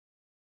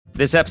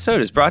This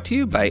episode is brought to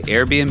you by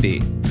Airbnb.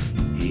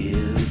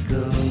 Here we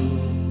go.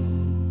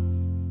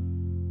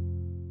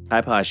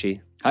 Hi,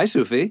 Pashi. Hi,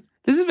 Sufi.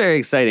 This is very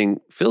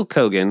exciting. Phil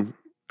KEOGHAN,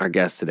 our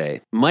guest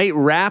today, might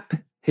wrap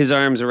his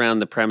arms around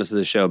the premise of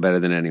the show better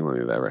than anyone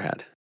we've ever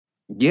had.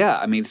 Yeah,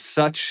 I mean,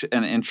 such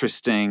an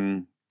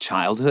interesting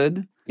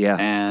childhood. Yeah.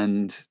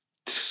 And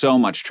so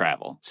much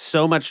travel.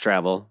 So much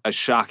travel. A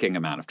shocking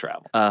amount of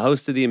travel.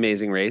 Hosted The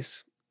Amazing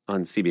Race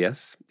on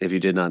CBS, if you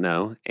did not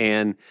know.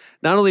 And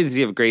not only does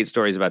he have great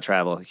stories about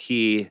travel,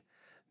 he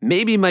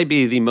maybe might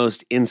be the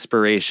most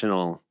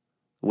inspirational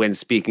when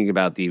speaking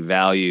about the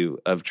value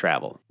of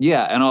travel.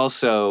 Yeah, and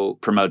also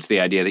promotes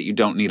the idea that you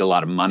don't need a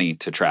lot of money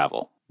to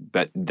travel,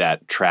 but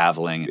that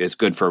traveling is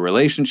good for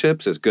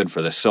relationships, is good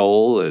for the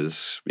soul,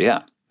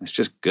 it's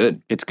just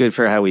good. It's good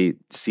for how we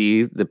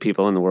see the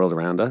people in the world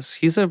around us.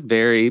 He's a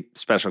very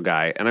special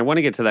guy, and I want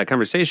to get to that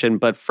conversation.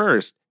 But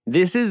first,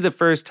 this is the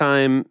first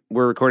time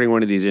we're recording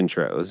one of these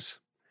intros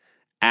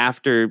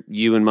after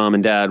you and Mom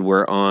and Dad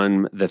were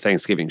on the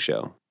Thanksgiving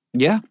show.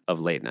 Yeah. Of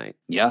late night.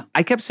 Yeah.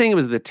 I kept saying it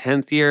was the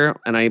 10th year,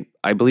 and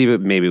I believe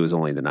it maybe was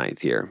only the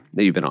 9th year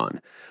that you've been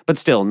on. But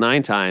still,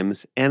 9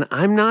 times, and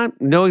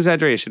no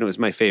exaggeration, it was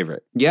my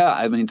favorite. Yeah,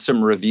 I mean,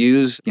 some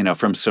reviews,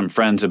 from some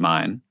friends of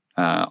mine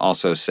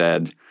also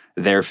said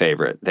their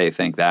favorite. They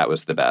think that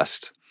was the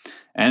best.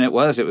 And it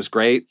was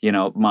great.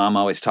 Mom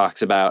always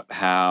talks about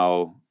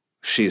how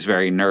she's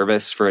very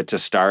nervous for it to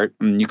start.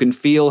 And you can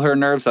feel her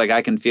nerves. Like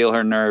I can feel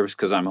her nerves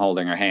because I'm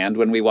holding her hand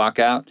when we walk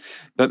out.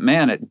 But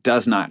man, it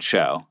does not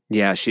show.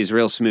 Yeah, she's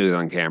real smooth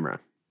on camera.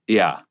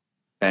 Yeah.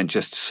 And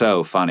just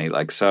so funny,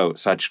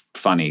 such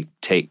funny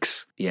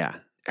takes. Yeah.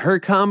 Her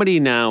comedy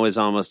now is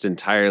almost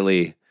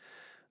entirely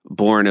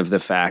born of the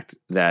fact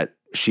that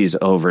she's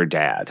over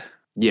Dad.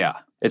 Yeah.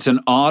 It's an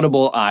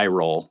audible eye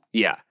roll.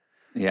 Yeah.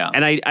 Yeah.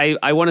 And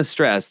I want to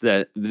stress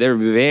that they're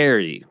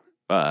very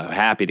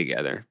happy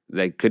together.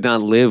 They could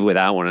not live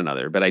without one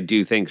another. But I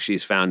do think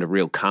she's found a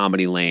real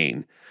comedy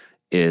lane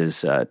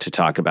is to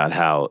talk about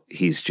how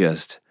he's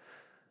just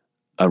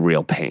a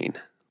real pain.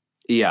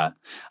 Yeah.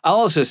 I'll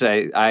also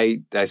say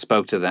I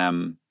spoke to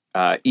them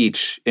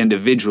each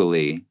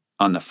individually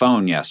on the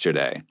phone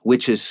yesterday,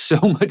 which is so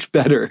much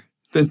better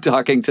than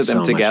talking to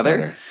them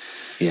together.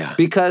 Yeah.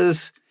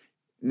 Because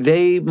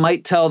they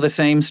might tell the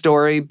same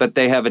story, but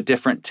they have a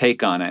different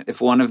take on it. If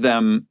one of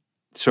them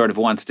sort of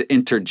wants to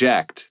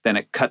interject, then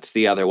it cuts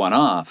the other one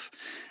off.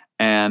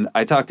 And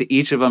I talked to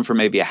each of them for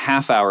maybe a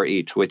half hour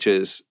each, which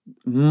is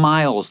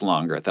miles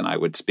longer than I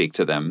would speak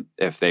to them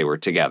if they were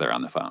together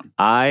on the phone.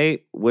 I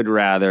would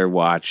rather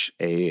watch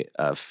a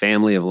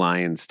family of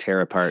lions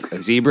tear apart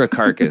a zebra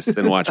carcass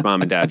than watch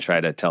Mom and Dad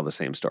try to tell the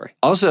same story.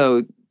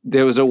 Also,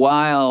 there was a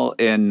while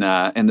in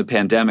the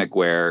pandemic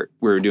where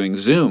we were doing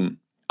Zoom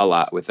a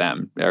lot with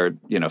them, or,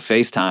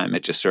 FaceTime.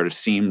 It just sort of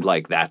seemed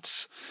like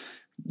that's,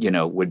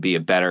 would be a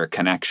better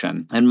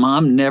connection. And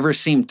Mom never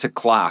seemed to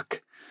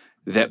clock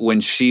that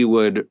when she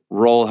would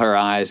roll her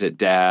eyes at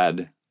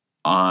Dad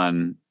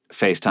on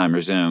FaceTime or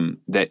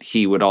Zoom, that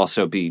he would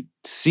also be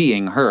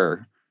seeing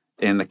her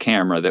in the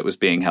camera that was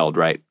being held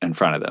right in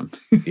front of them.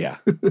 Yeah.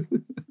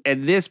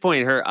 At this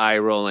point, her eye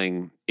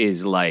rolling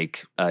is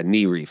like a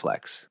knee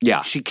reflex.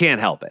 Yeah. She can't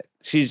help it.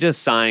 She's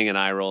just sighing and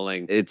eye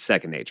rolling. It's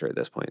second nature at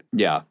this point.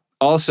 Yeah.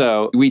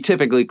 Also,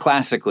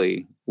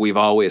 classically, we've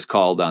always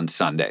called on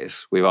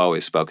Sundays. We've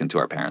always spoken to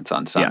our parents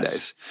on Sundays.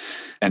 Yes.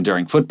 And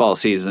during football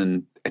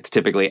season, it's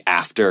typically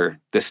after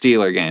the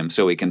Steeler game,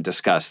 so we can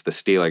discuss the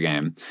Steeler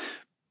game.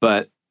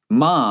 But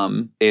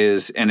Mom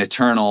is an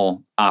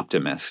eternal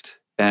optimist,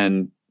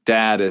 and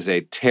Dad is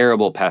a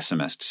terrible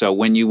pessimist. So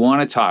when you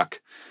want to talk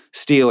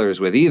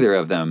Steelers with either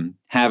of them,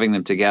 having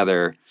them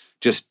together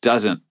just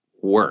doesn't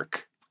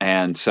work.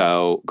 And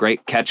so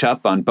great catch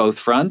up on both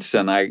fronts.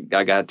 And I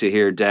got to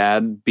hear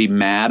Dad be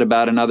mad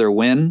about another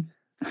win.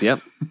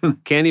 Yep.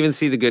 Can't even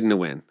see the good in a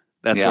win.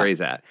 That's where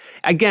he's at.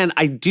 Again,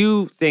 I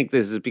do think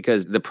this is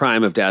because the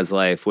prime of Dad's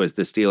life was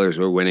the Steelers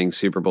were winning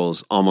Super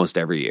Bowls almost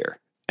every year.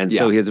 And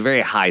so he has a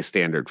very high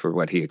standard for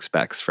what he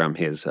expects from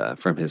his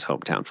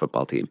hometown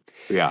football team.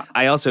 Yeah.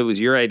 It was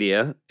your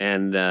idea,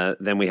 and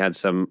then we had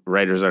some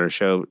writers on our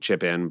show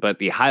chip in. But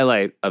the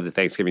highlight of the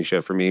Thanksgiving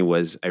show for me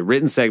was a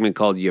written segment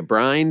called You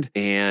Brined.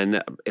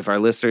 And if our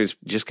listeners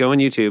just go on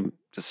YouTube,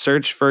 just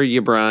search for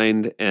You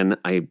Brined. And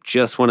I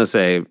just want to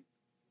say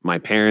my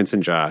parents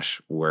and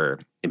Josh were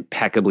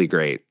impeccably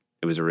great.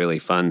 It was a really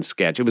fun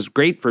sketch. It was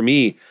great for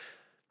me.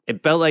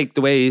 It felt like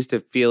the way I used to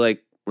feel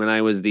like when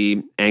I was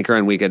the anchor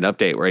on Weekend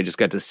Update, where I just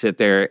got to sit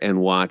there and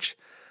watch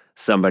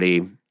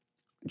somebody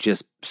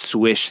just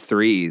swish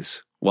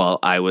threes while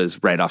I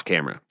was right off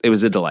camera. It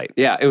was a delight.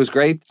 Yeah, it was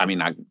great. I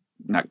mean,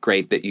 not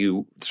great that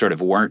you sort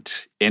of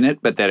weren't in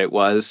it, but that it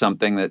was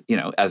something that,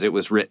 as it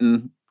was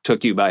written,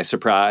 took you by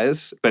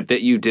surprise, but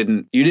that you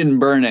didn't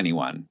burn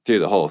anyone through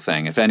the whole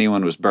thing. If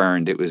anyone was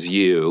burned, it was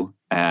you.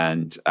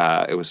 And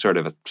it was sort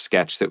of a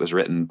sketch that was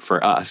written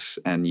for us,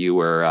 and you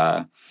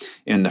were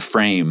in the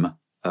frame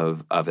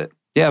of it.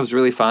 Yeah, it was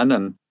really fun,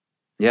 and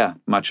yeah,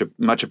 much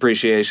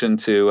appreciation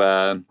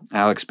to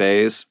Alex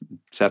Bays,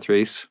 Seth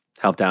Reese.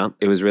 helped out.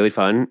 It was really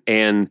fun.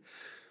 And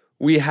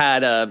we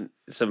had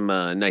some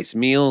nice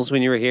meals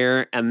when you were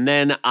here. And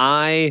then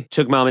I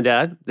took mom and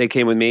dad. They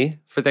came with me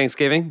for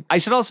Thanksgiving. I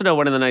should also know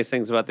one of the nice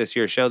things about this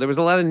year's show, there was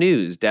a lot of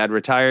news. Dad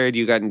retired.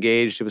 You got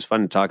engaged. It was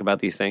fun to talk about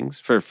these things.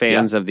 For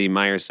fans of the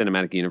Myers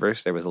Cinematic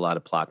Universe, there was a lot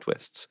of plot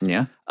twists.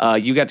 Yeah.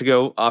 You got to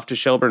go off to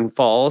Shelburne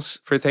Falls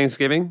for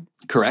Thanksgiving.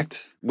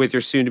 Correct. With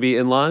your soon-to-be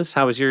in-laws.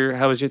 How was your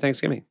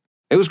Thanksgiving?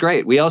 It was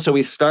great.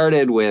 We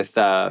started with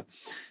the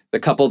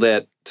couple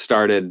that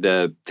started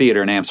the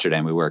theater in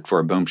Amsterdam we worked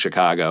for, Boom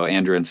Chicago.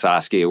 Andrew and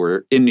Saskia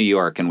were in New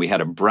York, and we had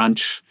a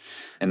brunch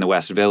in the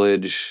West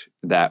Village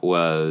that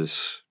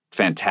was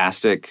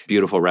fantastic.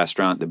 Beautiful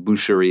restaurant, the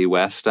Boucherie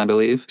West, I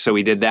believe. So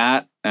we did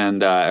that,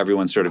 and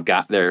everyone sort of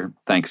got their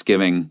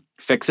Thanksgiving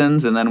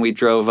fixins, and then we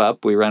drove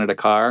up. We rented a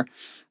car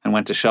and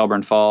went to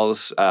Shelburne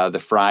Falls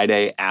the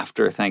Friday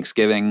after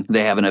Thanksgiving.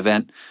 They have an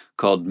event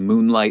called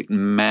Moonlight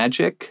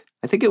Magic.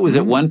 I think it was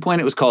at one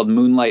point it was called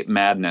Moonlight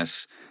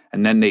Madness,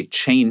 and then they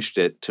changed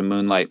it to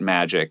Moonlight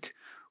Magic,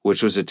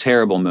 which was a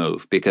terrible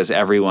move because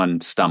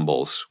everyone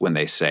stumbles when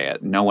they say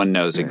it. No one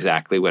knows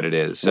exactly what it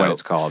is. What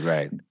it's called,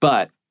 right.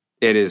 But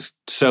it is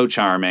so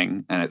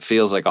charming, and it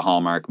feels like a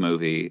Hallmark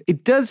movie.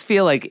 It does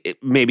feel like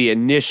maybe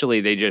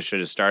initially they just should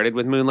have started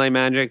with Moonlight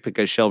Magic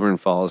because Shelburne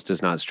Falls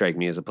does not strike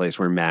me as a place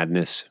where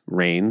madness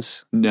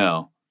reigns.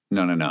 No.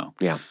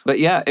 Yeah. But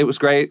yeah, it was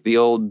great. The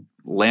old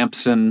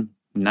Lamson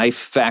knife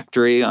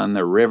factory on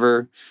the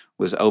river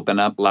was open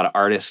up. A lot of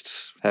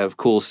artists have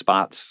cool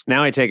spots.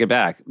 Now I take it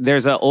back.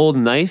 There's an old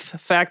knife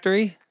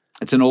factory?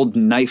 It's an old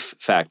knife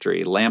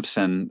factory.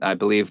 Lamson, I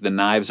believe the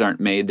knives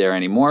aren't made there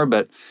anymore,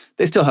 but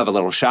they still have a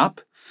little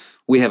shop.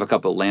 We have a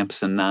couple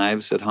Lamson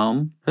knives at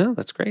home. Oh,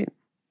 that's great.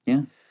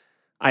 Yeah.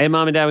 I had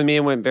mom and dad with me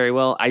and went very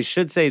well. I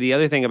should say the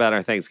other thing about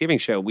our Thanksgiving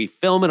show, we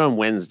film it on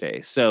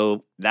Wednesday.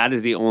 So that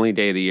is the only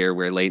day of the year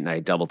where late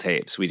night double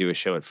tapes. We do a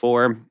show at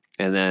 4,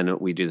 and then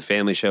we do the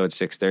family show at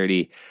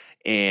 6:30.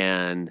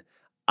 And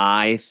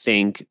I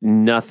think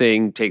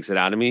nothing takes it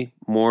out of me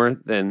more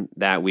than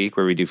that week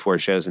where we do 4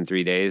 shows in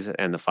 3 days.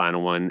 And the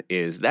final one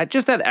is that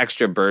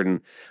extra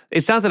burden.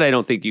 It's not that I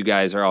don't think you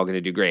guys are all going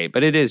to do great,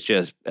 but it is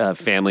just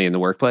family in the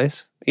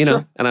workplace,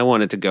 Sure. and I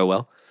want it to go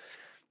well.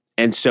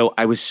 And so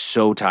I was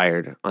so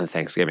tired on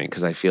Thanksgiving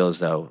because I feel as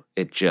though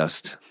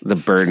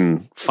the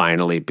burden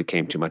finally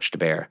became too much to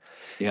bear.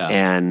 Yeah.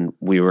 And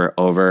we were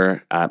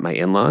over at my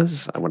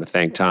in-laws. I want to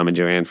thank Tom and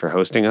Joanne for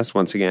hosting us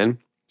once again.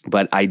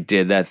 But I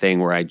did that thing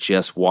where I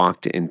just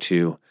walked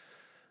into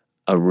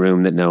a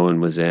room that no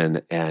one was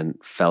in and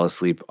fell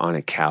asleep on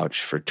a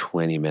couch for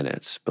 20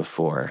 minutes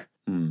before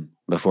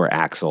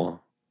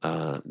Axel,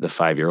 the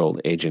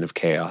 5-year-old agent of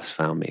chaos,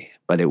 found me.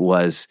 But it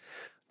was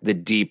the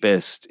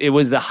deepest. It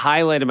was the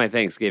highlight of my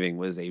Thanksgiving.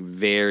 Was a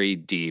very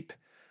deep,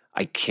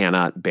 I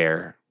cannot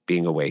bear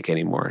being awake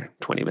anymore,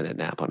 20-minute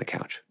nap on a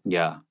couch.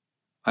 Yeah.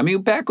 I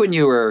mean, back when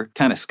you were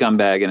kind of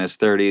scumbag in his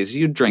 30s,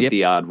 you'd drink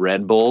the odd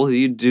Red Bull. Do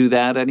you do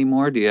that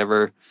anymore? Do you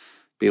ever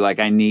be like,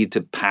 I need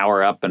to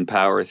power up and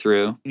power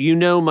through? You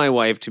know my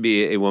wife to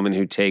be a woman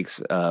who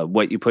takes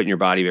what you put in your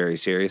body very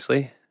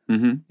seriously.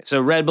 Mm-hmm.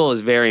 So Red Bull is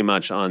very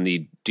much on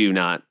the do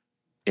not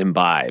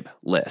imbibe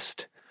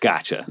list.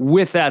 Gotcha.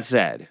 With that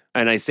said,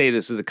 and I say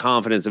this with the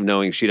confidence of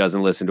knowing she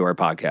doesn't listen to our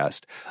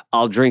podcast,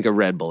 I'll drink a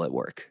Red Bull at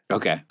work.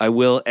 Okay. I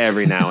will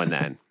every now and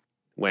then.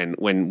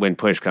 When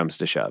push comes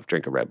to shove,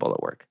 drink a Red Bull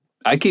at work.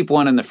 I keep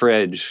one in the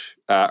fridge,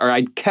 or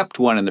I kept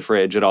one in the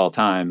fridge at all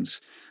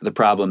times. The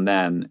problem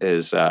then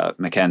is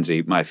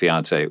Mackenzie, my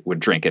fiance,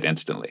 would drink it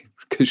instantly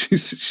because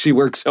she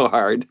works so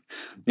hard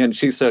and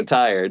she's so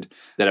tired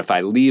that if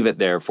I leave it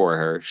there for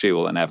her, she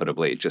will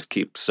inevitably just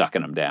keep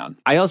sucking them down.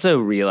 I also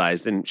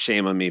realized, and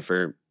shame on me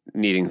for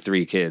needing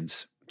 3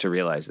 kids to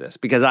realize this,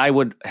 because I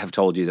would have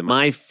told you that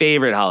my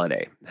favorite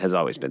holiday has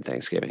always been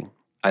Thanksgiving.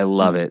 I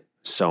love it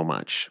so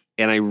much.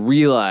 And I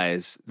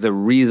realize the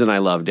reason I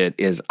loved it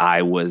is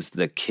I was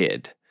the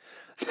kid.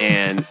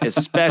 And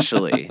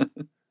especially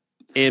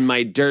in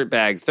my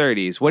dirtbag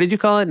 30s. What did you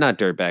call it? Not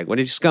dirtbag. What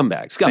did you?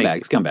 Scumbag.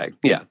 Scumbag.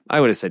 Yeah, I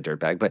would have said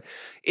dirtbag. But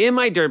in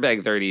my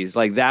dirtbag 30s,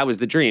 like that was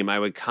the dream. I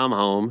would come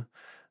home,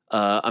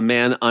 a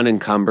man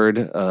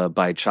unencumbered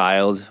by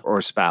child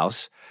or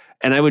spouse,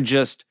 and I would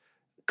just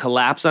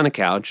collapse on a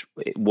couch,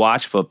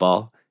 watch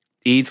football,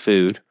 eat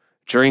food,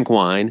 drink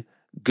wine,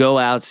 go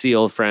out, see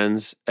old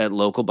friends at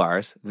local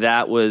bars.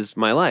 That was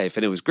my life,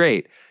 and it was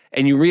great.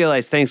 And you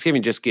realize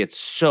Thanksgiving just gets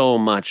so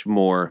much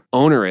more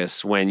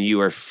onerous when you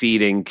are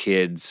feeding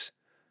kids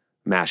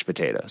mashed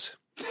potatoes.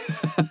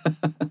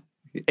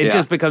 It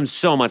just becomes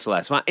so much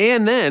less fun.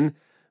 And then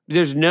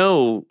there's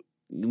no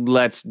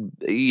let's,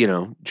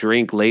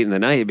 drink late in the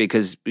night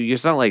because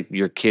it's not like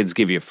your kids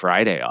give you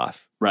Friday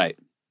off. Right.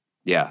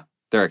 Yeah.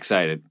 They're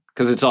excited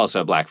because it's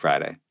also Black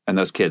Friday. And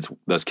those kids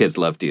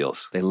love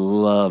deals. They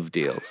love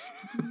deals.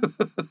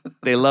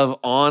 They love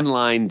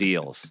online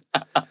deals.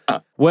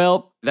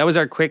 Well, that was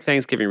our quick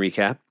Thanksgiving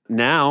recap.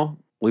 Now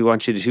we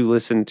want you to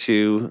listen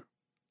to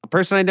a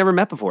person I'd never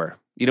met before.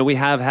 We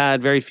have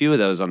had very few of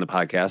those on the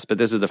podcast, but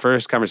this was the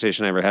first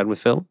conversation I ever had with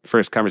Phil.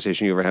 First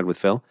conversation you ever had with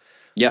Phil.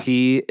 Yeah.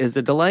 He is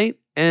a delight.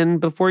 And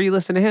before you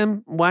listen to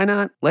him, why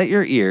not let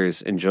your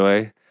ears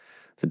enjoy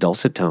the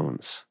dulcet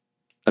tones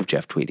of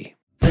Jeff Tweedy.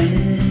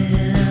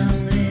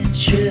 Family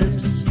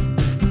trips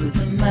with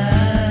the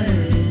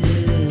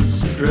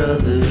Myers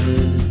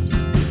brothers.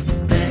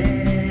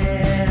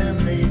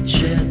 Family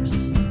trips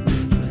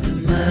with the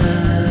Myers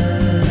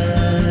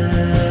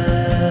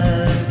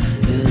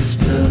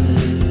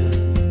brothers.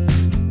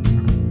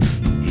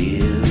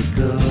 Here we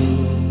go.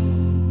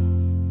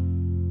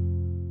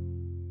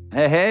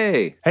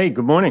 Hey. Hey,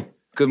 good morning.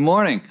 Good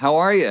morning. How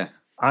are you?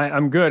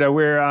 I'm good.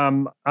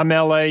 I'm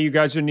LA. You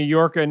guys are New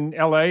York and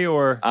LA,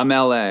 or I'm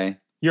LA.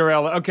 you're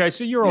LA? Okay,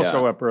 so you're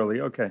also Yeah. up early.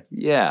 Okay.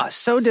 Yeah.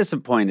 So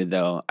disappointed,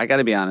 though. I got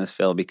to be honest,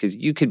 Phil, because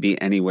you could be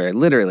anywhere,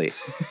 literally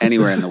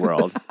anywhere in the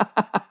world.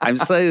 I'm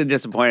slightly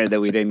disappointed that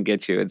we didn't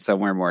get you in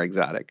somewhere more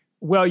exotic.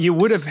 Well, you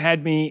would have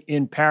had me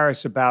in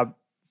Paris about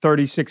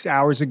 36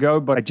 hours ago,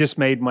 but I just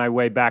made my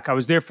way back. I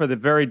was there for the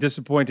very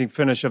disappointing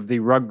finish of the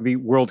Rugby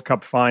World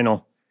Cup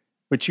final,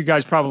 which you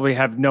guys probably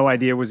have no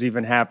idea was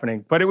even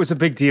happening. But it was a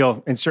big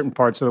deal in certain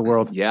parts of the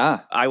world.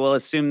 Yeah. I will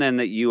assume then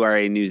that you are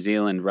a New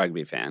Zealand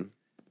rugby fan.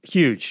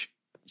 Huge.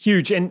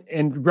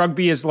 And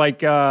rugby is like,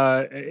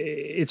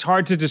 it's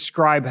hard to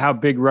describe how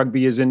big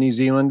rugby is in New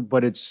Zealand,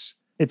 but it's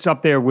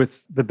up there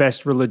with the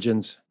best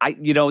religions.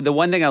 The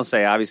one thing I'll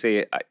say,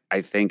 obviously,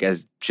 I think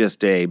as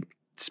just a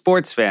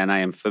sports fan, I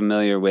am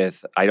familiar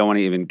with, I don't want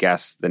to even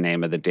guess the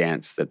name of the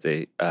dance that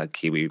the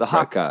Kiwi... The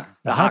haka.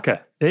 The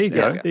haka. There you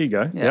go. Yeah. There you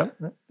go. Yeah.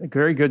 Yep.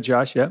 Very good,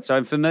 Josh. Yep. So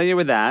I'm familiar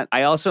with that.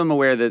 I also am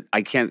aware that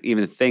I can't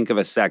even think of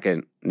a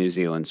second New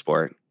Zealand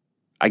sport.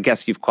 I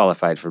guess you've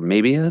qualified for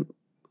maybe a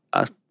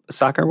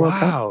soccer World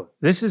Cup. Wow,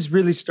 this is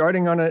really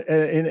starting on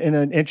in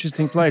an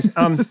interesting place.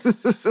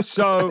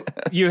 So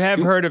you have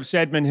heard of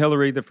Sedmund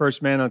Hillary, the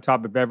first man on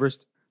top of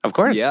Everest? Of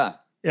course. Yeah.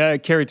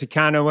 Kerry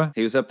Takanawa.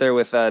 He was up there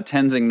with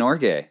Tenzing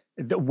Norgay.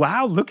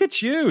 Wow, look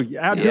at you.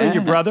 Outdoing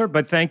your brother,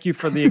 but thank you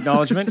for the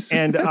acknowledgement.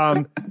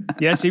 And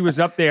yes, he was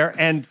up there.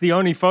 And the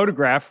only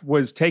photograph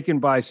was taken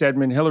by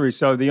Sedmund Hillary.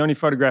 So the only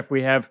photograph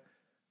we have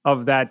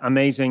of that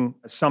amazing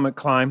summit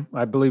climb,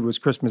 I believe it was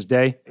Christmas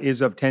Day, is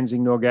of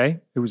Tenzing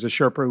Norgay, who was a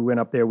Sherpa who went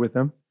up there with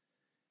him.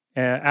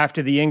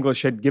 After the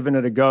English had given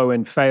it a go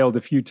and failed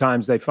a few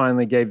times, they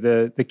finally gave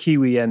the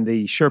Kiwi and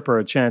the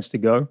Sherpa a chance to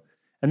go.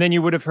 And then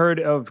you would have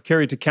heard of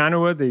Kerry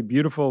Takanawa, the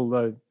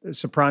beautiful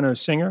soprano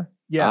singer.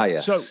 Yeah.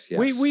 Yes. So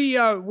yes.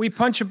 we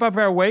punch above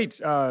our weight.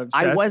 Seth.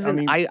 I wasn't.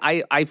 mean,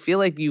 I feel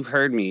like you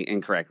heard me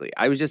incorrectly.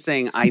 I was just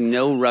saying I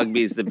know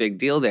rugby's the big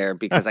deal there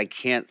because I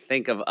can't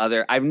think of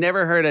other. I've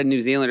never heard a New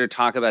Zealander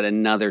talk about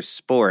another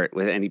sport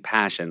with any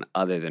passion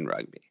other than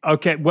rugby.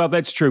 Okay, well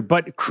that's true,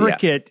 but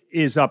cricket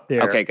is up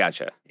there. Okay,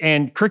 gotcha.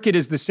 And cricket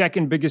is the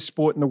second biggest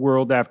sport in the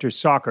world after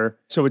soccer,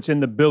 so it's in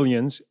the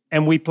billions.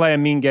 And we play a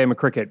mean game of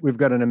cricket. We've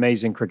got an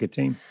amazing cricket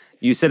team.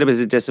 You said it was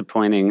a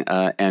disappointing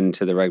end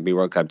to the Rugby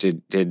World Cup.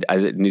 Did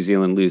New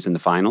Zealand lose in the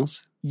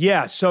finals?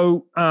 Yeah,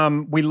 so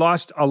we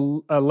lost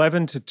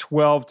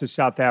 11-12 to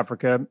South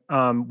Africa.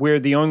 We're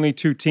the only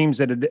two teams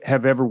that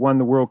have ever won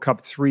the World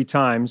Cup 3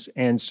 times,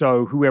 and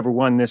so whoever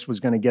won this was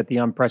going to get the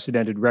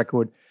unprecedented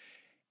record.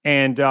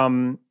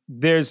 And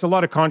there's a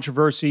lot of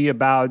controversy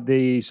about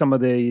some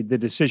of the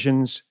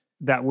decisions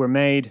that were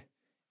made.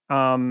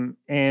 And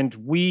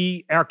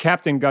our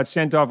captain got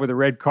sent off with a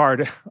red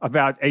card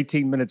about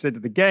 18 minutes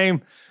into the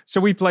game. So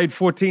we played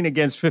 14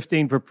 against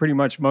 15 for pretty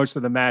much most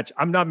of the match.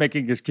 I'm not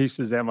making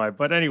excuses, am I?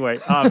 But anyway.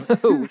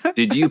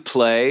 Did you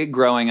play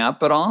growing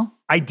up at all?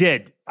 I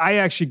did. I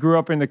actually grew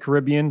up in the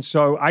Caribbean.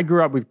 So I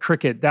grew up with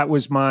cricket. That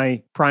was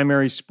my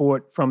primary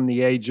sport from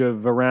the age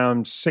of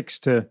around 6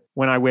 to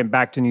when I went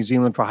back to New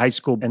Zealand for high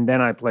school. And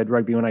then I played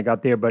rugby when I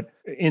got there. But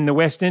in the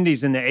West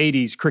Indies in the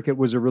 80s, cricket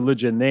was a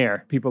religion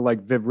there. People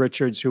like Viv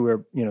Richards, who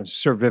were,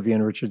 Sir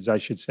Vivian Richards, I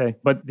should say.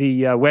 But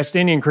the West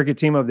Indian cricket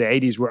team of the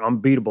 80s were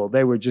unbeatable.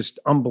 They were just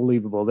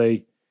unbelievable.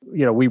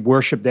 We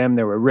worshiped them.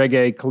 There were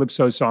reggae,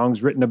 calypso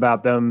songs written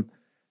about them.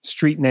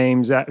 Streets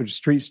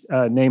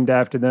named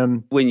after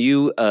them. When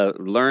you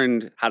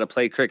learned how to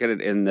play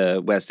cricket in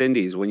the West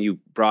Indies, when you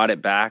brought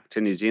it back to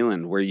New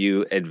Zealand, were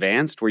you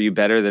advanced? Were you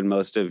better than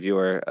most of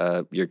your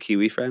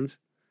Kiwi friends?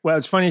 Well,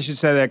 it's funny you should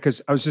say that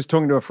because I was just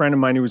talking to a friend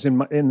of mine who was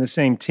in the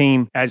same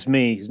team as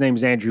me. His name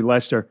is Andrew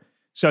Lester.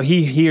 So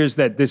he hears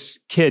that this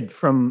kid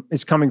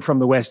is coming from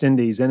the West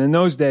Indies. And in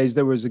those days,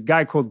 there was a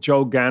guy called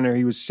Joel Ganner.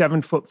 He was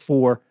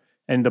 7'4"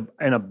 and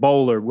a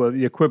bowler, well,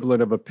 the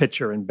equivalent of a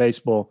pitcher in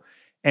baseball.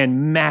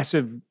 And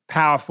massive,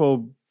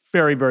 powerful,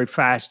 very, very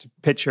fast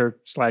pitcher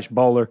 /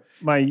 bowler.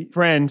 My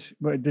friend,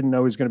 I didn't know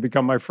he was going to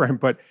become my friend,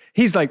 but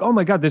he's like, oh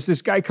my God, there's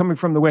this guy coming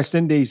from the West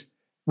Indies.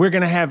 We're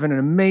going to have an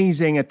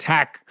amazing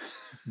attack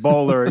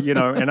bowler,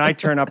 and I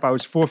turn up, I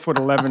was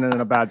 4'11" and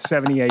about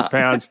 78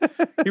 pounds.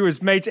 He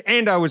was major,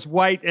 and I was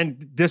white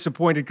and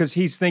disappointed because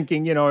he's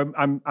thinking,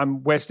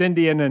 I'm West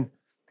Indian, and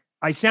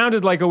I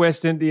sounded like a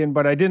West Indian,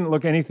 but I didn't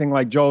look anything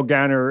like Joel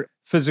Ganner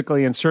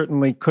physically, and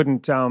certainly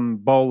couldn't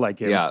bowl like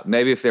him. Yeah,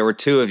 maybe if there were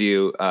two of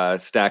you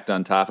stacked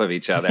on top of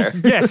each other.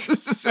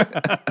 Yes.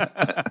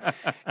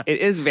 It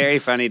is very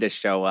funny to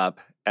show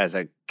up as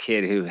a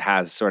kid who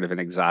has sort of an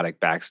exotic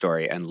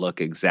backstory and look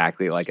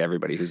exactly like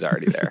everybody who's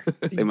already there.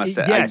 They must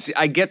have, Yes.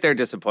 I get their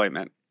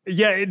disappointment.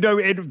 Yeah, no,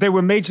 they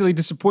were majorly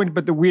disappointed,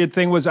 but the weird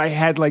thing was I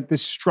had like the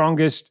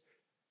strongest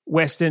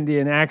West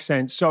Indian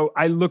accent. So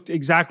I looked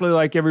exactly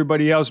like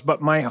everybody else,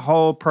 but my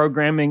whole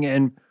programming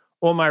and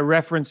all my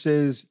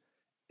references,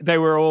 they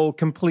were all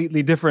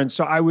completely different.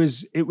 So it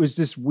was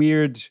this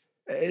weird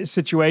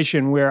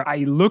situation where I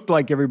looked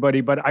like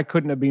everybody, but I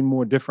couldn't have been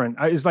more different.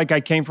 It's like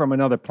I came from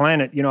another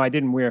planet. You know, I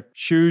didn't wear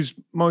shoes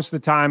most of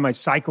the time. I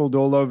cycled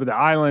all over the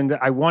island.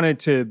 I wanted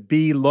to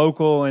be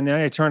local. And then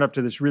I turned up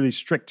to this really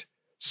strict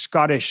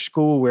Scottish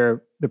school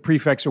where the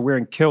prefects are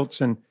wearing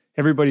kilts and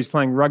everybody's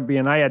playing rugby.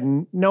 And I had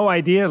no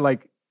idea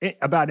like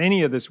about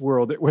any of this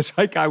world. It was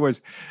like I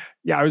was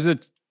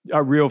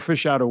a real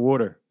fish out of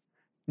water.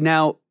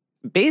 Now,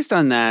 based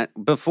on that,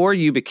 before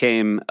you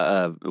became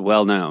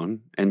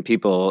well-known and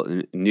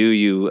people knew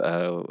you,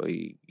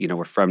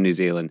 were from New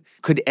Zealand,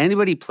 could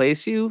anybody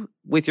place you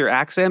with your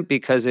accent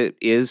because it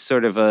is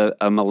sort of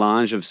a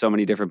melange of so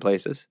many different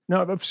places?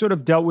 No, I've sort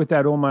of dealt with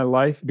that all my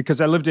life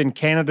because I lived in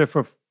Canada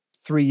for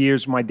 3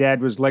 years. My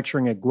dad was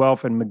lecturing at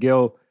Guelph and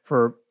McGill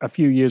for a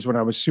few years when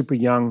I was super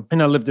young.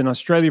 And I lived in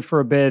Australia for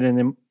a bit. And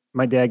then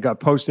my dad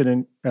got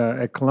posted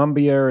at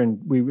Columbia, and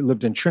we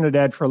lived in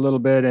Trinidad for a little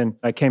bit. And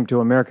I came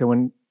to America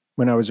when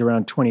I was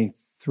around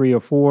 23 or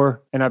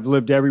 4, and I've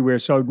lived everywhere.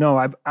 So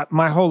no,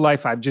 my whole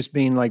life I've just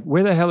been like,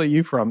 where the hell are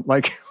you from?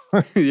 Like,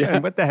 Yeah.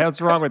 what the hell's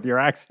wrong with your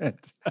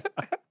accent?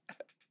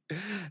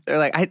 They're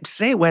like, I'd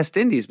say West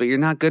Indies, but you're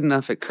not good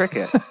enough at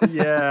cricket.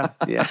 Yeah,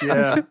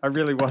 Yeah. I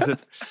really wasn't.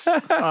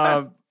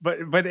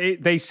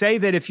 They say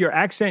that if your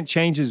accent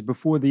changes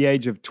before the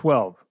age of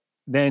 12,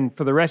 then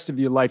for the rest of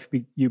your life,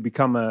 you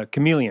become a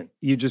chameleon.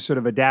 You just sort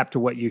of adapt to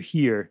what you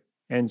hear.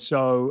 And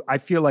so I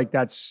feel like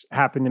that's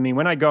happened to me.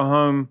 When I go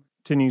home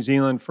to New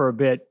Zealand for a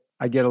bit,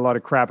 I get a lot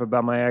of crap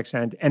about my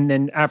accent. And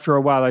then after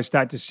a while, I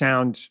start to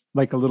sound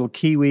like a little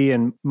Kiwi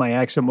and my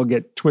accent will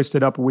get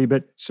twisted up a wee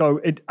bit.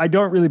 So I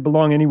don't really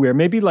belong anywhere.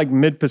 Maybe like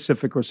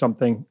mid-Pacific or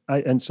something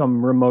and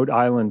some remote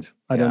island.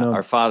 I don't know.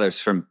 Our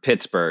father's from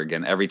Pittsburgh,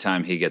 and every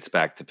time he gets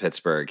back to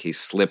Pittsburgh, he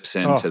slips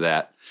into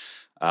that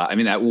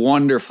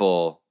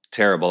wonderful,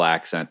 terrible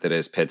accent that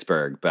is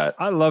Pittsburgh. But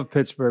I love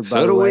Pittsburgh, by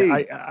so the do way.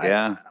 we.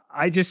 Yeah.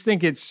 I just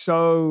think it's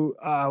so,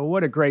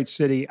 what a great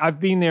city.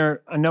 I've been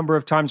there a number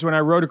of times. When I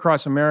rode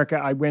across America,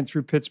 I went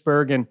through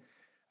Pittsburgh and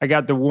I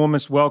got the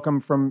warmest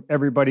welcome from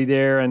everybody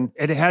there. And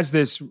it has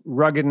this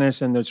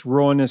ruggedness and this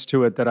rawness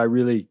to it that I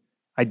really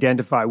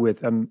identify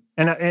with. And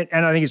I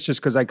think it's just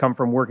because I come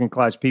from working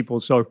class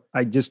people. So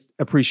I just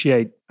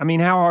appreciate, I mean,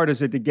 how hard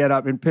is it to get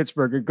up in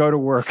Pittsburgh and go to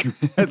work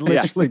and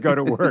literally go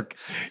to work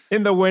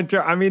in the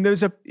winter? I mean,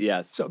 there's a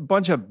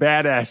bunch of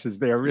badasses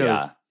there, really.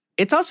 Yeah.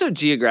 It's also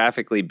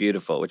geographically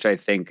beautiful, which I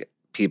think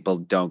people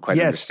don't quite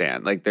Yes.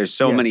 understand. Like there's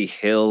so Yes. many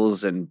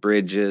hills and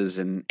bridges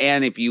and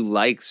if you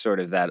like sort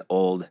of that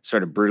old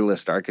sort of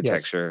brutalist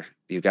architecture,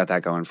 you've got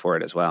that going for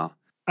it as well.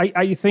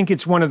 I think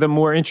it's one of the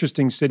more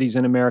interesting cities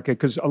in America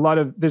because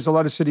there's a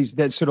lot of cities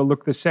that sort of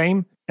look the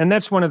same. And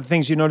that's one of the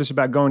things you notice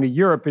about going to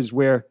Europe is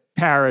where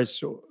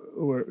Paris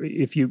or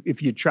if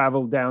you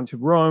travel down to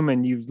Rome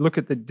and you look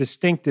at the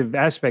distinctive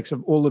aspects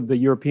of all of the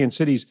European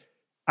cities.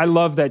 I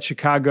love that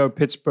Chicago,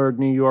 Pittsburgh,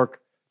 New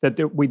York,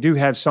 that we do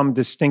have some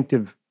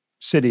distinctive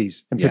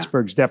cities. And Yeah.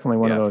 Pittsburgh's definitely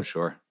one of For those.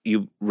 sure.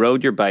 You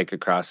rode your bike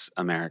across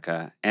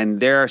America, and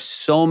there are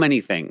so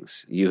many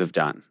things you have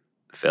done,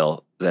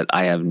 Phil, that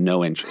I have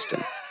no interest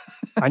in.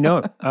 I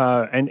know.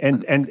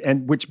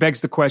 And which begs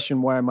the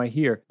question, why am I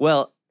here?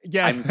 Well,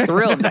 Yeah. I'm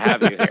thrilled to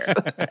have you here.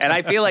 And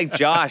I feel like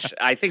Josh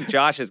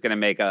is going to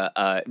make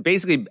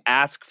basically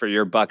ask for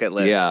your bucket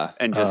list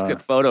and just could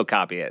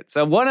photocopy it.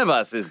 So one of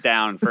us is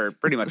down for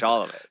pretty much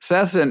all of it.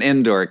 Seth's an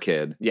indoor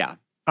kid. Yeah.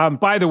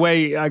 By the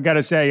way, I got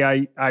to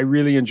say, I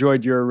really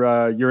enjoyed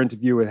your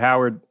interview with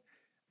Howard.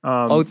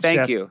 Thank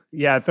Seth. you.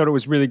 Yeah, I thought it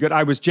was really good.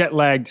 I was jet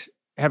lagged,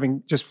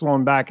 having just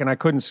flown back, and I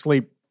couldn't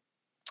sleep.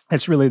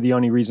 That's really the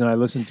only reason I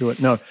listened to it.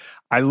 No,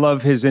 I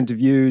love his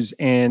interviews,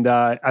 and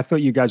I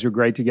thought you guys were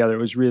great together. It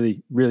was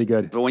really, really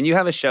good. But when you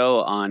have a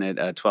show on at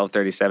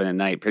 12:37 at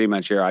night, pretty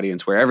much your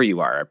audience, wherever you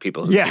are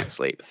people who can't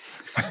sleep.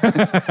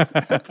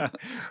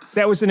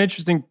 That was an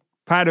interesting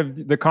part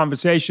of the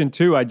conversation,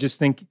 too. I just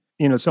think,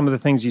 some of the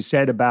things you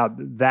said about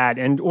that,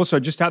 and also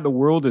just how the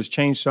world has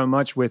changed so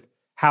much with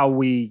how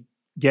we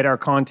get our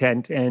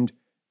content, and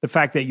the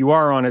fact that you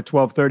are on at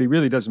 12:30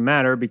 really doesn't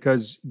matter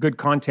because good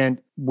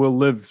content will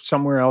live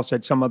somewhere else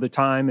at some other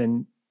time.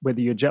 And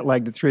whether you're jet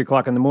lagged at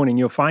 3:00 in the morning,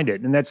 you'll find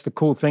it. And that's the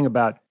cool thing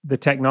about the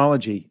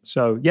technology.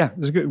 So yeah, it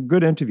was a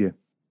good interview.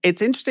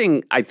 It's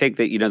interesting, I think,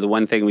 that, the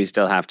one thing we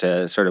still have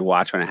to sort of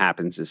watch when it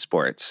happens is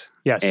sports.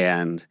 Yes.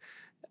 And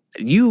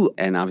you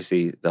and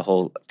obviously the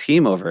whole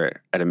team over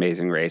at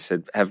Amazing Race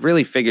have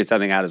really figured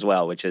something out as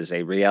well, which is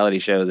a reality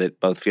show that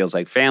both feels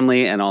like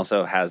family and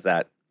also has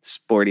that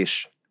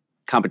sportish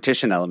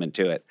competition element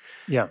to it.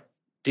 Yeah.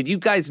 Did you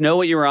guys know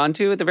what you were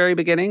onto at the very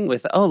beginning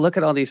with, look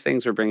at all these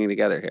things we're bringing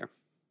together here?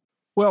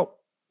 Well,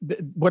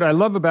 what I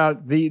love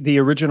about the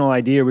original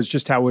idea was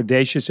just how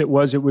audacious it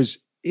was. It was,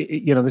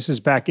 this is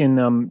back in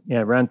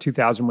around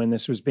 2000 when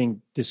this was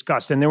being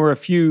discussed, and there were a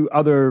few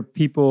other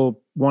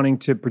people wanting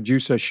to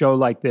produce a show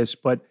like this.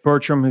 But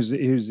Bertram, who's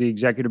the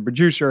executive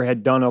producer,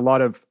 had done a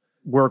lot of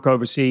work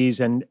overseas,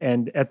 and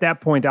at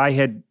that point, I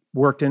had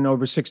worked in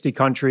over 60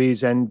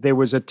 countries, and there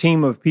was a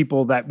team of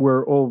people that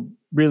were all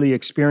really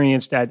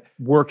experienced at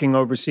working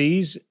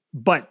overseas.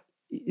 But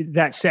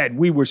that said,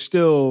 we were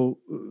still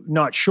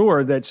not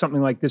sure that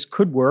something like this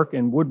could work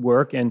and would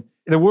work. And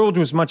the world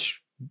was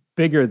much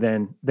bigger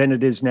than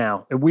it is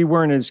now. We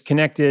weren't as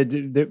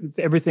connected.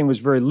 Everything was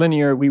very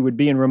linear. We would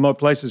be in remote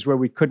places where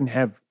we couldn't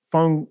have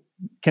phone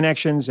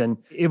connections. And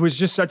it was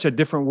just such a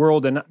different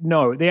world. And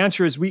no, the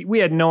answer is we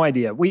had no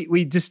idea.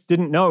 We just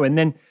didn't know. And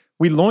then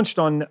we launched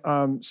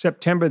on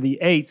September the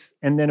 8th,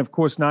 and then, of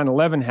course,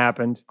 9/11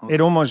 happened. It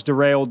almost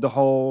derailed the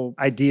whole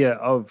idea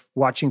of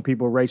watching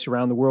people race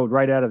around the world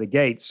right out of the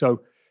gate.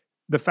 So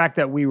the fact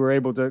that we were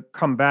able to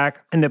come back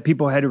and that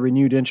people had a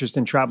renewed interest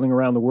in traveling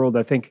around the world,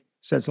 I think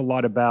says a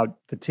lot about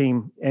the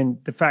team. And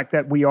the fact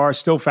that we are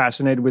still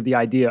fascinated with the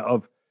idea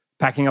of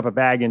packing up a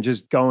bag and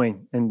just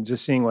going and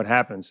just seeing what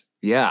happens.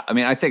 Yeah. I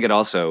mean, I think it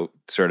also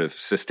sort of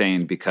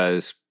sustained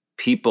because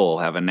people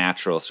have a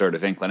natural sort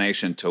of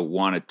inclination to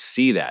want to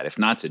see that, if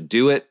not to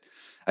do it.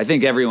 I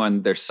think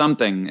there's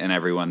something in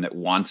everyone that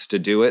wants to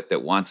do it,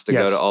 that wants to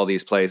go to all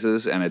these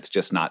places, and it's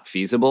just not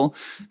feasible.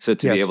 So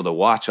to be able to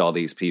watch all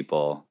these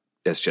people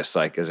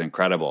is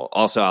incredible.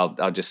 Also,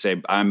 I'll just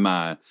say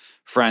I'm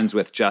friends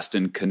with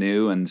Justin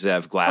Canoe and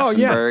Zev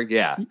Glassenberg.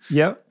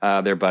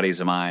 They're buddies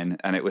of mine,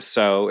 and it was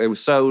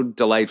so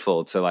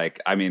delightful to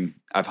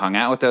I've hung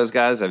out with those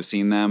guys. I've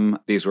seen them.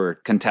 These were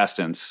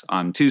contestants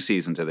on 2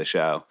 seasons of the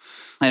show.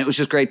 And it was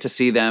just great to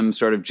see them,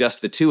 sort of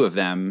just the two of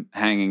them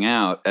hanging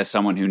out, as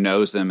someone who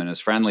knows them and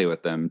is friendly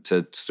with them,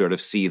 to sort of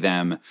see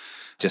them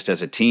just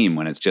as a team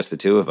when it's just the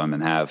two of them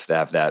and have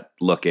that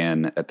look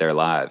in at their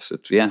lives.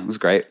 It was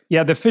great.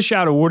 Yeah, the fish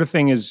out of water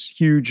thing is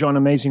huge on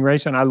Amazing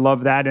Race, and I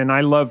love that. And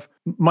I love,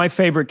 my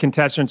favorite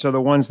contestants are the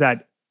ones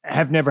that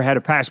have never had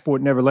a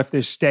passport, never left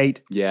their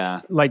state.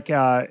 Yeah. Like,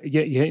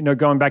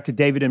 going back to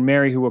David and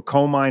Mary, who were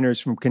coal miners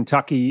from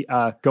Kentucky,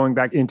 going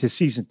back into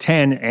season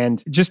 10.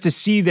 And just to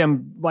see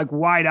them like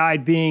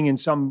wide-eyed being in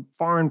some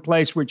foreign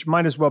place, which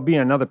might as well be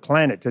another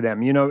planet to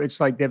them. It's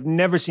like they've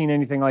never seen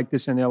anything like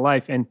this in their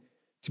life. And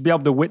to be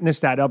able to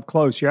witness that up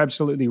close, you're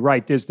absolutely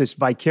right. There's this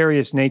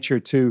vicarious nature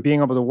to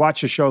being able to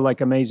watch a show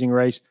like Amazing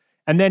Race.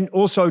 And then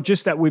also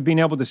just that we've been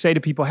able to say to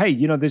people, hey,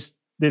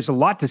 there's a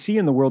lot to see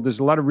in the world. There's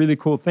a lot of really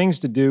cool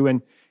things to do.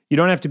 And you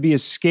don't have to be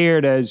as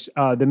scared as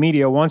the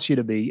media wants you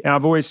to be. And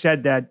I've always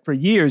said that for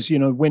years,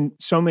 when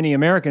so many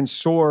Americans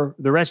saw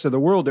the rest of the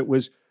world, it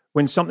was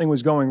when something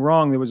was going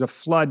wrong. There was a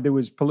flood, there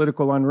was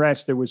political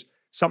unrest, there was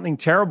something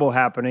terrible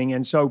happening.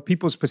 And so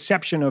people's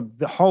perception of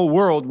the whole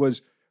world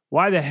was,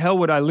 why the hell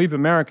would I leave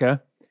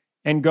America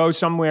and go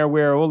somewhere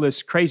where all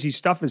this crazy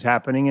stuff is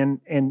happening?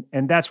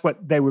 And that's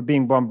what they were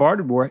being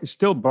bombarded with,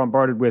 still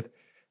bombarded with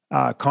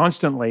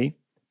constantly.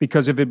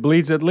 Because if it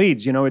bleeds, it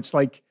leads. It's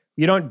like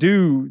you don't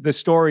do the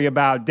story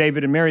about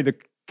David and Mary, the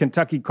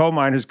Kentucky coal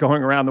miners,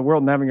 going around the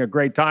world and having a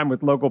great time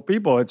with local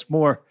people. It's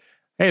more,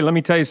 hey, let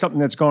me tell you something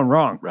that's going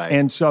wrong. Right.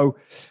 And so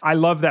I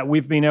love that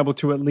we've been able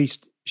to at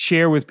least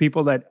share with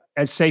people that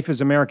as safe as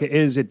America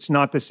is, it's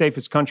not the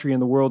safest country in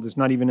the world. It's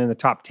not even in the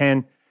top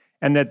 10.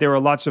 And that there are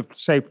lots of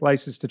safe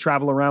places to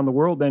travel around the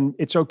world. And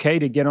it's okay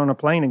to get on a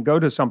plane and go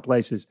to some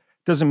places.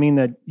 Doesn't mean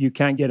that you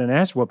can't get an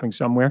ass whooping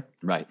somewhere.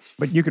 Right.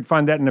 But you could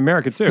find that in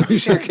America too. You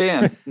sure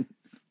can.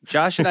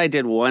 Josh and I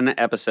did one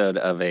episode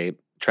of a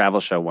travel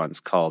show once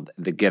called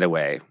The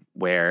Getaway,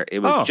 where it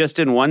was just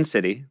in one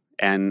city.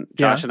 And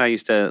Josh and I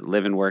used to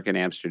live and work in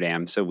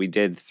Amsterdam. So we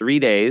did 3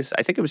 days.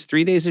 I think it was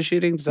 3 days of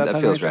shooting. Does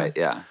that feels right,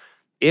 yeah.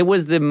 It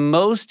was the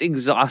most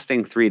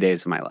exhausting 3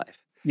 days of my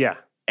life. Yeah.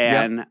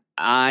 And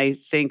I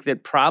think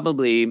that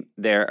probably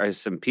there are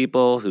some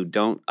people who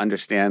don't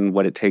understand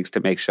what it takes to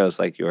make shows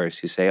like yours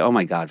who say, oh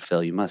my God,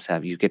 Phil, you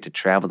get to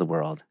travel the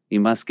world. You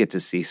must get to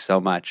see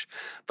so much.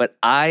 But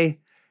I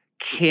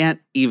can't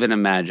even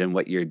imagine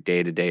what your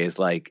day-to-day is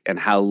like and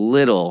how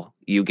little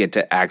you get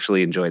to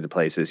actually enjoy the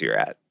places you're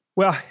at.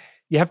 Well,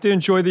 you have to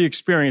enjoy the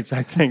experience,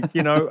 I think,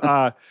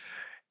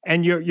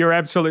 and you're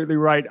absolutely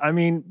right. I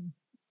mean,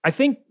 I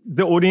think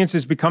the audience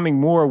is becoming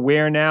more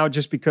aware now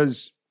just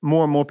because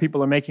more and more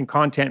people are making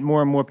content.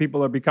 More and more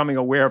people are becoming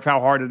aware of how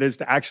hard it is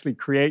to actually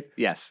create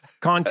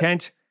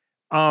content.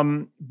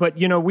 But,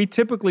 we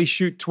typically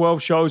shoot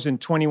 12 shows in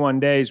 21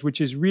 days, which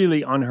is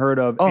really unheard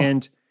of. Oh.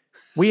 And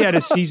we had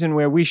a season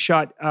where we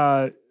shot,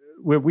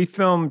 where we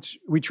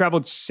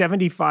traveled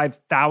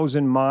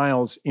 75,000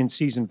 miles in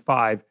season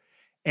 5.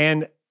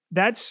 And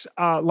that's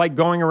like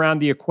going around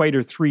the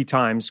equator 3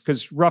 times,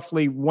 because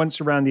roughly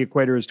once around the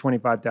equator is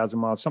 25,000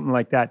 miles, something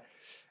like that.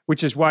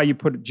 Which is why you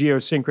put a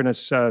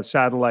geosynchronous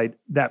satellite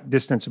that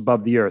distance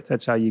above the Earth.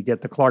 That's how you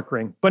get the Clark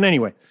ring. But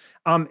anyway,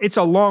 it's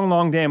a long,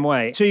 long damn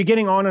way. So you're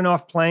getting on and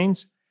off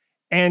planes,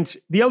 And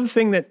the other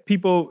thing that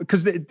people,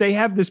 because they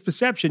have this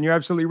perception, you're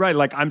absolutely right.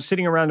 Like I'm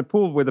sitting around the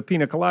pool with a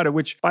pina colada,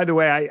 which by the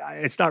way,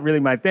 it's not really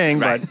my thing,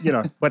 Right.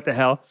 but what the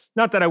hell?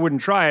 Not that I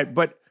wouldn't try it,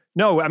 but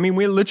no, I mean,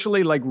 we're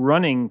literally like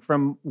running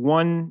from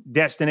one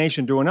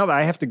destination to another.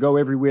 I have to go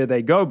everywhere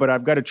they go, but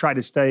I've got to try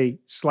to stay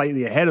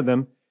slightly ahead of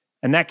them.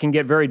 And that can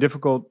get very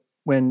difficult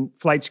when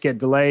flights get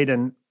delayed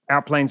and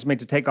our plane's meant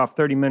to take off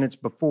 30 minutes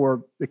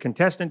before the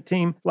contestant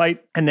team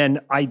flight. And then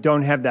I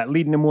don't have that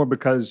lead anymore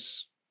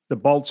because the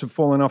bolts have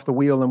fallen off the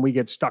wheel and we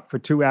get stuck for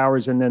 2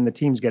 hours and then the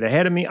teams get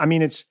ahead of me. I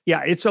mean, it's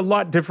a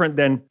lot different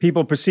than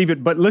people perceive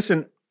it. But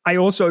listen, I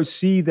also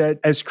see that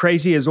as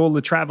crazy as all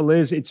the travel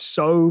is, it's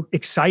so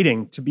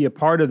exciting to be a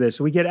part of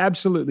this. We get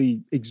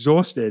absolutely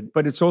exhausted,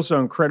 but it's also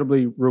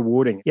incredibly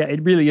rewarding. Yeah,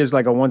 it really is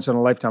like a once in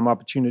a lifetime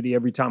opportunity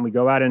every time we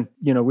go out. And,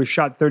 we've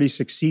shot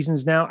 36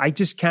 seasons now. I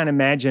just can't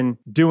imagine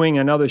doing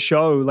another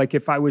show. Like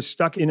if I was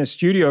stuck in a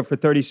studio for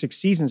 36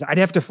 seasons, I'd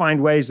have to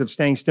find ways of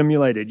staying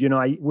stimulated.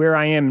 Where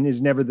I am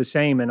is never the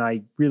same. And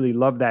I really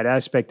love that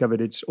aspect of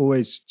it. It's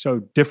always so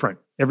different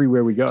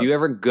everywhere we go. Do you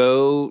ever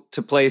go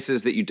to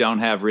places that you don't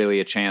have really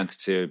a chance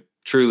to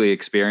truly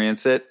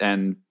experience it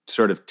and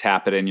sort of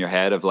tap it in your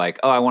head of like,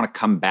 oh, I want to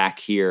come back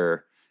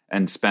here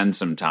and spend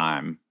some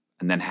time,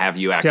 and then have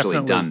you actually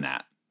Definitely. done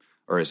that?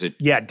 Or is it?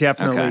 Yeah,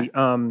 definitely.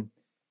 Okay.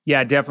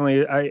 Yeah,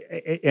 definitely.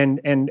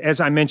 And as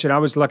I mentioned, I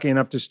was lucky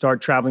enough to start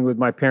traveling with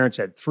my parents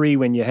at 3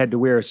 when you had to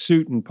wear a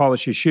suit and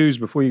polish your shoes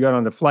before you got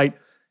on the flight.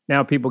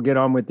 Now people get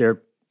on with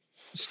their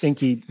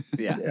stinky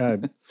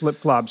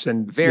flip-flops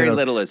and Very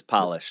little is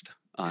polished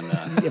on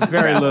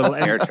very little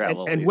air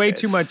travel and these way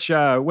days.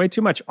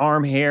 too much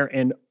arm hair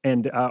and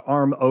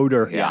arm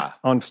odor Yeah.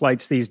 on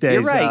flights these days.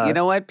 You're right. You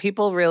know what?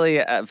 People really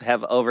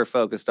have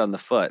over-focused on the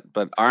foot,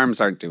 but arms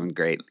aren't doing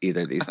great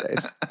either these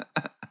days.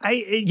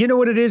 You know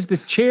what it is? The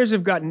chairs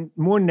have gotten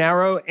more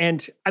narrow,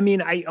 and I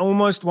mean, I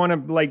almost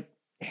want to like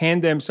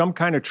hand them some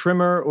kind of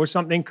trimmer or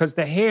something because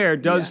the hair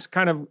does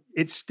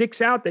it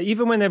sticks out. That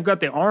even when they've got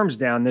their arms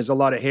down, there's a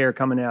lot of hair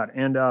coming out,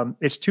 and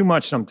it's too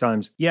much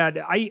sometimes. Yeah,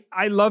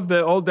 I love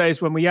the old days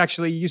when we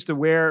actually used to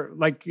wear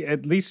like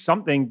at least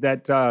something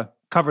that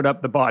covered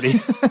up the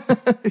body.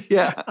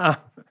 Yeah,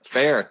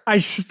 fair.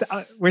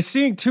 We're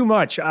seeing too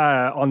much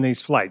on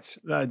these flights.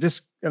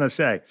 Just gonna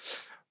say.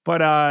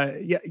 But I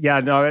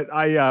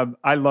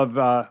love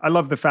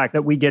the fact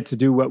that we get to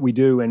do what we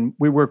do, and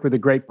we work with a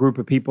great group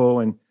of people,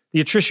 and the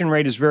attrition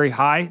rate is very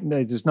high.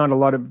 There's not a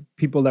lot of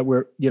people that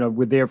were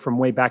there from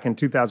way back in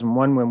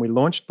 2001 when we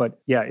launched, but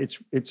yeah,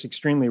 it's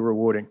extremely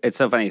rewarding. It's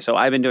so funny. So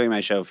I've been doing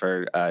my show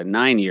for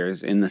 9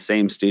 years in the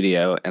same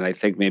studio, and I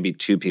think maybe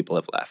 2 people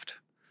have left.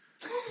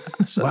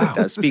 So Wow. it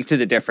does speak to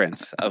the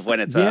difference of when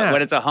it's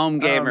a home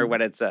game or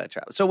when it's a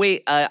travel. So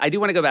wait, I do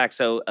want to go back.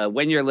 So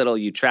when you're little,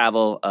 you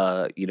travel,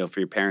 for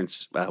your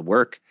parents'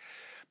 work,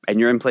 and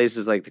you're in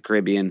places like the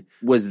Caribbean.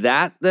 Was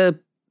that the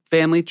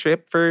family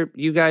trip for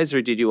you guys,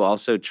 or did you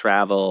also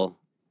travel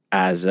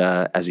as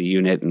a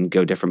unit and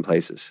go different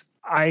places?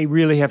 I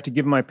really have to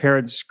give my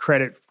parents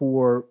credit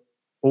for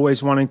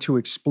always wanting to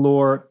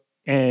explore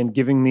and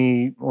giving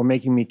me or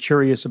making me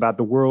curious about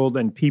the world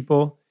and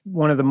people.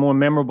 One of the more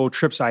memorable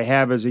trips I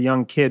have as a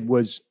young kid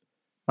was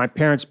my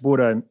parents bought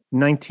a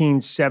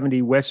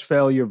 1970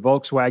 Westphalia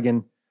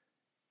Volkswagen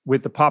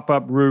with the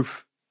pop-up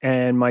roof,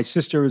 and my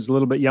sister was a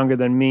little bit younger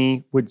than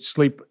me, would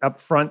sleep up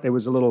front. There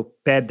was a little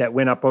bed that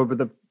went up over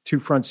the 2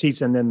 front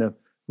seats, and then the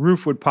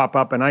roof would pop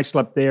up, and I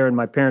slept there, and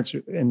my parents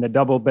in the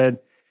double bed.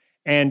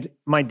 And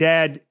my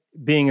dad,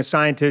 being a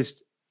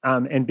scientist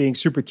and being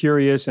super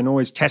curious and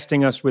always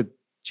testing us with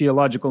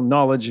geological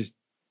knowledge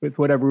with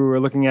whatever we were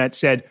looking at,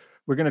 said,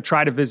 we're going to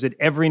try to visit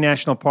every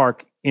national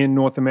park in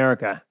North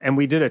America. And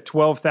we did a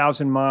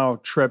 12,000-mile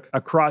trip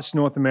across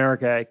North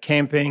America,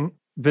 camping,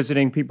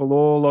 visiting people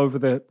all over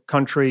the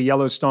country,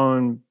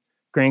 Yellowstone,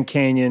 Grand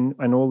Canyon,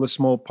 and all the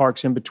small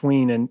parks in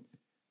between. And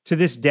to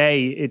this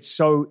day, it's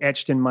so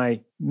etched in my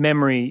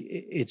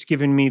memory. It's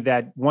given me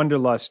that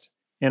wanderlust,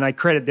 and I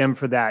credit them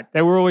for that.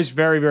 They were always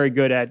very, very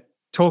good at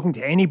talking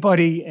to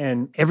anybody,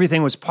 and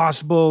everything was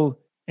possible.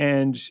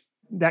 And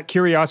that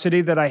curiosity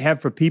that I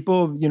have for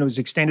people, is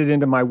extended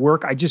into my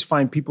work. I just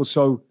find people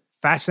so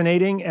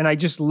fascinating. And I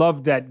just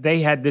love that they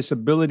had this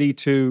ability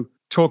to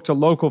talk to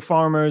local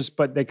farmers,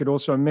 but they could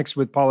also mix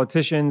with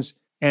politicians.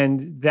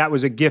 And that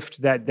was a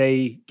gift that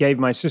they gave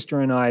my sister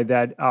and I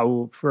that I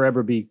will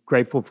forever be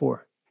grateful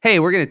for. Hey,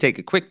 we're going to take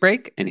a quick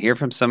break and hear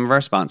from some of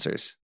our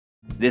sponsors.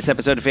 This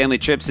episode of Family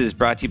Trips is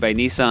brought to you by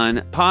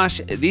Nissan. Posh,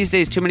 these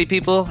days too many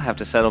people have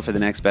to settle for the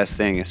next best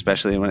thing,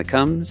 especially when it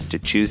comes to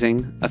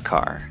choosing a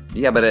car.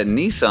 Yeah, but at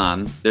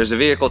Nissan, there's a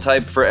vehicle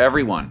type for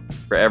everyone,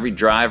 for every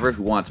driver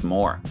who wants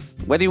more.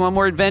 Whether you want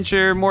more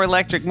adventure, more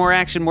electric, more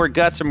action, more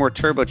guts, or more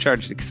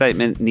turbocharged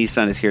excitement,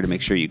 Nissan is here to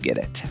make sure you get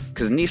it.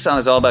 Because Nissan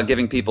is all about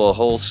giving people a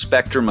whole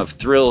spectrum of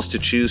thrills to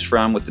choose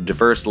from with a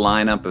diverse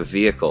lineup of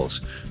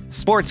vehicles.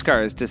 Sports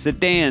cars to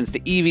sedans to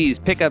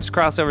EVs, pickups,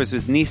 crossovers.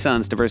 With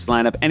Nissan's diverse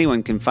lineup,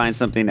 anyone can find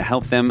something to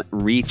help them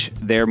reach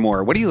their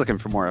more. What are you looking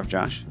for more of,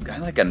 Josh? I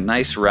like a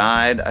nice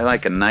ride. I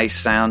like a nice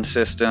sound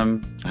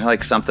system. I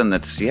like something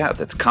that's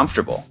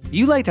comfortable.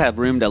 You like to have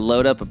room to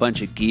load up a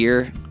bunch of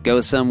gear, go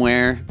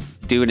somewhere,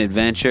 do an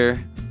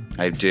adventure.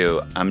 I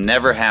do. I'm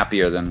never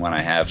happier than when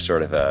I have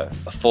sort of a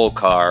full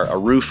car, a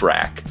roof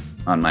rack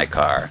on my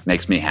car.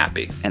 Makes me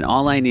happy. And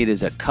all I need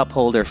is a cup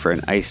holder for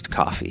an iced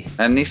coffee.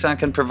 And Nissan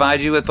can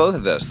provide you with both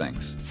of those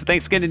things. So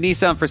thanks again to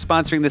Nissan for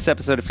sponsoring this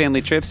episode of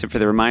Family Trips and for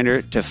the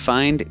reminder to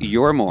find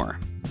your more.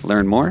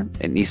 Learn more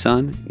at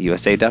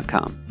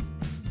nissanusa.com.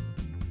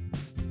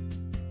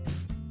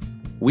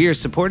 We are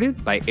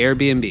supported by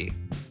Airbnb.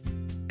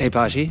 Hey,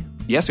 Pashi.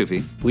 Yes,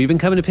 Ufi. We've been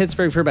coming to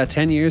Pittsburgh for about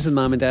 10 years with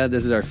Mom and Dad.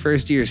 This is our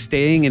first year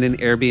staying in an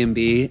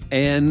Airbnb,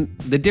 and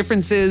the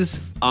differences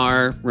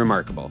are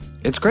remarkable.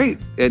 It's great.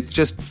 It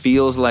just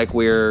feels like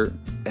we're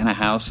in a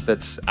house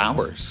that's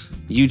ours.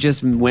 You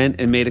just went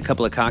and made a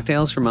couple of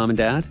cocktails for Mom and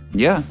Dad?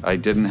 Yeah, I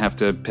didn't have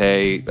to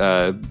pay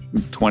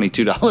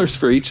 $22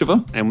 for each of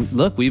them. And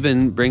look, we've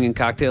been bringing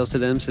cocktails to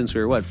them since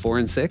we were, 4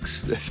 and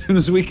 6? As soon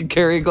as we could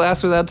carry a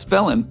glass without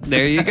spilling.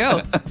 There you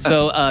go.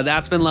 So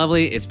that's been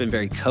lovely. It's been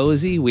very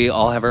cozy. We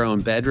all have our own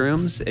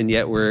bedrooms, and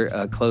yet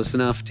we're close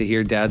enough to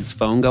hear Dad's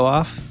phone go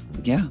off.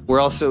 Yeah. We're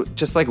also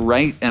just like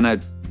right in a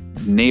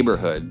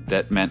neighborhood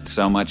that meant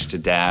so much to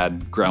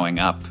Dad growing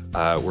up.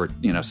 We're,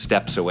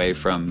 steps away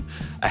from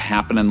a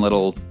happening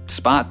little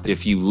spot.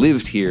 If you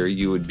lived here,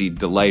 you would be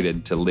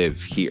delighted to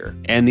live here.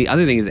 And the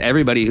other thing is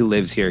everybody who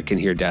lives here can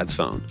hear Dad's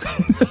phone.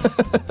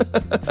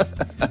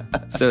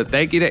 So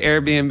thank you to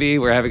Airbnb.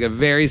 We're having a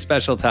very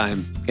special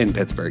time in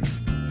Pittsburgh.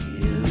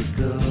 Here we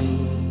go.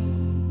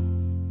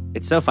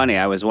 It's so funny.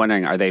 I was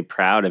wondering, are they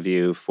proud of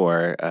you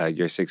for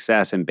your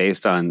success? And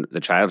based on the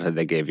childhood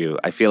they gave you,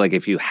 I feel like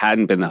if you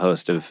hadn't been the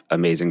host of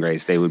Amazing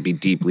Grace, they would be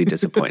deeply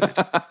disappointed.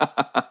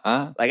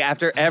 Like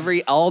after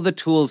all the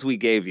tools we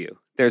gave you,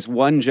 there's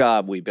one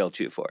job we built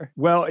you for.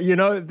 Well,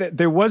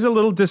 there was a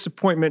little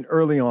disappointment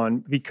early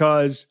on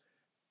because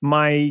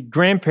my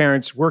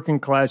grandparents, working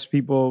class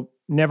people,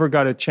 never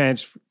got a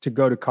chance to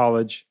go to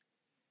college.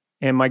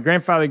 And my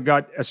grandfather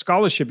got a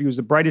scholarship. He was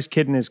the brightest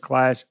kid in his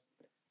class,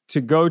 to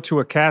go to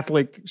a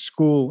Catholic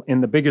school in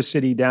the biggest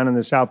city down in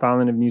the South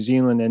Island of New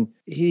Zealand. And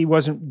he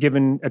wasn't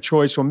given a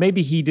choice, or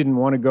maybe he didn't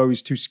want to go. He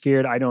was too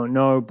scared. I don't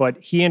know. But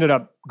he ended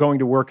up going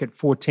to work at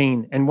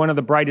 14, and one of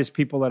the brightest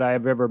people that I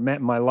have ever met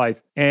in my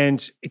life,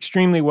 and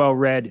extremely well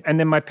read. And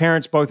then my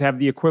parents both have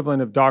the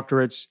equivalent of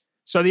doctorates.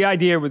 So the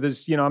idea with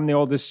this, I'm the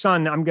oldest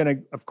son. I'm going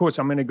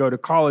to go to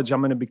college. I'm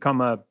going to become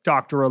a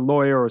doctor, a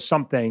lawyer, or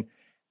something.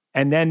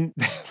 And then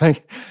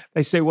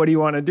they say, what do you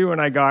want to do? And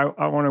I go,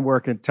 I want to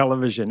work in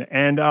television.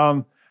 And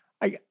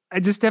I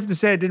just have to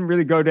say, it didn't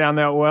really go down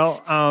that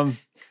well.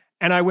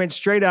 And I went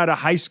straight out of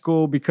high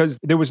school because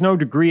there was no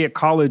degree at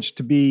college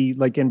to be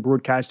like in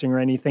broadcasting or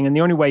anything. And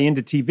the only way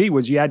into TV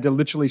was you had to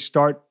literally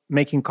start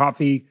making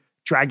coffee,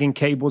 dragging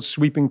cables,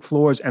 sweeping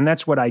floors. And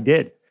that's what I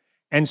did.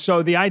 And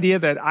so the idea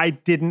that I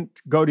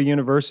didn't go to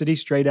university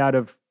straight out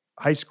of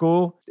high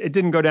school, it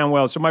didn't go down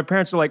well. So my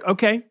parents are like,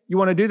 okay, you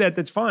want to do that?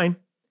 That's fine.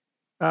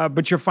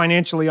 But you're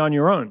financially on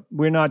your own.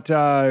 We're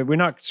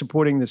not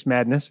supporting this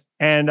madness.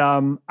 And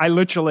I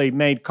literally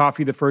made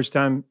coffee the first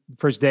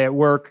day at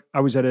work.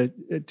 I was at a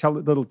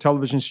little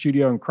television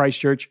studio in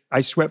Christchurch. I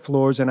swept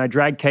floors and I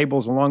dragged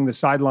cables along the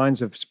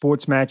sidelines of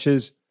sports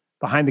matches,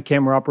 behind the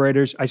camera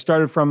operators. I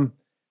started from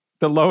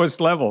the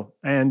lowest level.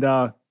 And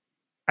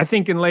I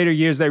think in later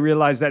years, they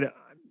realized that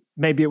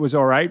maybe it was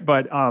all right.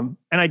 But and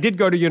I did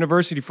go to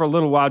university for a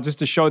little while just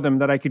to show them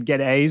that I could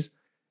get A's.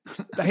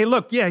 Hey,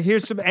 look, yeah,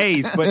 here's some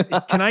A's,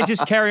 but can I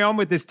just carry on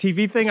with this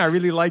TV thing? I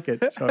really like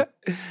it. So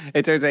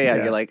it turns out,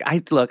 you're like, I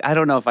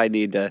don't know if I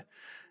need to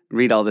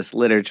read all this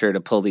literature to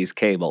pull these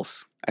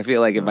cables. I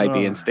feel like it might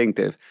be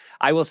instinctive.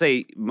 I will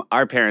say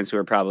our parents who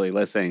are probably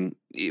listening,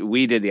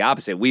 we did the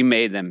opposite. We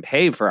made them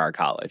pay for our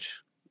college.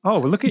 Oh,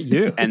 well, look at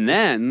you. And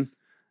then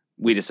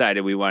we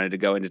decided we wanted to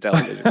go into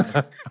television.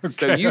 Okay,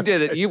 so you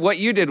did it. What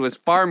you did was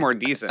far more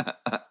decent.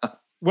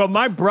 Well,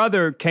 my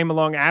brother came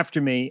along after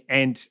me,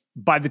 and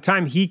by the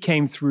time he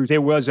came through,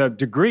 there was a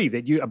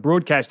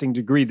broadcasting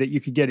degree that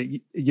you could get at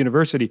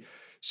university.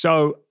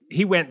 So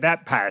he went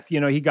that path.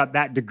 He got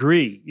that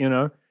degree.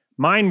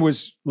 Mine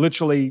was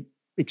literally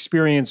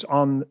experience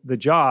on the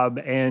job,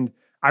 and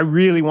I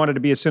really wanted to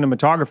be a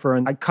cinematographer.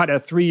 And I cut a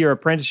 3-year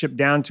apprenticeship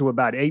down to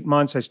about 8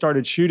 months. I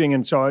started shooting,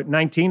 and so at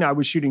 19, I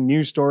was shooting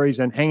news stories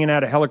and hanging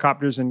out of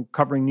helicopters and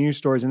covering news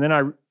stories. And then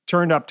I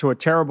turned up to a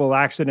terrible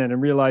accident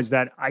and realized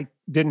that I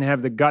didn't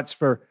have the guts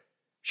for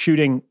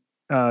shooting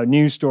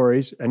news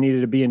stories. I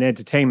needed to be in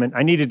entertainment.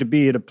 I needed to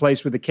be at a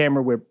place with a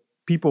camera where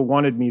people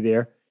wanted me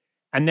there.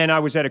 And then I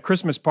was at a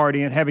Christmas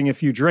party and having a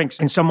few drinks,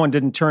 and someone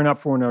didn't turn up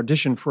for an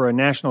audition for a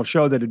national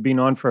show that had been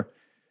on for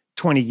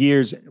 20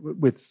 years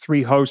with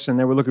 3 hosts, and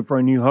they were looking for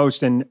a new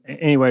host. And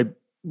anyway,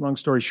 long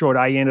story short,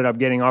 I ended up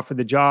getting offered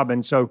the job.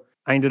 And so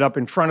I ended up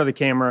in front of the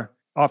camera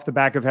off the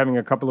back of having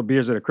a couple of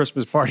beers at a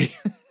Christmas party.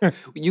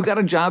 You got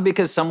a job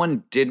because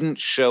someone didn't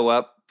show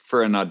up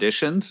for an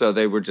audition, so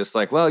they were just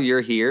like, well, you're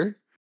here?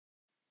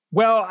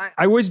 Well,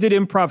 I always did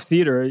improv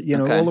theater,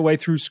 Okay. all the way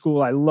through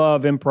school. I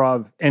love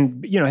improv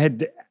and,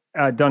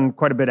 had done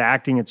quite a bit of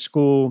acting at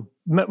school,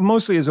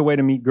 mostly as a way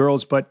to meet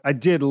girls, but I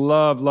did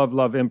love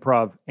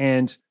improv.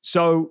 And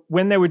so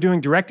when they were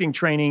doing directing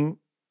training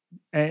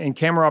and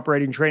camera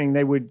operating training,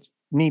 they would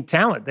need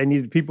talent. They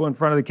needed people in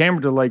front of the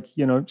camera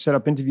to set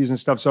up interviews and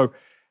stuff. So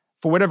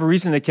for whatever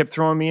reason, they kept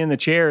throwing me in the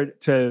chair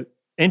to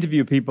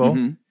interview people.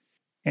 Mm-hmm.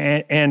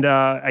 And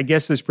I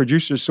guess this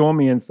producer saw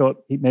me and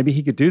thought maybe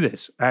he could do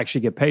this. I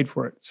actually get paid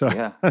for it. So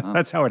Yeah.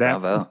 that's how it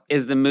happened. Bravo.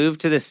 Is the move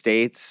to the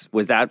States,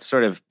 was that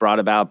sort of brought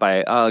about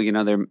by,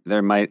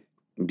 there might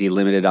be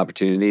limited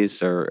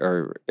opportunities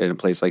or in a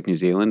place like New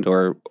Zealand,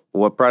 or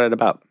what brought it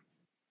about?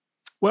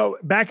 Well,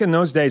 back in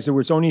those days, there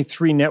was only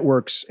 3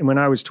 networks when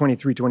I was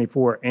 23,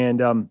 24.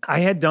 And I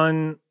had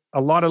done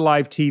a lot of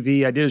live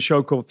TV. I did a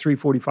show called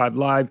 345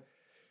 Live,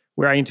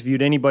 where I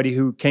interviewed anybody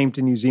who came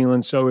to New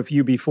Zealand. So if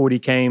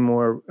UB40 came,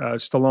 or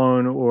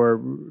Stallone, or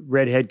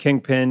Redhead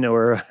Kingpin,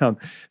 or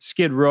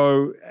Skid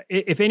Row,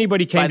 if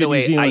anybody came By the to way,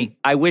 New Zealand.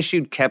 I wish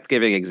you'd kept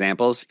giving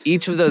examples.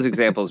 Each of those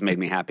examples made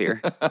me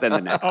happier than the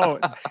next. Oh,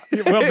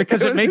 well,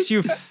 because it makes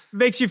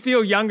you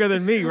feel younger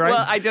than me, right?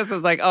 Well, I just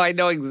was like, I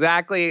know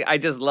exactly. I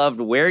just loved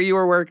where you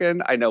were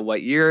working. I know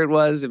what year it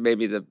was. It made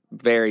me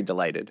very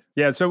delighted.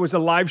 Yeah, so it was a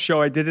live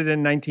show. I did it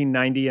in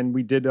 1990, and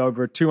we did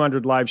over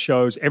 200 live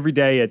shows every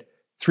day at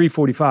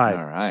 3:45.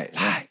 All right.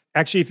 Yeah.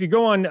 Actually, if you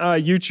go on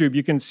YouTube,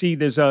 you can see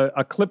there's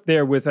a clip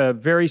there with a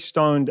very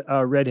stoned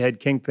redhead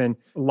Kingpin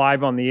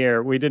live on the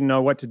air. We didn't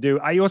know what to do.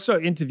 I also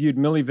interviewed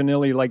Milli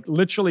Vanilli, like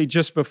literally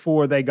just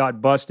before they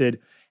got busted.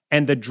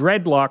 And the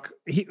dreadlock,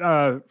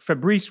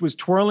 Fabrice was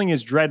twirling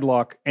his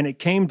dreadlock, and it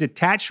came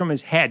detached from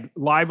his head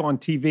live on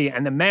TV.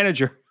 And the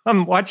manager,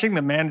 I'm watching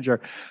the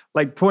manager,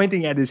 like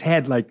pointing at his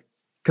head, like,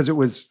 because it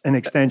was an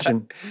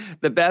extension.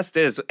 The best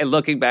is,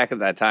 looking back at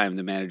that time,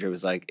 the manager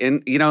was like,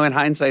 in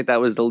hindsight, that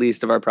was the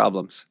least of our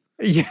problems.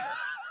 Yeah.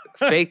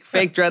 fake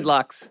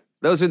dreadlocks.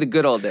 Those were the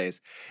good old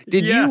days.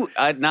 Did you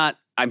I'm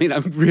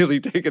really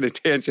taking a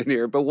tangent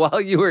here, but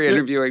while you were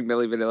interviewing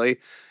Milli Vanilli,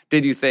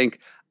 did you think,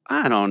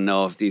 I don't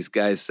know if these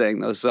guys sang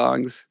those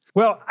songs?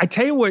 Well, I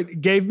tell you what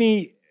gave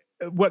me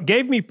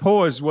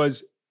pause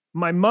was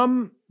my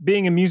mom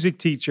being a music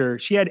teacher.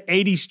 She had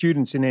 80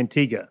 students in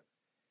Antigua.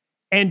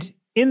 And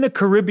in the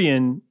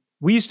Caribbean,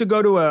 we used to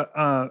go to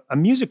a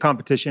music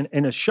competition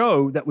and a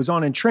show that was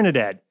on in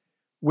Trinidad,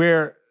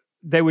 where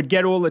they would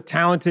get all the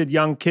talented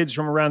young kids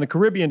from around the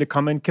Caribbean to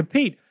come and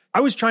compete. I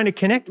was trying to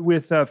connect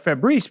with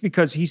Fabrice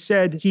because he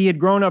said he had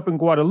grown up in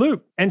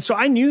Guadeloupe. And so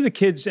I knew the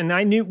kids, and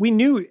we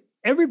knew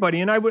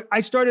everybody. And I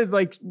started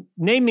like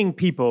naming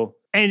people,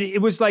 and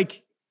it was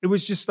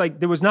just like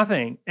there was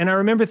nothing. And I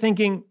remember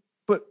thinking,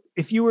 but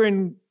if you were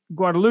in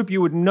Guadeloupe,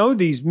 you would know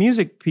these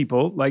music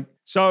people.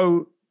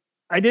 So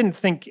I didn't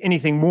think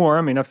anything more.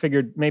 I mean, I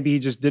figured maybe he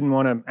just didn't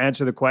want to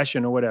answer the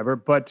question or whatever.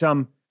 But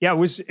yeah,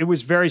 it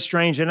was very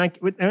strange. And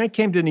I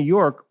came to New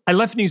York. I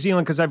left New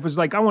Zealand because I was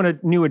like, I want a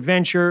new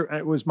adventure.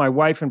 It was my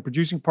wife and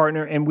producing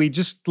partner, and we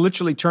just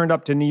literally turned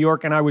up to New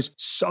York. And I was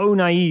so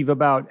naive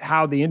about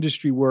how the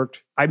industry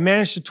worked. I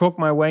managed to talk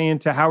my way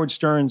into Howard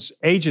Stern's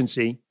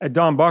agency at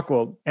Don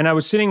Buchwald, and I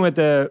was sitting with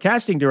the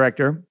casting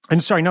director.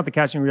 And sorry, not the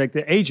casting director,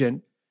 the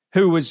agent,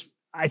 who was,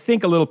 I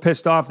think, a little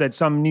pissed off that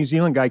some New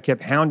Zealand guy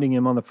kept hounding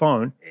him on the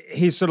phone.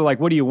 He's sort of like,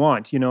 what do you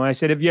want? I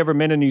said, have you ever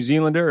met a New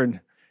Zealander? And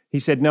he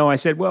said, no. I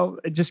said, well,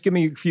 just give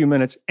me a few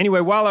minutes. Anyway,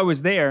 while I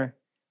was there,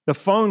 the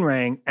phone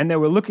rang, and they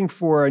were looking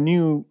for a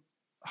new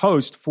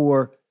host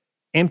for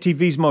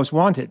MTV's Most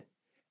Wanted.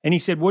 And he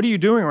said, what are you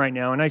doing right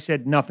now? And I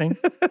said, nothing.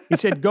 He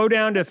said, go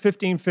down to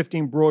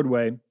 1515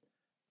 Broadway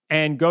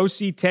and go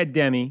see Ted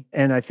Demme,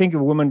 and I think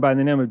a woman by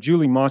the name of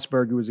Julie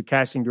Mossberg, who was a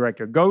casting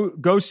director.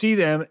 Go see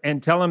them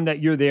and tell them that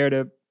you're there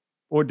to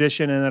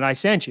audition and that I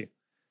sent you.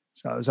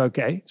 So I was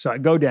okay. So I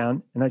go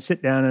down and I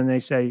sit down, and they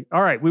say,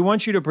 all right, we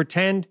want you to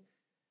pretend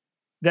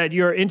that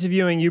you're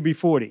interviewing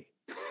UB40.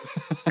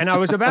 And I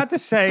was about to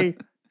say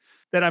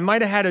that I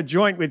might have had a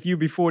joint with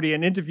UB40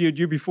 and interviewed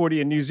UB40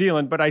 in New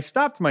Zealand, but I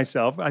stopped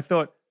myself. I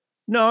thought,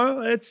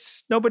 no,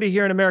 nobody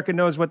here in America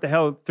knows what the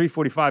hell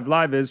 345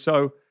 Live is.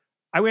 So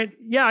I went,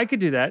 yeah, I could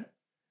do that.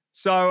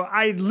 So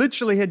I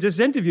literally had just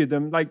interviewed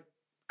them like a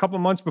couple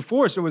months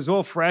before, so it was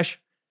all fresh.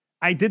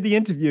 I did the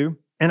interview,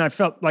 and I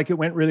felt like it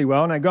went really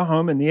well. And I go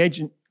home, and the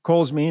agent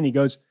calls me, and he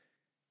goes,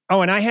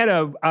 oh, and I had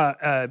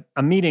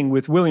a meeting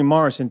with William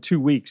Morris in 2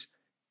 weeks.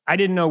 I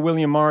didn't know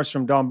William Morris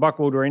from Don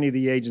Buchwald or any of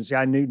the agency.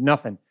 I knew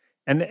nothing.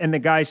 And the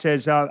guy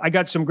says, I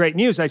got some great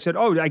news. I said,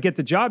 oh, did I get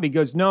the job? He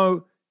goes,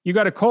 no, you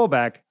got a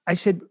callback. I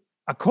said,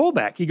 a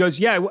callback? He goes,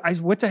 yeah.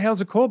 What the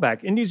hell's a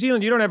callback? In New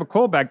Zealand, you don't have a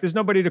callback. There's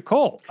nobody to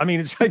call. I mean,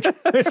 it's like,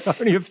 there's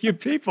only a few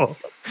people.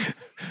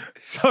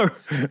 So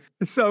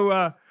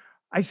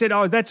I said,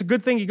 oh, that's a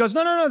good thing. He goes,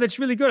 no, that's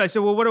really good. I said,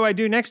 well, what do I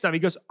do next time? He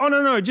goes, oh,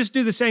 no, just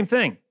do the same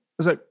thing. I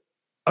was like,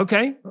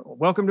 okay,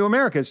 welcome to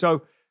America.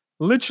 So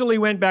literally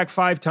went back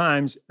 5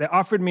 times. They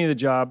offered me the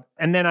job.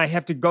 And then I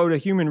have to go to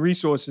human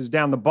resources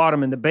down the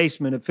bottom in the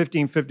basement at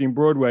 1515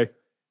 Broadway.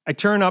 I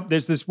turn up,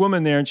 there's this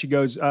woman there and she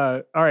goes,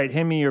 all right,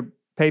 hand me your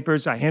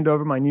papers. I hand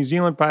over my New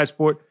Zealand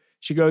passport.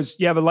 She goes,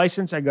 you have a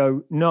license? I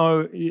go,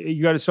 no.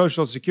 You got a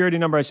social security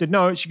number? I said,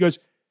 no. She goes,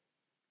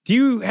 do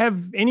you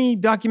have any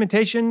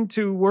documentation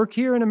to work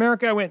here in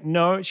America? I went,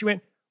 no. She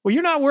went, well,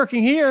 you're not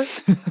working here.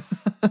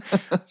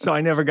 So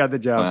I never got the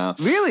job. Wow.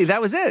 Really?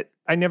 That was it?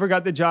 I never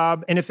got the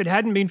job. And if it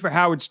hadn't been for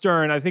Howard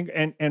Stern, I think,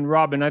 and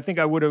Robin, I think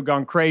I would have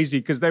gone crazy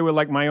because they were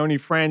like my only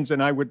friends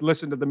and I would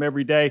listen to them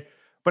every day.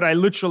 But I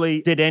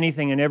literally did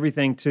anything and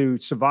everything to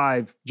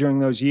survive during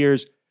those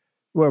years,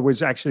 well, it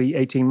was actually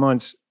 18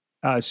 months,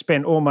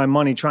 spent all my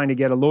money trying to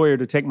get a lawyer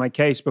to take my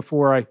case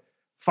before I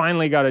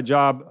finally got a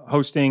job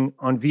hosting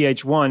on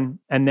VH1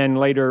 and then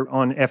later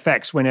on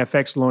FX when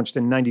FX launched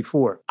in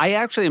 94. I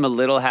actually am a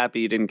little happy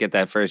you didn't get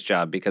that first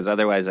job because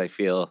otherwise I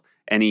feel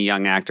any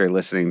young actor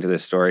listening to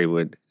this story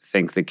would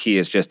think the key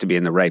is just to be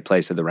in the right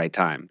place at the right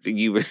time.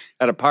 You were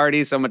at a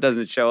party, someone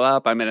doesn't show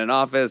up, I'm in an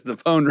office, the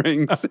phone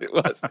rings. It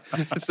was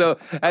so.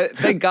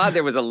 Thank God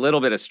there was a little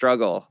bit of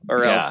struggle,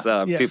 or else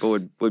people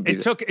would be.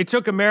 It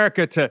took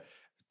America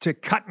to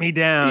cut me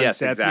down. Yes,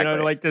 Seth, exactly. You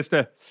know, like just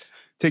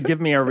to give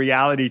me a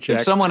reality check.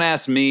 If someone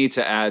asked me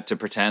to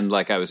pretend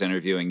like I was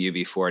interviewing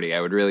UB40,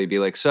 I would really be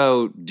like,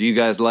 so do you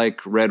guys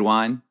like red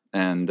wine?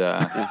 And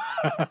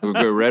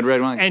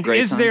red wine. And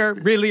Great is time. there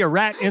really a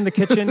rat in the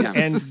kitchen?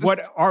 And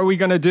what are we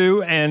going to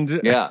do? And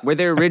Were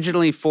there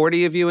originally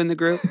 40 of you in the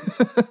group?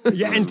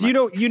 and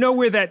you know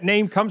where that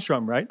name comes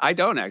from, right? I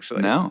don't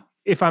actually. No.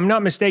 If I'm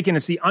not mistaken,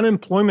 it's the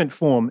unemployment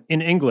form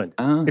in England.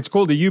 It's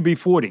called a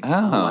UB40. Oh,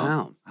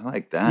 wow. I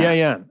like that.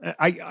 Yeah.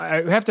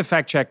 I have to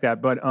fact check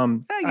that, but You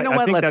know I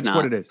what? think Let's that's not.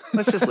 what it is.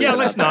 Let's just leave Yeah, it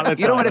let's at not, that.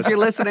 let's You know not. what? If you're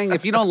listening,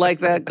 if you don't like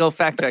that, go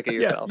fact check it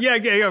yourself. Yeah.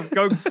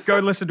 Go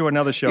listen to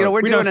another show. You know,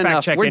 we're We doing don't fact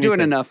enough. check We're doing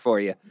anything. enough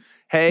for you.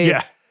 Hey,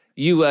 Yeah.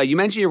 you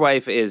mentioned your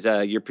wife is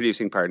your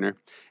producing partner,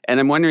 and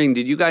I'm wondering,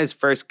 did you guys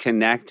first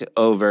connect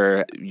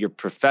over your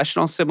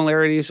professional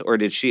similarities, or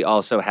did she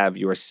also have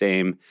your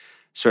same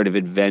sort of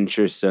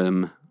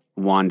adventuresome,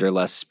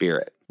 wanderlust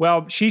spirit?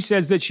 Well, she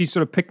says that she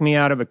sort of picked me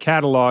out of a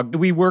catalog.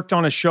 We worked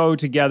on a show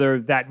together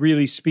that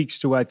really speaks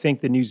to, I think,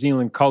 the New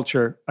Zealand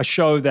culture, a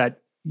show that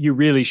you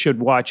really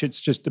should watch.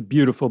 It's just a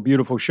beautiful,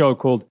 beautiful show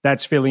called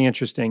That's Fairly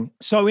Interesting.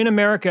 So in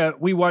America,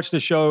 we watched the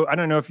show. I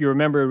don't know if you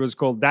remember, it was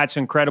called That's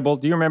Incredible.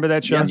 Do you remember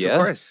that show? Yes, Yeah.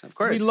 of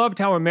course. We loved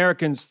how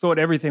Americans thought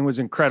everything was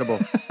incredible.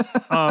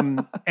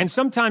 And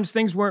sometimes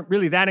things weren't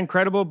really that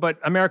incredible, but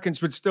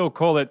Americans would still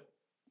call it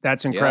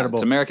That's Yeah, Incredible.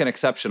 it's American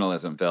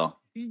exceptionalism, Phil.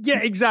 Yeah,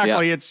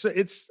 exactly. Yeah.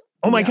 It's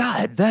oh my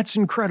God, that's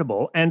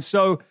incredible. And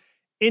so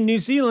in New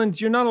Zealand,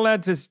 you're not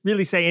allowed to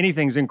really say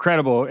anything's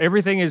incredible.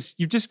 Everything is,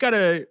 you've just got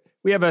to,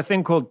 we have a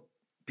thing called,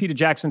 Peter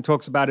Jackson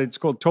talks about it, it's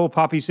called tall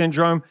poppy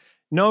syndrome.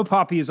 No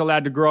poppy is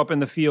allowed to grow up in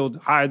the field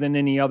higher than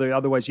any other,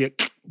 otherwise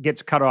it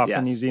gets cut off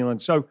in New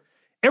Zealand. So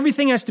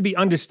everything has to be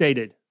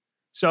understated.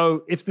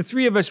 So if the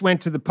three of us went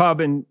to the pub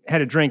and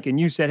had a drink and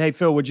you said, hey,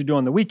 Phil, what'd you do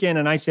on the weekend?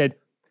 And I said,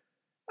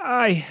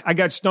 I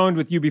got stoned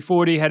with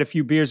UB40, had a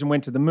few beers and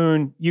went to the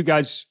moon. You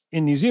guys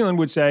in New Zealand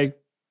would say,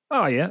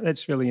 oh yeah,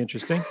 that's really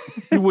interesting.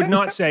 You would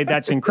not say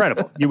that's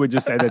incredible. You would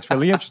just say that's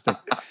really interesting.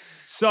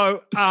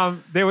 So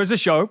there was a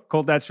show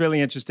called That's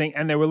Really Interesting,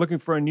 and they were looking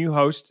for a new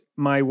host.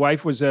 My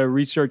wife was a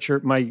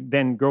researcher, my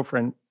then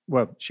girlfriend.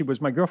 Well, she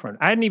was my girlfriend.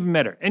 I hadn't even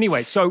met her.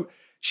 Anyway, so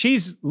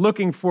she's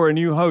looking for a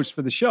new host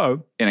for the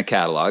show. In a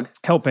catalog.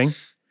 Helping.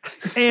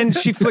 And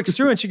she flicks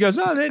through and she goes,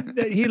 oh,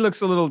 he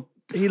looks a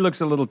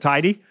little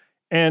tidy.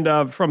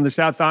 And from the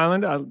South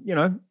Island,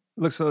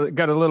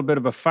 got a little bit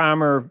of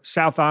a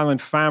South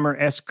Island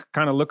farmer-esque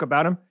kind of look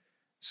about him.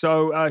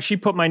 So she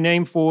put my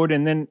name forward,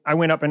 and then I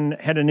went up and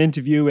had an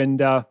interview,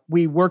 and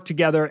we worked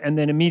together, and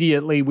then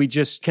immediately we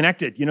just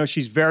connected. You know,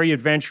 she's very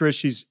adventurous.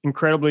 She's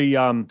incredibly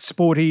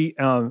sporty,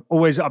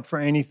 always up for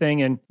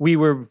anything. And we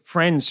were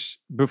friends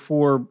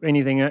before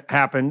anything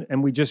happened,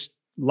 and we just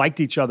liked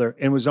each other.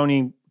 And it was only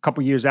a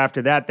couple years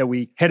after that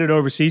we headed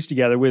overseas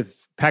together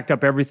packed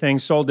up everything,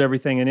 sold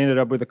everything, and ended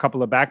up with a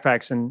couple of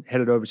backpacks and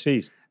headed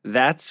overseas.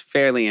 That's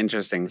fairly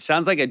interesting.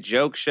 Sounds like a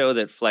joke show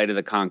that Flight of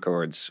the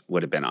Conchords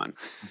would have been on.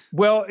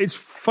 Well, it's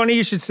funny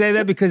you should say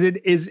that because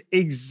it is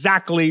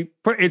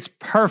it's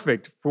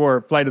perfect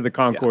for Flight of the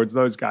Conchords,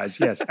 those guys.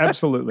 Yes,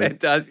 absolutely. It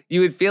does. You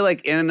would feel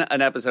like in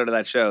an episode of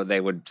that show, they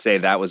would say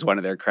that was one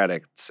of their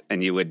credits,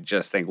 and you would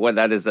just think, well,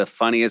 that is the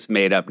funniest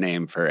made-up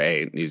name for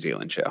a New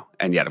Zealand show.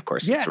 And yet, of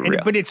course, it's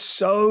real. But it's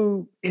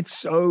so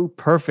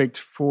perfect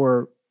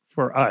for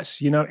us,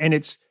 you know, and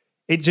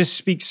it just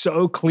speaks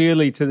so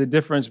clearly to the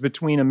difference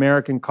between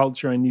American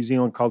culture and New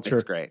Zealand culture.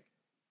 It's great.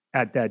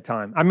 At that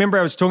time. I remember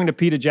I was talking to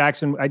Peter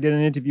Jackson. I did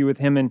an interview with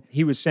him, and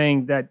he was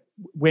saying that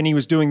when he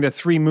was doing the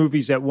 3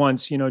 movies at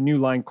once, you know, New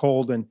Line,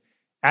 Cold, and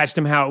asked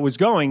him how it was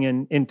going.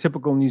 And in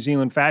typical New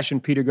Zealand fashion,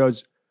 Peter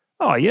goes,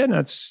 Oh yeah, no,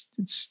 it's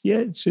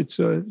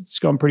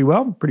going pretty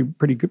well,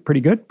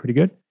 pretty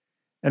good.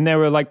 And they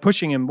were like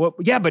pushing him. Well,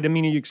 yeah, but I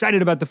mean, are you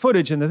excited about the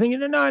footage and the thing?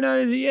 No,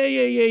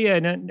 yeah.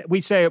 No, we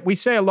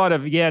say a lot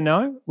of yeah,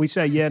 no. We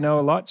say yeah, no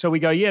a lot. So we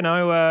go yeah,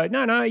 no,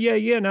 no,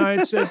 yeah, no.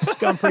 It's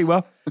going pretty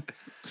well.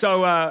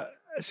 So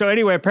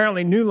anyway,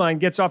 apparently New Line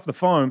gets off the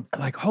phone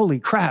like, holy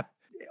crap,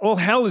 all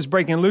hell is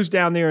breaking loose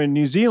down there in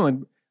New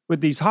Zealand with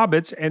these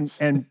hobbits,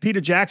 and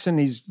Peter Jackson,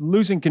 he's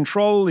losing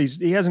control.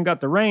 He hasn't got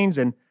the reins,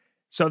 and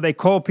so they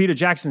call Peter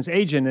Jackson's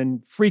agent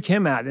and freak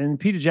him out. And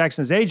Peter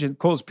Jackson's agent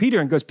calls Peter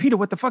and goes, Peter,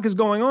 what the fuck is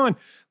going on?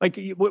 Like,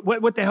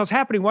 what the hell's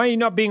happening? Why are you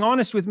not being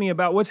honest with me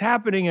about what's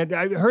happening? And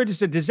I heard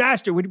it's a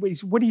disaster. What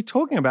are you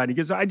talking about? He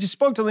goes, I just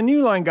spoke to the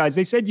New Line guys.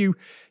 They said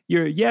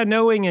you're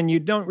knowing and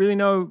you don't really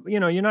know,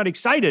 you're not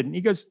excited. And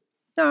he goes,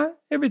 no,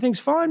 everything's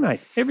fine,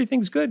 mate.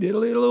 Everything's good.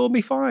 It'll all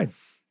be fine.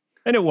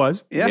 And it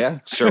was. Yeah,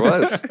 sure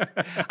was.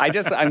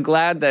 I'm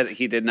glad that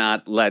he did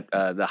not let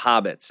the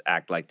Hobbits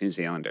act like New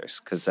Zealanders,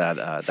 because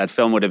that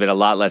film would have been a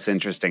lot less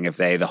interesting if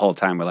they the whole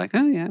time were like,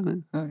 oh yeah,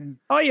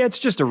 it's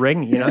just a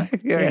ring, yeah.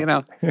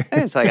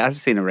 It's like I've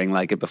seen a ring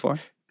like it before.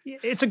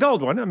 It's a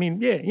gold one. I mean,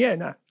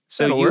 no.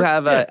 So you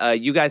have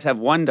you guys have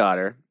one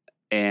daughter,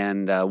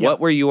 and what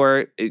were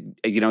your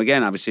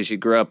again, obviously she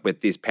grew up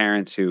with these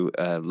parents who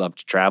loved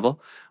to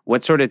travel.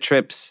 What sort of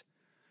trips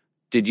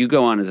did you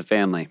go on as a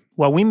family?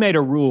 Well, we made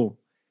a rule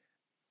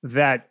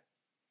that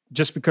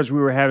just because we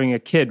were having a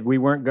kid, we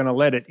weren't going to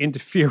let it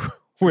interfere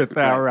with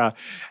our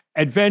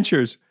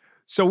adventures.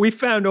 So we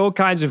found all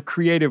kinds of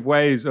creative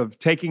ways of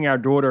taking our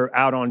daughter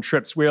out on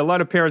trips, where a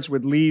lot of parents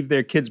would leave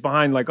their kids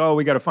behind, like, oh,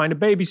 we got to find a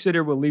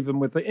babysitter. We'll leave them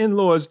with the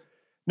in-laws.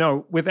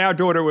 No, with our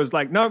daughter, it was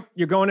like, no,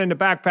 you're going in the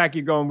backpack.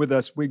 You're going with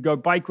us. We'd go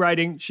bike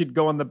riding. She'd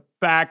go on the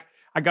back.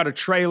 I got a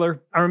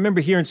trailer. I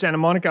remember here in Santa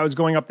Monica, I was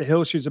going up the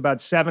hill. She was about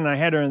 7. I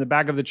had her in the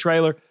back of the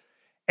trailer.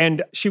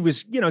 And she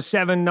was,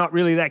 7, not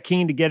really that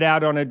keen to get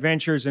out on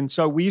adventures. And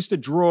so we used to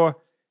draw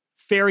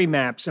ferry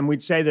maps, and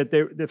we'd say that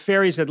the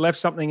ferries had left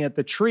something at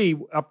the tree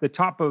up the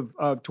top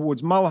of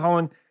towards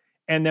Mulholland.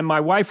 And then my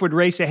wife would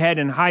race ahead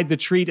and hide the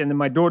treat. And then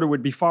my daughter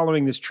would be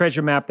following this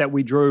treasure map that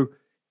we drew.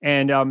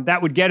 And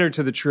that would get her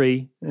to the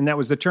tree. And that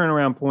was the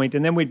turnaround point.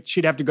 And then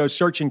she'd have to go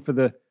searching for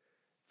the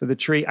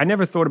tree. I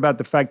never thought about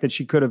the fact that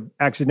she could have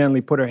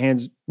accidentally put her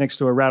hands next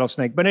to a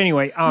rattlesnake. But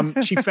anyway,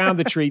 she found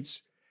the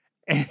treats,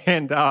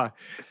 and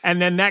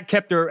then that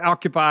kept her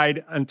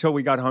occupied until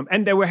we got home.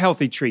 And they were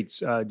healthy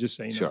treats, just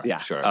so you know. Sure, yeah,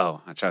 sure.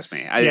 Oh, trust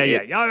me.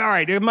 Yeah. All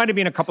right, it might have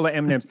been a couple of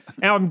M&Ms.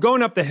 Now I'm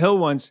going up the hill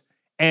once,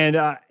 and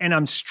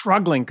I'm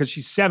struggling because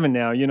she's 7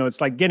 now.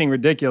 It's like getting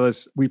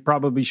ridiculous. We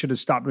probably should have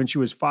stopped when she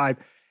was 5.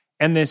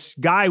 And this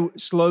guy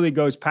slowly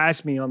goes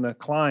past me on the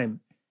climb,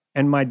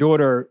 and my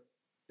daughter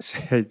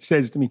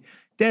says to me,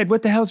 Dad,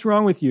 what the hell's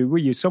wrong with you? Were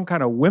you some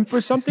kind of wimp or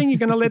something? You're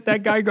going to let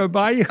that guy go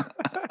by you?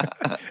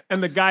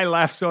 And the guy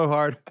laughed so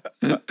hard.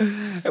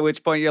 At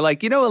which point you're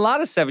like, a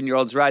lot of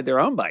 7-year-olds ride their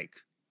own bike.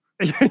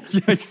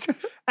 Yes.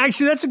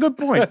 Actually, that's a good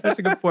point.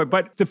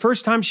 But the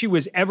first time she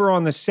was ever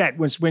on the set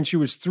was when she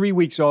was 3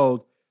 weeks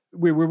old.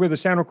 We were with a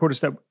sound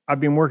recordist that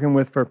I've been working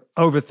with for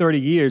over 30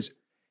 years.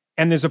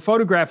 And there's a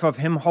photograph of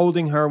him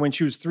holding her when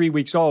she was 3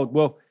 weeks old.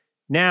 Well,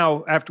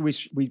 now, after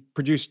we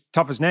produced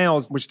Tough as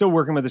Nails, we're still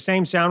working with the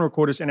same sound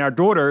recordist, and our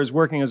daughter is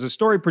working as a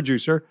story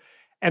producer,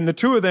 and the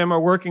two of them are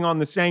working on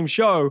the same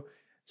show.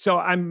 So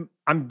I'm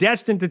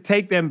destined to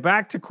take them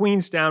back to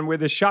Queenstown where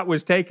the shot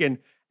was taken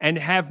and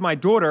have my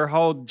daughter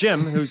hold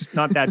Jim, who's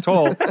not that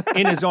tall,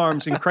 in his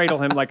arms and cradle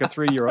him like a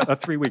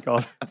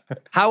 3-week-old.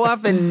 How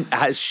often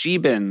has she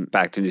been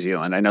back to New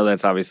Zealand? I know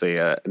that's obviously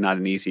not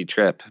an easy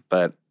trip,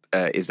 but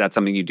is that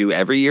something you do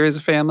every year as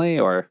a family,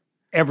 or?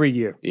 Every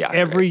year. Yeah.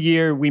 Every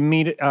year we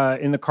meet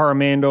in the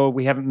Coromandel.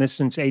 We haven't missed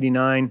since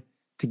 89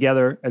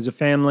 together as a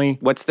family.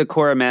 What's the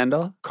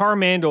Coromandel?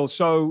 Coromandel.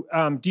 So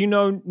do you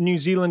know New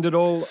Zealand at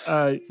all?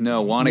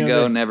 No, want to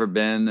go, never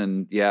been.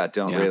 And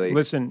don't really.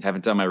 Listen,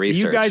 haven't done my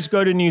research. You guys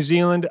go to New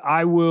Zealand.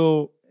 I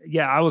will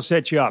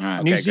set you up.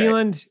 Right, New okay,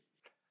 Zealand, great.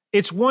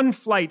 It's one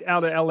flight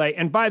out of LA.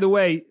 And by the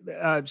way,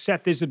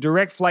 Seth, there's a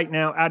direct flight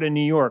now out of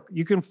New York.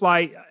 You can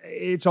fly,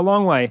 it's a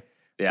long way.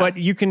 Yeah. But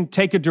you can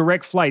take a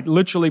direct flight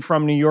literally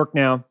from New York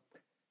now.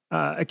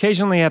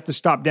 Occasionally you have to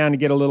stop down to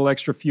get a little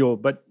extra fuel,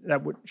 but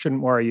that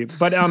shouldn't worry you.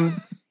 But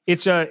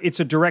it's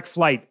a direct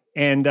flight.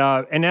 And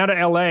out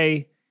of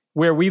LA,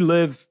 where we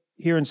live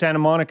here in Santa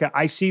Monica,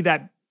 I see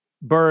that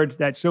bird,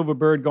 that silver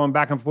bird, going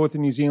back and forth to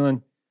New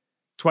Zealand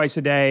twice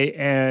a day.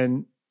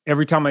 And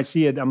every time I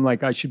see it, I'm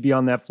like, I should be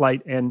on that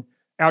flight. And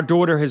our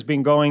daughter has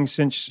been going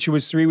since she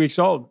was 3 weeks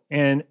old,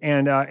 and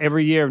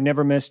every year,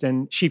 never missed.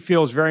 And she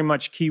feels very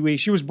much Kiwi.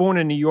 She was born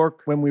in New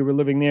York when we were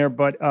living there,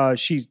 but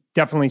she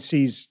definitely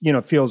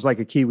feels like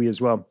a Kiwi as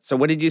well. So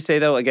what did you say,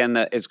 though, again,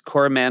 is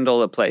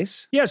Coromandel a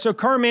place? Yeah, so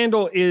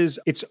Coromandel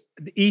it's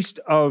east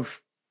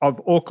of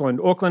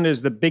Auckland. Auckland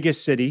is the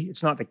biggest city.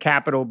 It's not the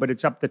capital, but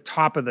it's up the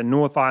top of the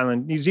North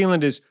Island. New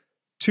Zealand is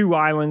 2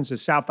 islands, a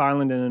South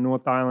Island and a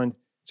North Island.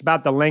 It's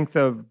about the length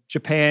of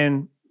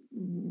Japan,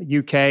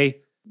 UK.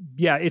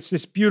 Yeah, it's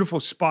this beautiful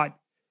spot.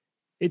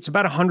 It's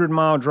about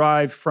 100-mile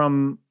drive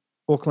from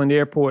Auckland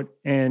Airport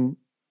and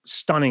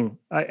stunning.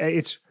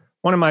 It's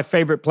one of my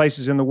favorite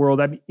places in the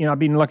world. I've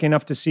been lucky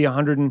enough to see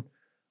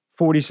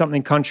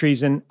 140-something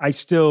countries, and I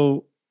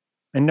still,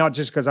 and not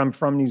just because I'm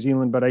from New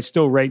Zealand, but I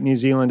still rate New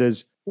Zealand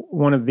as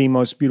one of the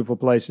most beautiful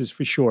places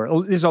for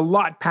sure. There's a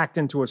lot packed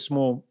into a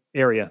small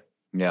area.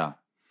 Yeah.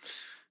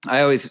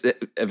 I always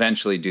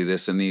eventually do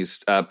this in these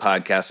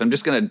podcasts. I'm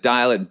just going to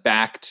dial it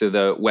back to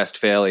the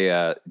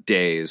Westphalia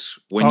days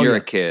when you're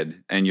a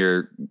kid and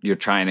you're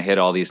trying to hit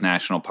all these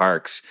national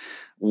parks.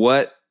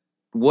 What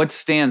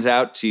stands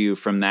out to you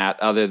from that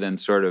other than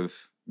sort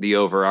of the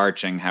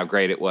overarching, how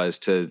great it was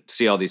to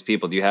see all these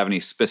people? Do you have any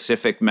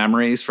specific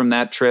memories from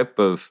that trip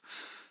of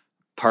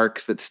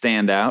parks that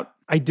stand out?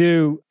 I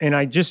do. And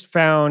I just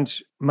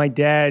found my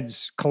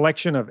dad's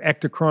collection of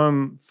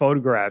Ektachrome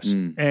photographs.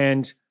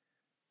 And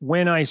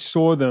when I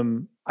saw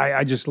them,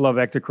 I just love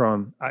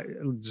Ektachrome. I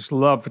just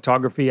love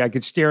photography. I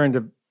could stare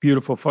into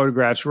beautiful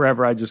photographs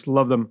forever. I just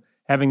love them,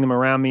 having them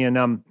around me.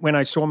 And when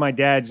I saw my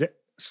dad's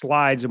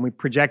slides and we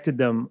projected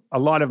them, a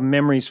lot of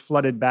memories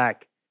flooded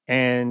back.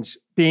 And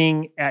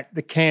being at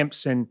the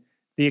camps and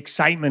the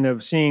excitement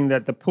of seeing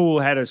that the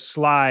pool had a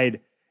slide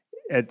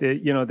at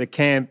the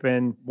camp.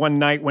 And one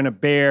night when a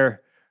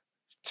bear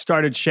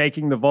started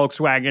shaking the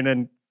Volkswagen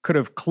and could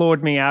have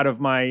clawed me out of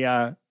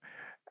my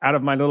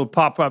little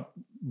pop-up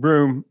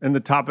room in the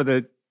top of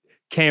the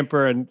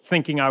camper, and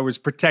thinking I was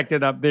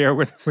protected up there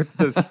with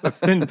this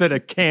thin bit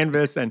of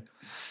canvas. And,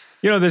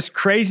 this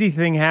crazy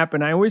thing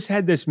happened. I always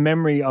had this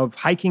memory of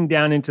hiking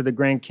down into the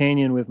Grand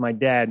Canyon with my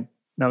dad.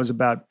 And I was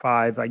about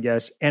 5, I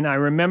guess. And I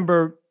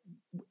remember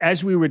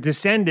as we were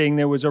descending,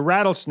 there was a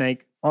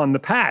rattlesnake on the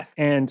path.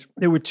 And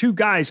there were 2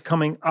 guys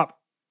coming up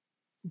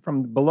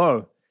from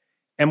below.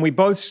 And we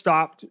both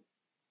stopped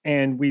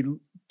and we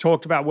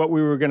talked about what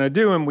we were going to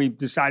do, and we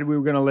decided we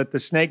were going to let the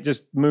snake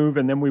just move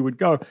and then we would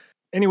go.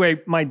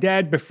 Anyway, my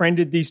dad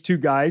befriended these 2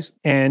 guys,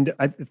 and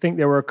I think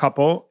there were a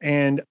couple,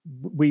 and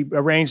we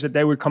arranged that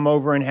they would come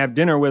over and have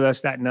dinner with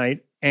us that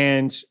night.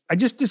 And I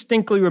just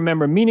distinctly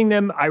remember meeting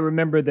them. I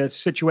remember the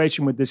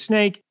situation with the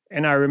snake,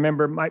 and I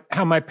remember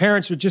how my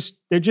parents were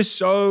they're just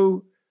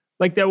so,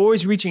 like, they're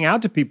always reaching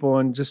out to people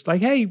and just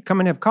like, hey, come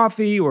and have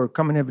coffee or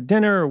come and have a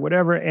dinner or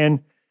whatever.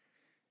 And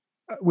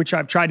which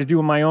I've tried to do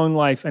in my own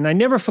life. And I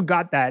never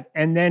forgot that.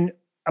 And then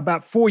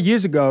about 4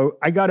 years ago,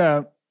 I got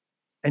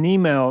an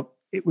email.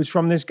 It was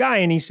from this guy,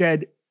 and he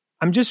said,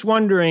 I'm just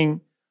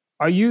wondering,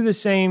 are you the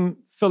same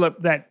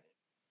Philip that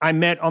I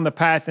met on the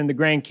path in the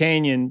Grand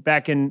Canyon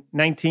back in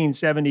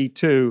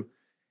 1972?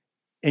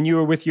 And you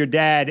were with your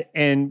dad,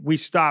 and we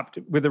stopped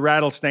with a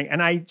rattlesnake.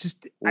 And I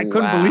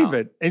couldn't believe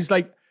it. And it's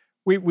like,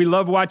 we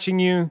love watching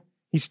you.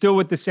 He's still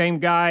with the same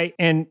guy.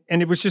 And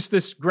it was just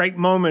this great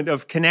moment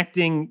of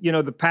connecting,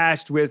 the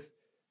past with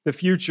the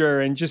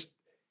future, and just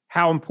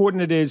how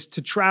important it is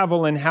to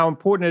travel and how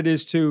important it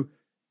is to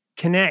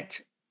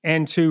connect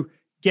and to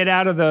get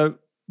out of the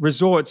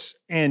resorts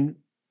and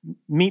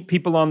meet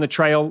people on the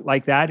trail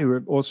like that who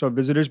are also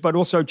visitors, but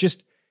also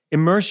just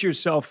immerse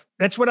yourself.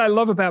 That's what I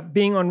love about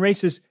being on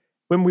races.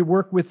 When we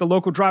work with the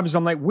local drivers,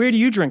 I'm like, where do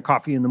you drink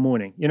coffee in the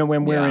morning?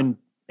 When we're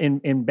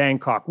in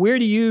Bangkok, where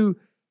do you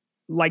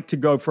like to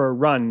go for a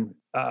run?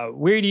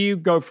 Where do you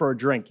go for a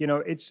drink?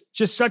 It's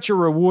just such a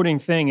rewarding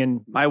thing.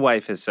 And my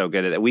wife is so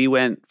good at it. We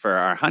went for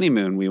our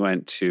honeymoon, we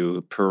went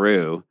to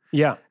Peru.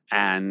 Yeah.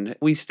 And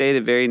we stayed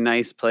at very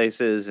nice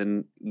places,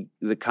 and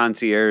the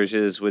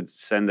concierges would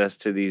send us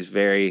to these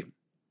very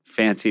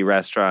fancy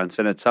restaurants.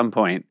 And at some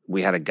point,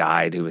 we had a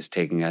guide who was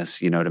taking us,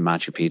 to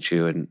Machu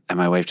Picchu. And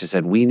my wife just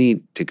said, we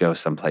need to go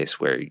someplace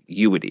where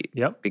you would eat.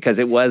 Yep. Because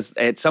it was,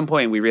 at some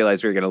point, we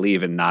realized we were going to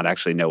leave and not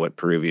actually know what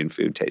Peruvian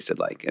food tasted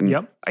like.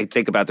 And I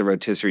think about the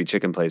rotisserie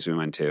chicken place we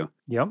went to.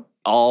 Yep.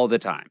 All the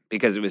time,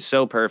 because it was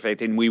so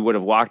perfect, and we would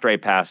have walked right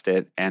past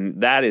it.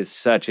 And that is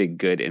such a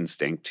good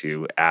instinct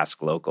to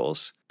ask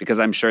locals, because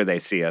I'm sure they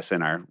see us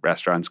in our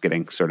restaurants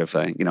getting sort of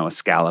a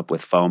scallop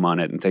with foam on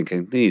it and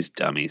thinking, these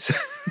dummies.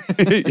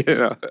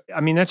 I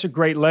mean, that's a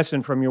great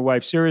lesson from your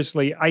wife.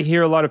 Seriously, I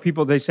hear a lot of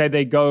people, they say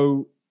they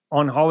go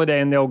on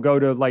holiday and they'll go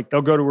to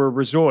a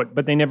resort,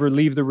 but they never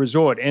leave the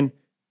resort. And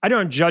I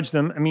don't judge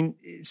them. I mean,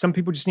 some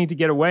people just need to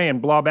get away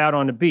and blob out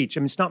on the beach. I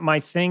mean, it's not my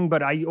thing,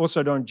 but I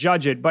also don't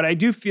judge it. But I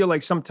do feel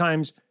like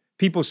sometimes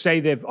people say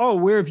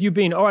where have you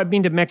been? Oh, I've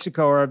been to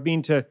Mexico, or I've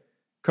been to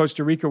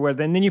Costa Rica,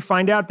 and then you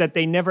find out that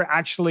they never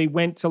actually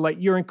went to,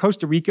 you're in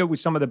Costa Rica with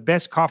some of the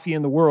best coffee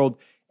in the world,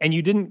 and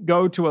you didn't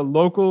go to a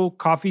local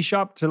coffee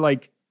shop to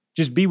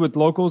just be with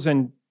locals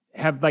and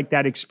have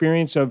that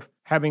experience of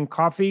having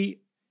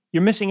coffee.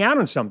 You're missing out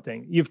on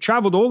something. You've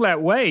traveled all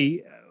that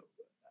way.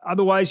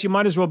 Otherwise, you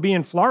might as well be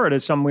in Florida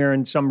somewhere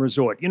in some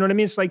resort. You know what I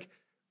mean? It's like,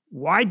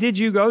 why did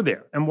you go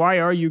there? And why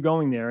are you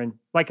going there? And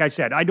like I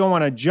said, I don't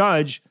want to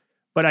judge,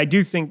 but I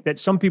do think that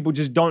some people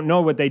just don't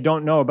know what they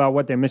don't know about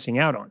what they're missing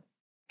out on.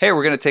 Hey,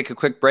 we're going to take a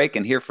quick break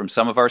and hear from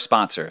some of our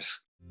sponsors.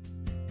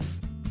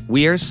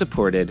 We are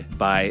supported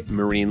by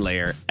Marine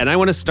Layer, and I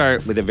want to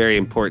start with a very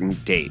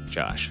important date,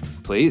 Josh.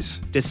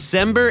 Please.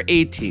 December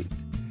 18th.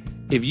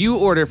 If you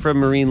order from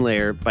Marine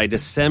Layer by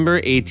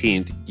December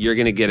 18th, you're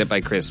going to get it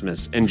by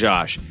Christmas. And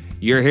Josh,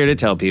 you're here to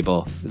tell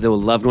people the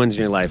loved ones in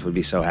your life would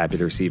be so happy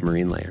to receive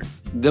Marine Layer.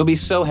 They'll be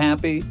so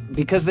happy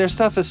because their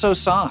stuff is so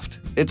soft.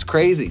 It's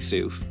crazy,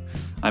 Soof.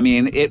 I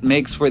mean, it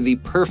makes for the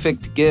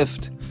perfect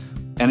gift.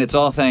 And it's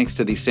all thanks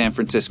to the San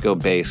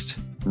Francisco-based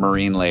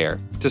Marine Layer.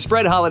 To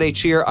spread holiday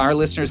cheer, our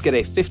listeners get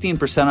a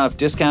 15% off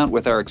discount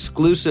with our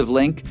exclusive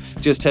link.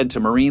 Just head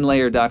to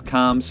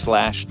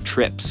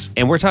marinelayer.com/trips.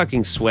 And we're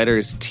talking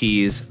sweaters,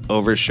 tees,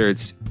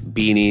 overshirts,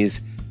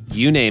 beanies,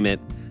 you name it.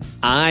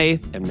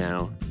 I am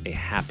now a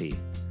happy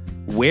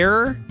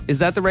wearer. Is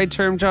that the right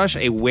term, Josh?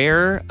 A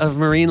wearer of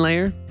Marine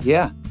Layer?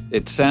 Yeah,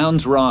 it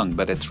sounds wrong,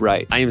 but it's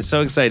right. I am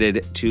so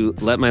excited to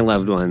let my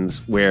loved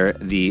ones wear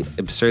the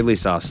absurdly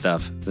soft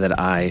stuff that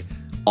I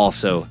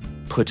also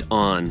put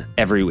on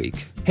every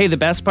week. Hey, the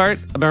best part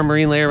about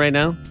Marine Layer right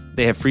now,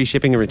 they have free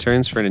shipping and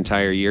returns for an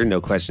entire year,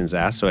 no questions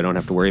asked, so I don't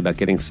have to worry about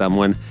getting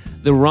someone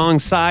the wrong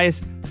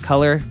size,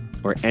 color,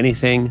 or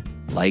anything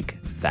like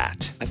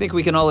that. I think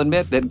we can all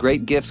admit that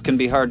great gifts can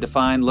be hard to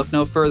find. Look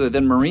no further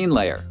than Marine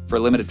Layer. For a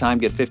limited time,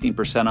 get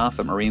 15% off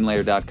at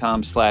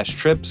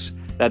marinelayer.com/trips.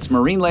 That's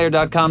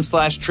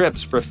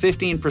marinelayer.com/trips for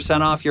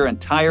 15% off your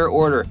entire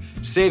order,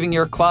 saving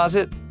your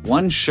closet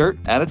one shirt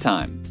at a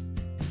time.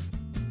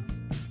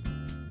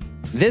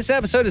 This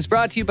episode is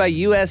brought to you by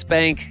U.S.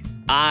 Bank.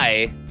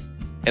 I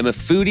am a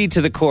foodie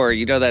to the core.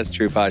 You know that's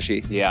true,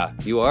 Pashi. Yeah,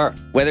 you are.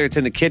 Whether it's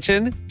in the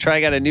kitchen,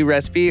 trying out a new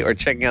recipe, or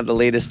checking out the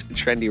latest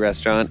trendy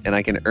restaurant, and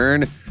I can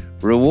earn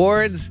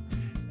rewards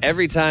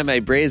every time I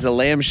braise a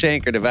lamb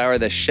shank or devour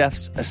the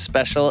chef's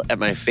special at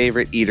my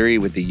favorite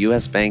eatery with the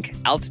U.S. Bank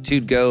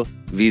Altitude Go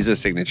Visa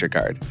Signature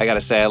Card. I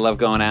gotta say, I love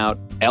going out.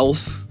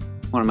 Elf,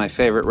 one of my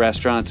favorite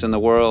restaurants in the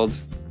world,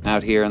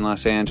 out here in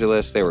Los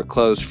Angeles. They were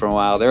closed for a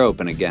while. They're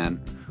open again.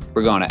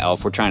 We're going to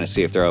Elf. We're trying to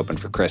see if they're open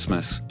for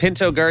Christmas.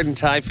 Pinto Garden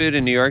Thai food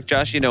in New York.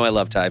 Josh, you know I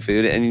love Thai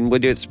food. And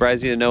would it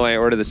surprise you to know I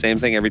order the same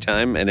thing every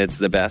time and it's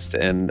the best?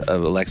 And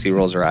Alexi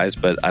rolls her eyes,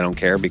 but I don't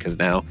care because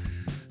now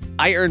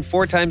I earn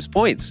 4 times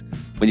points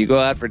when you go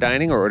out for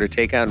dining or order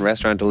takeout and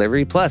restaurant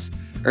delivery. Plus,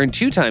 earn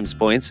 2 times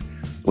points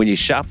when you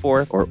shop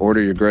for or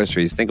order your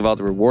groceries. Think of all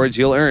the rewards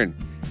you'll earn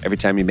every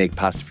time you make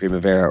pasta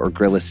primavera or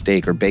grill a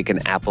steak or bake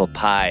an apple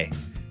pie.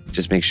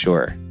 Just make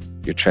sure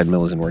your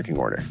treadmill is in working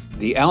order.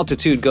 The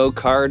Altitude Go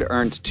card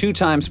earns 2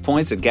 times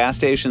points at gas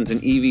stations and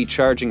EV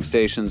charging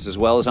stations, as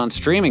well as on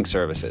streaming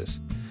services.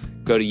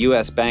 Go to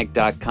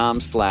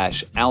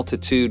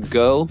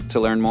usbank.com/altitudego to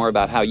learn more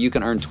about how you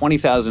can earn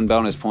 20,000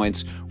 bonus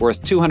points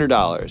worth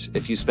 $200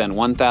 if you spend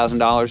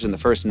 $1,000 in the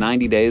first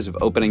 90 days of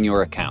opening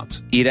your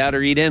account. Eat out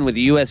or eat in with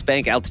the U.S.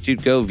 Bank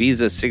Altitude Go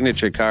Visa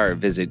Signature Card.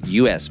 Visit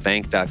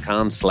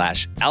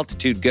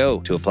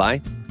usbank.com/altitudego to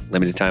apply.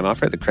 Limited time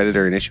offer. The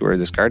creditor and issuer of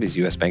this card is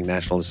U.S. Bank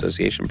National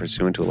Association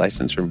pursuant to a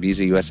license from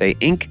Visa USA,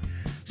 Inc.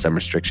 Some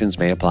restrictions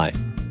may apply.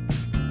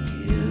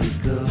 Here we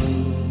go.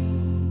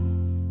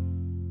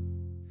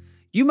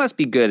 You must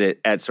be good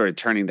at sort of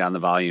turning down the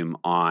volume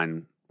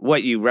on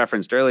what you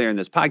referenced earlier in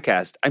this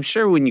podcast. I'm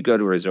sure when you go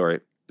to a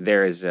resort,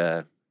 there is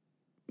a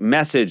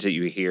message that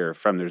you hear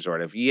from the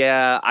resort of,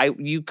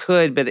 you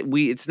could, but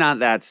it's not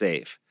that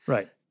safe.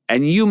 Right.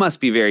 And you must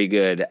be very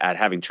good at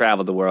having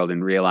traveled the world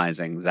and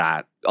realizing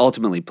that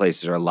ultimately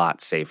places are a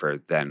lot safer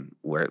than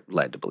we're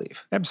led to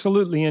believe.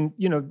 Absolutely. And,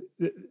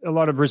 a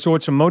lot of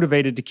resorts are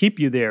motivated to keep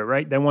you there,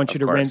 right? They want you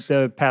to rent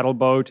the paddle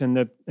boat and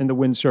the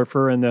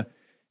windsurfer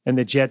and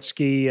the jet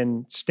ski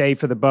and stay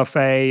for the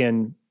buffet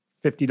and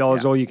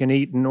 $50 all you can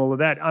eat and all of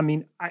that. I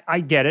mean,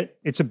 I get it.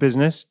 It's a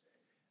business.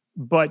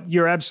 But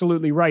you're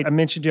absolutely right. I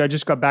mentioned to you, I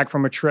just got back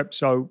from a trip.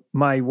 So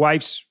my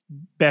wife's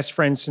best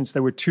friend since they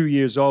were 2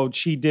 years old,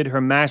 she did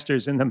her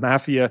master's in the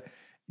mafia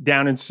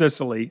down in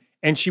Sicily.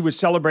 And she was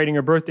celebrating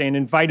her birthday and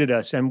invited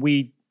us. And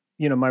we,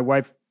 my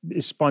wife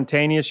is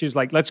spontaneous. She was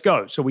like, let's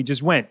go. So we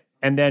just went.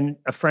 And then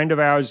a friend of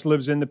ours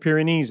lives in the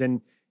Pyrenees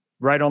and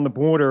right on the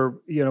border,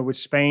 with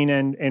Spain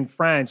and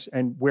France.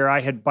 And where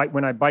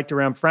when I biked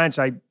around France,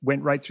 I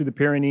went right through the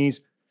Pyrenees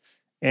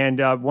and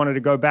wanted to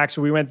go back.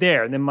 So we went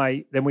there. And then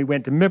we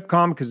went to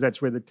MIPCOM because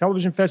that's where the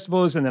television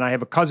festival is. And then I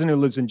have a cousin who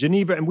lives in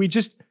Geneva. And we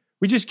just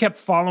kept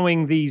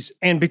following these.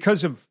 And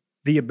because of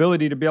the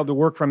ability to be able to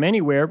work from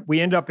anywhere, we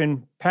end up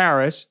in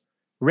Paris,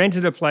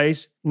 rented a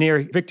place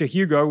near Victor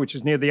Hugo, which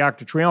is near the Arc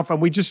de Triomphe.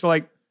 And we just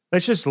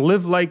let's just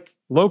live like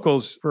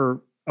locals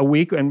for a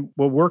week and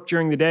we'll work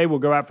during the day. We'll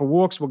go out for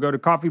walks. We'll go to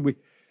coffee.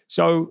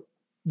 So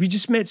we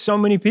just met so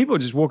many people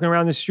just walking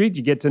around the street.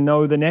 You get to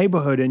know the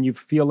neighborhood and you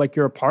feel like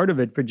you're a part of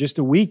it for just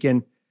a week.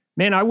 And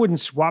man, I wouldn't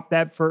swap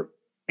that for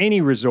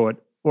any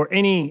resort or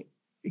any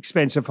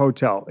expensive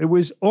hotel. It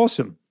was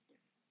awesome.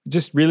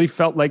 Just really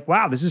felt like,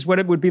 wow, this is what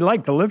it would be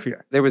like to live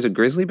here. There was a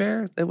grizzly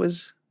bear that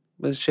was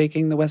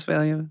shaking the West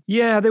Valley?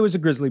 Yeah, there was a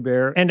grizzly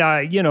bear. And,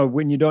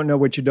 when you don't know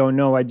what you don't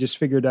know, I just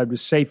figured I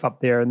was safe up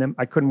there. And then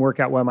I couldn't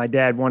work out why my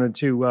dad wanted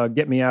to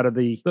get me out of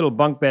the little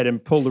bunk bed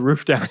and pull the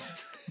roof down.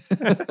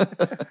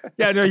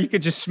 Yeah, no, you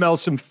could just smell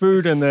some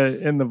food in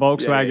the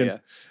Volkswagen. Yeah.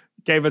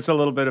 Gave us a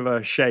little bit of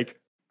a shake.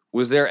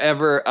 Was there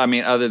ever,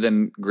 other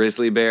than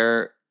grizzly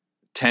bear,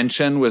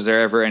 tension? Was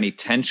there ever any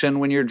tension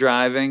when you're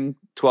driving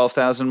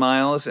 12,000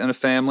 miles in a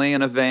family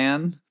in a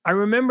van? I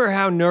remember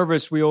how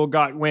nervous we all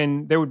got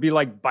when there would be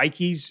like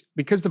bikies,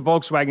 because the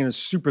Volkswagen is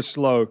super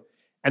slow,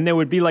 and there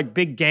would be like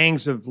big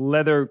gangs of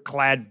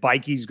leather-clad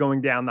bikies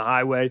going down the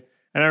highway.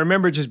 And I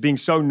remember just being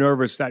so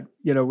nervous that,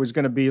 it was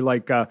going to be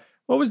like,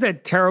 what was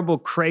that terrible,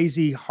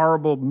 crazy,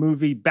 horrible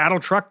movie, Battle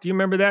Truck? Do you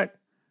remember that?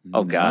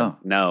 Oh, God,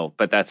 no.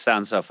 But that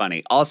sounds so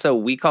funny. Also,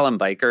 we call them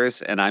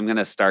bikers, and I'm going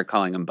to start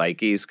calling them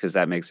bikies because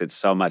that makes it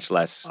so much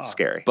less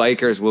scary.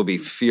 Bikers will be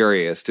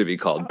furious to be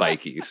called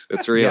bikies.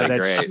 It's really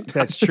great.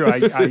 That's true.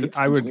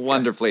 I would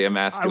wonderfully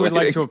emasculating. I would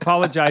like to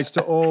apologize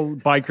to all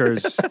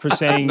bikers for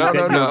saying no.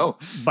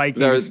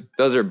 Bikies.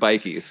 Those are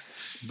bikies.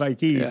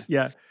 Bikies,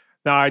 yeah.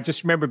 No, I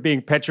just remember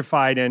being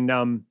petrified,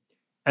 and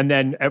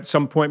then at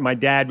some point, my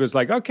dad was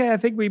like, "Okay, I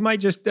think we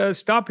might just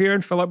stop here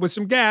and fill up with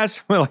some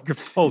gas." Well, I could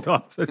pulled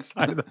off the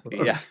side of the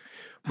road. Yeah.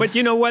 But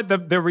you know what?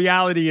 The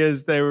reality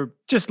is they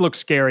just look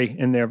scary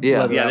in their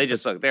Yeah, they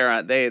just look.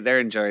 They're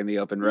enjoying the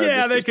open road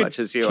just as much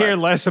as you care are.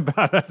 less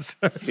about us.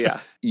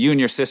 Yeah. You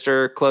and your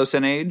sister close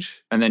in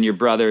age, and then your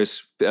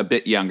brother's a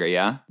bit younger.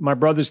 Yeah. My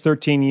brother's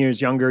 13 years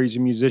younger. He's a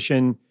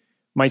musician.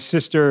 My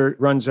sister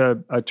runs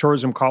a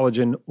tourism college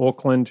in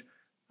Auckland.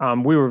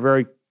 We were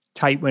very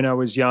tight when I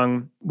was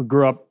young. We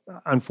grew up,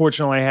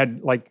 unfortunately, I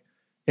had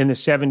in the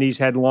 70s,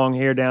 had long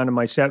hair down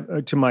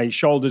to my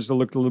shoulders that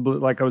looked a little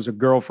bit like I was a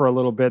girl for a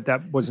little bit.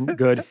 That wasn't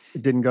good.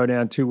 It didn't go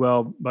down too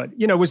well. But,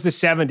 it was the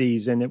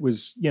 70s, and it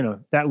was,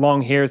 that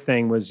long hair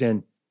thing was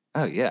in.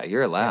 Oh, yeah,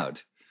 you're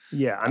allowed.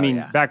 Yeah, I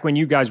mean, back when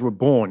you guys were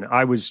born,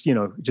 I was,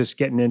 just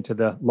getting into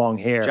the long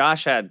hair.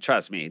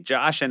 Trust me,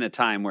 Josh in a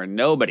time where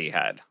nobody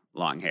had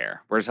long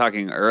hair. We're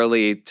talking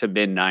early to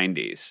mid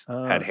 90s,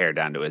 had hair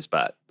down to his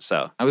butt.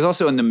 So I was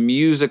also in the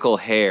musical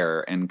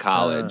Hair in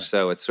college,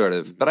 so it's sort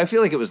of, but I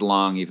feel like it was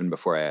long even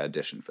before I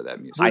auditioned for that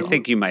musical. I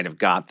think you might have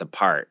got the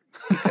part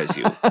because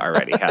you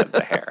already had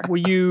the hair. Were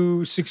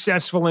you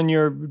successful in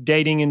your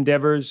dating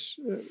endeavors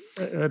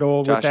at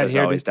all? Josh with that has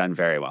hair? always done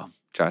very well.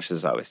 Josh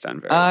has always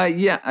done very well.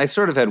 Yeah, I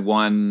sort of had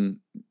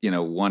one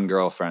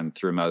girlfriend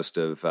through most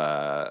of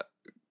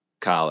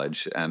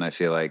college, and I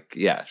feel like,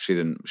 she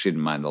didn't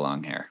mind the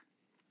long hair.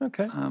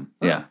 Okay.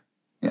 Yeah.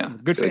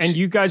 Good. And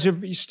you guys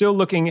are still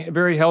looking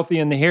very healthy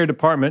in the hair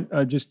department.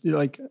 Just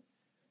to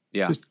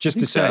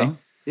say. So.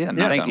 Yeah.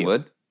 Thank you.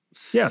 Wood.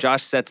 Yeah.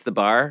 Josh sets the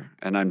bar,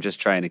 and I'm just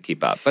trying to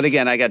keep up. But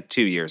again, I got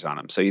 2 years on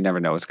him, so you never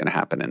know what's going to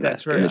happen in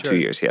the 2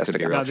 years he has to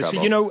go.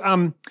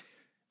 trouble.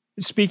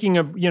 Speaking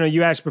of,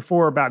 you asked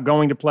before about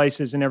going to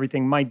places and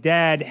everything. My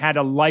dad had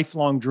a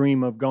lifelong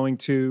dream of going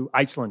to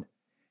Iceland.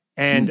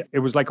 And it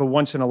was like a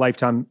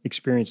once-in-a-lifetime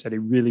experience that he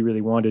really,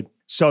 really wanted.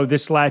 So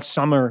this last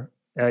summer,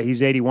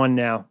 he's 81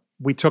 now,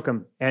 we took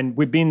him. And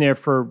we've been there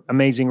for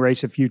Amazing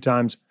Race a few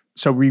times.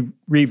 So we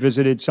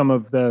revisited some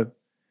of the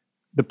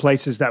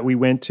places that we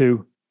went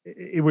to.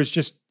 It was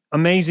just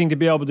amazing to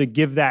be able to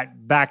give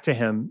that back to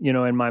him,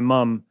 and my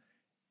mom.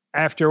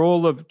 After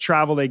all the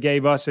travel they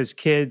gave us as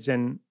kids,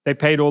 and they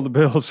paid all the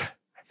bills,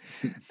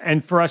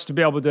 and for us to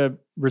be able to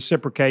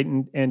reciprocate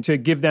and to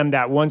give them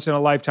that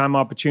once-in-a-lifetime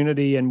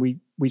opportunity. And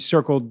we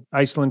circled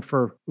Iceland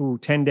for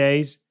 10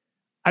 days.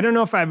 I don't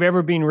know if I've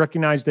ever been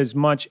recognized as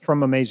much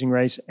from Amazing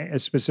Race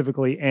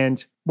specifically.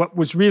 And what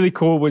was really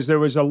cool was there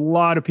was a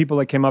lot of people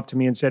that came up to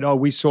me and said, "Oh,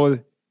 we saw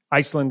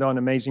Iceland on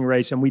Amazing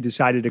Race and we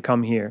decided to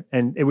come here."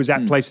 And it was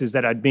at places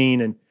that I'd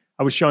been. And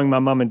I was showing my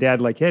mom and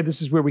dad like, "Hey,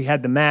 this is where we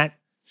had the mat.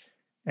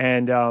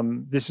 And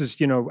this is,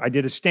 I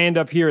did a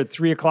stand-up here at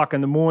 3:00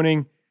 in the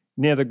morning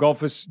near the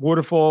Golfball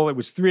waterfall. It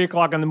was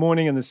 3:00 in the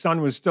morning and the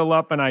sun was still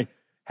up. And I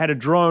had a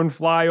drone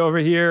fly over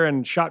here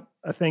and shot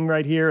a thing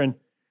right here." And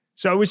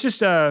so it was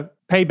just a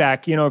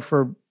payback,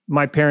 for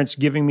my parents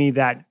giving me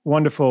that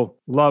wonderful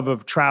love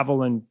of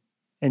travel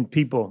and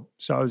people.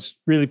 So I was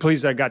really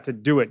pleased that I got to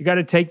do it. You got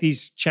to take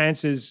these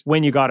chances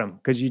when you got them,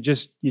 because you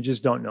just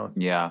don't know.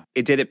 Yeah.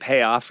 Did it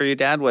pay off for your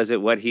dad? Was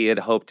it what he had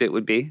hoped it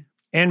would be?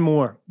 And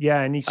more.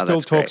 Yeah. And he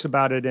still talks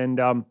about it. And,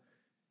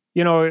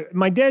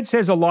 my dad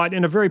says a lot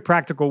in a very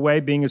practical way.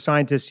 Being a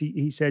scientist,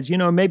 he says,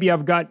 maybe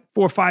I've got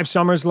 4 or 5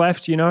 summers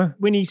left,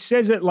 When he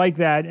says it like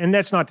that, and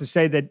that's not to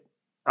say that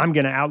I'm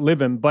going to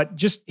outlive him, but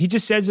he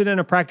just says it in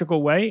a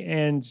practical way.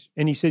 And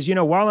he says,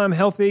 while I'm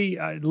healthy,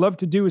 I'd love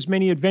to do as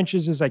many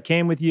adventures as I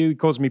can with you. He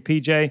calls me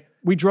PJ.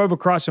 We drove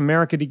across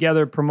America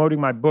together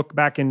promoting my book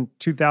back in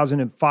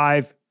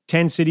 2005,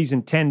 10 cities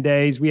in 10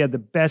 days. We had the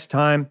best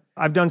time.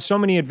 I've done so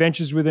many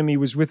adventures with him. He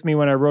was with me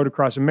when I rode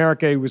across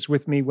America. He was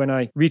with me when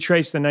I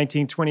retraced the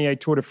 1928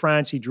 Tour de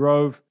France. He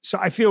drove. So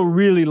I feel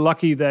really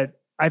lucky that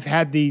I've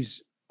had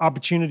these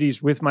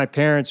opportunities with my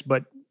parents.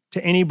 But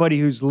to anybody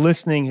who's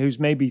listening, who's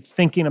maybe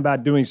thinking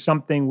about doing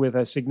something with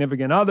a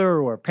significant other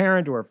or a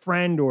parent or a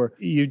friend, or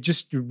you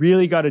just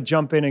really got to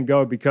jump in and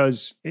go,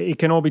 because it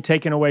can all be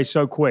taken away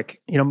so quick.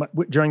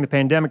 During the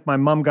pandemic, my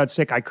mom got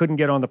sick. I couldn't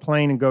get on the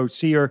plane and go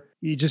see her.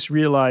 You just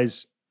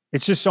realize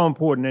it's just so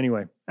important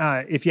anyway.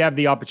 If you have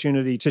the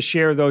opportunity to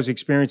share those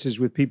experiences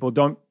with people,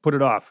 don't put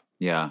it off.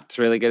 Yeah. It's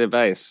really good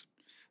advice.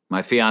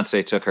 My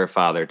fiance took her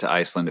father to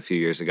Iceland a few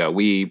years ago.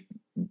 We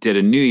did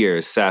a New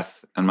Year's,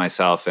 Seth and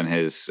myself and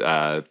his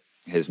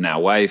now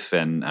wife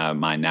and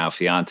my now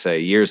fiance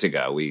years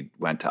ago. We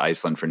went to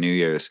Iceland for New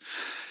Year's.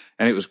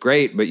 And it was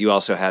great, but you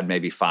also had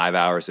maybe 5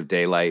 hours of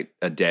daylight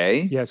a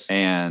day. Yes.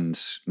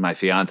 And my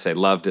fiance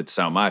loved it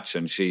so much,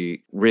 and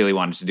she really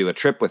wanted to do a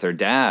trip with her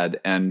dad.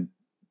 And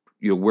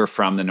we're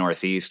from the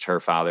Northeast.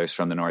 Her father's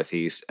from the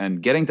Northeast.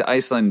 And getting to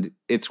Iceland,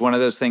 it's one of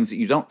those things that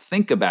you don't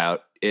think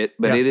about it,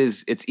 but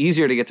it's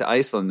easier to get to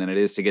Iceland than it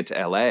is to get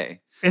to LA.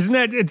 Isn't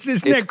that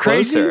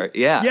crazy? Closer,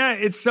 yeah. Yeah,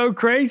 it's so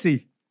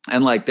crazy.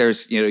 And like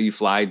there's, you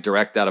fly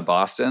direct out of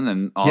Boston,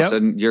 and all of a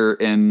sudden you're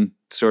in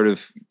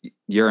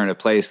a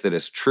place that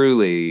is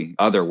truly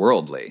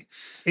otherworldly.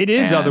 It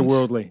is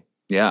otherworldly.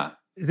 Yeah.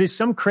 There's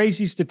some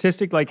crazy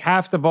statistic, like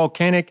half the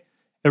volcanic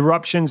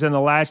eruptions in the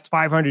last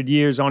 500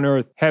 years on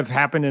Earth have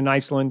happened in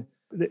Iceland.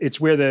 It's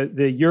where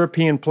the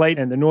European plate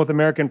and the North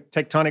American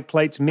tectonic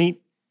plates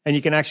meet, and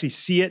you can actually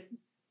see it.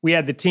 We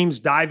had the teams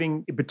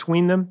diving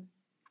between them.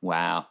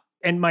 Wow.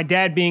 And my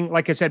dad being,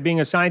 like I said,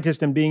 being a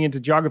scientist and being into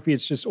geography,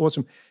 it's just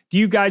awesome. Do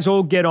you guys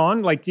all get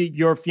on? Like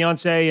your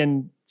fiance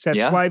and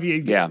Seth's wife?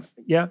 Yeah.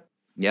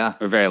 Yeah.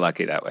 We're very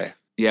lucky that way.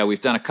 Yeah, we've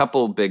done a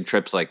couple big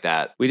trips like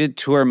that. We did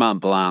Tour Mont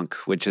Blanc,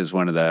 which is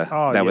one of the,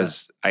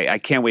 I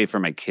can't wait for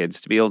my kids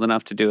to be old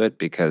enough to do it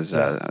because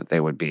they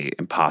would be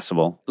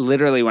impossible.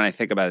 Literally, when I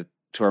think about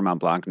Tour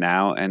Mont Blanc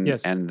now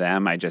and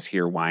them, I just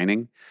hear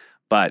whining.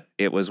 But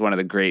it was one of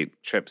the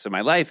great trips of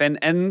my life. And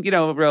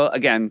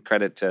again,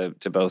 credit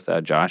to both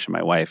Josh and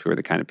my wife, who are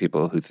the kind of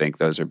people who think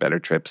those are better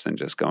trips than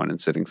just going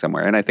and sitting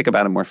somewhere. And I think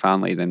about them more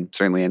fondly than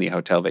certainly any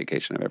hotel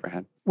vacation I've ever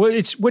had. Well,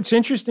 what's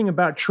interesting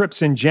about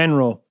trips in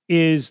general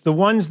is the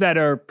ones that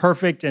are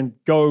perfect and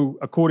go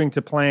according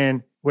to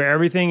plan, where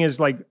everything is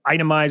like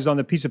itemized on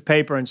the piece of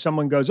paper and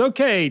someone goes,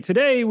 okay,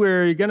 today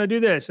we're going to do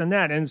this and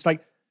that. And it's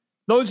like,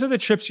 those are the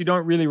trips you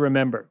don't really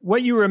remember.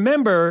 What you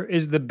remember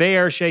is the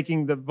bear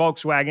shaking the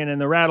Volkswagen and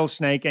the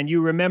rattlesnake, and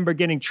you remember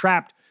getting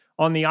trapped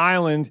on the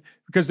island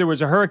because there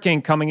was a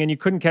hurricane coming and you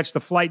couldn't catch the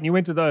flight, and you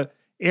went to the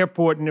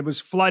airport and it was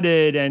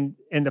flooded and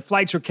the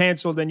flights were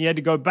canceled and you had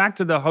to go back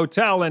to the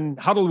hotel and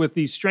huddle with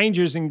these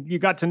strangers and you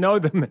got to know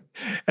them.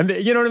 And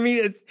you know what I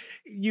mean?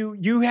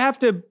 You have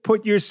to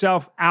put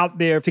yourself out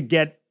there to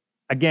get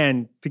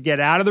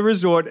out of the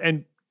resort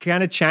and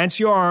kind of chance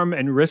your arm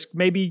and risk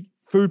maybe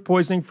food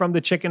poisoning from the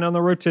chicken on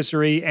the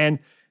rotisserie, and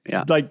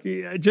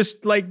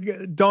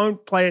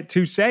don't play it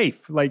too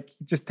safe. Like,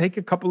 just take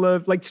a couple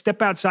of,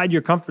 step outside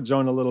your comfort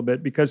zone a little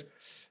bit, because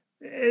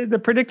the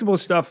predictable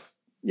stuff,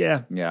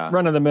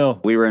 run of the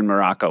mill. We were in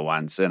Morocco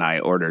once, and I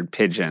ordered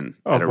pigeon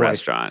at a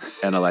restaurant,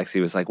 and Alexi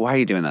was like, "Why are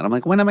you doing that?" I'm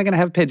like, "When am I going to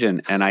have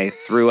pigeon?" And I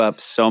threw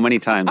up so many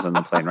times on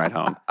the plane ride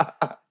home,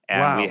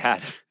 and we had.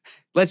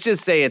 Let's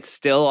just say it's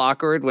still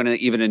awkward when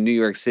even a New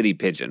York City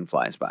pigeon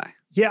flies by.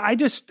 Yeah,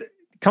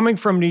 coming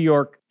from New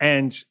York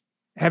and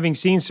having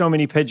seen so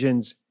many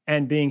pigeons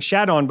and being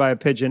shat on by a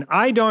pigeon,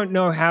 I don't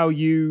know how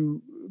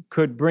you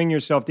could bring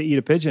yourself to eat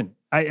a pigeon.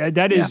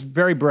 That is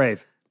very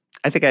brave.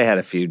 I think I had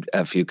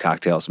a few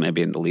cocktails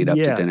maybe in the lead up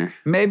to dinner.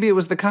 Maybe it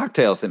was the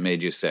cocktails that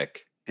made you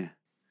sick. Yeah.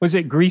 Was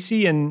it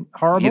greasy and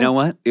horrible? You know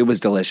what? It was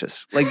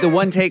delicious. Like, the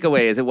one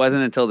takeaway is it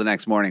wasn't until the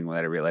next morning that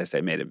I realized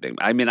I made a big...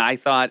 I mean, I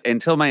thought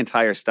until my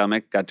entire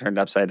stomach got turned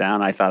upside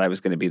down, I thought I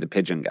was going to be the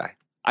pigeon guy.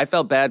 I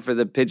felt bad for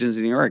the pigeons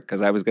in New York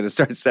because I was going to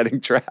start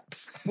setting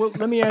traps. Well,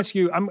 let me ask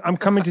you, I'm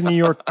coming to New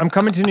York. I'm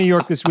coming to New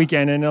York this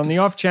weekend, and on the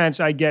off chance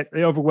I get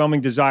the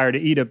overwhelming desire to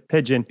eat a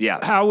pigeon,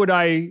 how would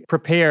I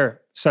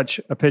prepare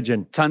such a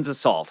pigeon? Tons of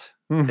salt.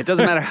 It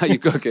doesn't matter how you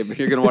cook it, but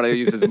you're going to want to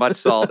use as much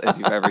salt as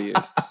you've ever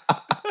used.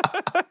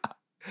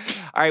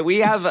 All right, we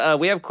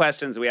have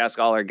questions we ask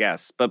all our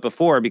guests. But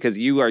before, because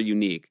you are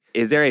unique,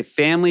 is there a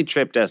family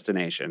trip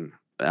destination?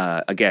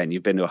 Again,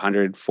 you've been to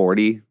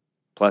 140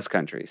 plus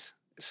countries.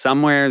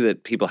 Somewhere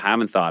that people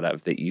haven't thought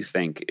of that you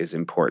think is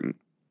important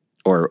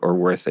or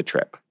worth a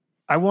trip?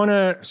 I want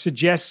to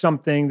suggest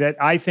something that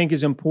I think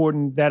is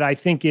important, that I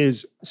think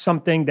is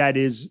something that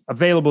is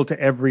available to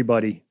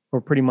everybody,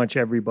 or pretty much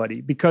everybody,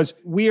 because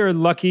we are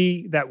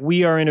lucky that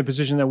we are in a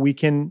position that we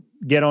can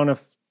get on a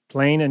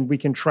plane and we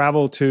can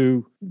travel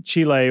to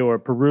Chile or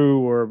Peru,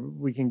 or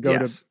we can go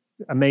to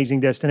amazing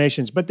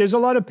destinations. But there's a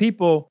lot of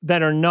people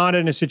that are not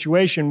in a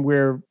situation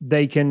where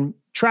they can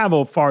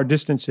travel far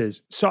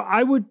distances. So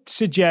I would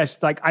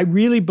suggest, I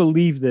really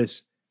believe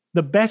this,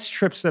 the best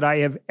trips that I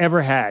have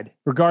ever had,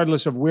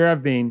 regardless of where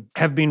I've been,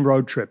 have been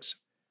road trips.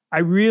 I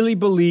really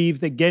believe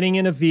that getting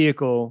in a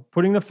vehicle,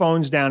 putting the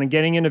phones down and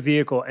getting in a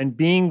vehicle and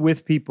being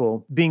with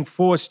people, being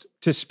forced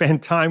to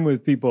spend time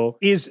with people,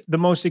 is the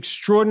most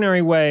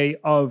extraordinary way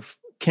of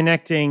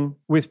connecting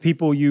with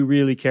people you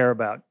really care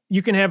about.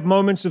 You can have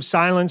moments of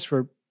silence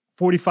for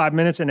 45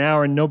 minutes, an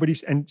hour,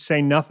 and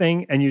say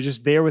nothing, and you're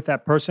just there with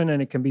that person,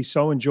 and it can be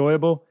so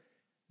enjoyable.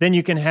 Then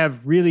you can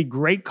have really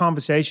great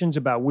conversations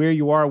about where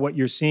you are, what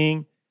you're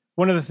seeing.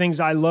 One of the things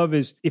I love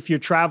is, if you're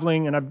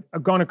traveling, and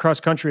I've gone across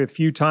country a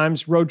few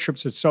times, road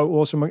trips are so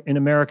awesome in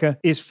America,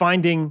 is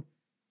finding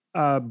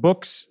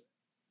books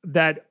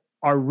that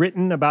are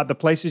written about the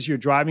places you're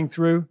driving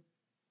through.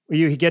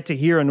 you get to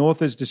hear an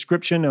author's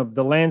description of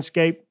the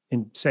landscape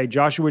in, say,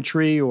 Joshua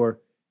Tree, or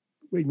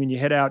when you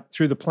head out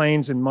through the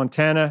plains in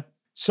Montana.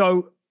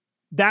 So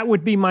that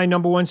would be my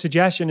number one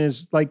suggestion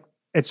is like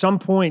at some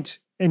point,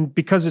 and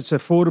because it's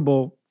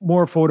affordable,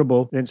 more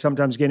affordable than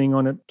sometimes getting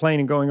on a plane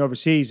and going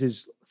overseas,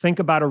 is think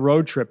about a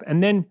road trip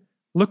and then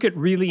look at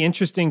really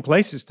interesting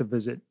places to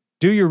visit.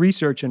 Do your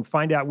research and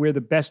find out where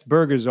the best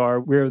burgers are,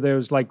 where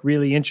there's like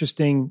really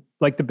interesting,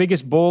 like the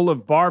biggest bowl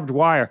of barbed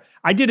wire.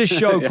 I did a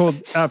show called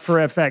for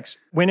FX,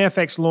 when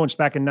FX launched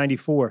back in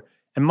 94.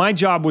 And my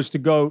job was to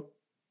go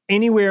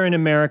anywhere in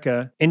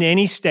America, in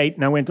any state,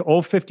 and I went to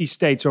all 50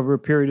 states over a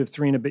period of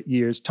 3 and a bit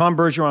years. Tom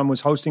Bergeron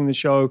was hosting the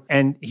show,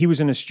 and he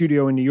was in a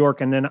studio in New York,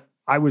 and then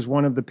I was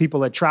one of the people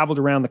that traveled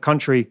around the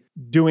country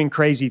doing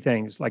crazy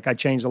things. Like I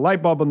changed the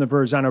light bulb on the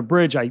Verrazano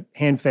Bridge, I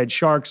hand-fed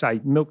sharks,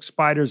 I milked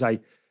spiders, I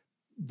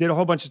did a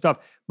whole bunch of stuff.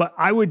 But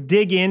I would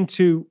dig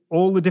into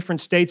all the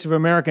different states of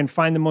America and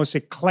find the most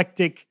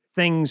eclectic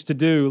things to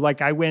do.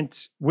 Like I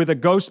went with a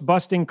ghost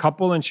busting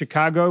couple in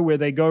Chicago where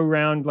they go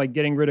around like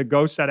getting rid of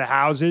ghosts out of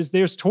houses.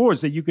 There's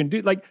tours that you can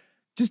do. Like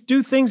just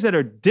do things that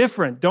are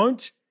different.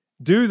 Don't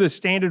do the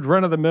standard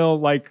run of the mill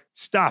like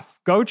stuff.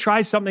 Go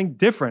try something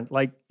different,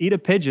 like eat a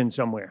pigeon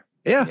somewhere.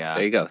 Yeah,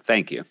 there you go.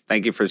 Thank you.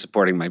 Thank you for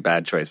supporting my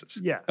bad choices.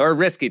 Yeah. Or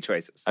risky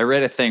choices. I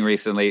read a thing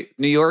recently.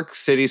 New York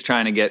City's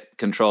trying to get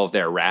control of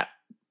their rat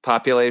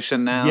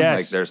population now. Yes.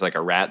 Like there's like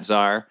a rat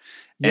czar.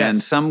 Yes.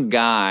 And some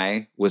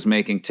guy was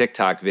making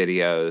TikTok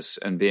videos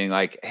and being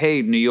like,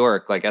 hey, New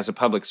York, like as a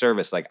public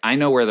service, like I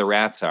know where the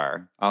rats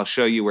are. I'll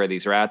show you where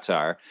these rats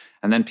are.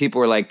 And then people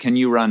were like, can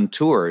you run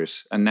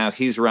tours? And now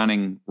he's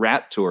running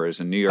rat tours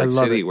in New York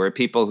City where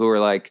people who are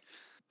like,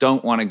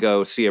 don't want to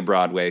go see a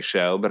Broadway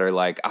show, but are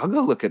like, I'll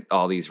go look at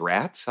all these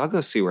rats. I'll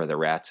go see where the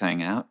rats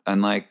hang out.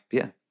 And like,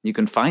 yeah, you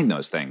can find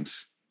those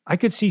things. I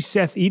could see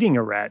Seth eating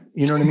a rat.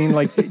 You know what I mean?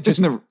 Like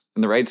just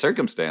in the right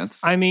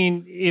circumstance. I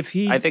mean, if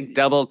he... I think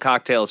double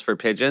cocktails for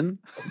pigeon,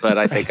 but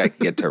I think I can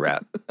get to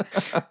rat.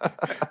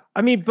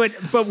 I mean, but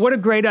what a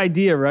great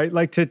idea, right?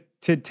 Like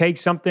to take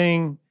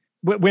something...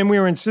 When we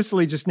were in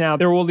Sicily just now,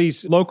 there were all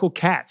these local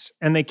cats,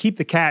 and they keep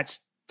the cats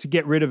to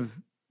get rid of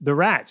the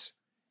rats.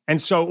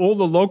 And so all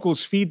the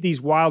locals feed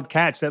these wild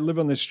cats that live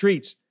on the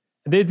streets.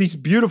 They're these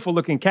beautiful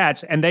looking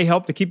cats, and they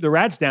help to keep the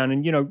rats down.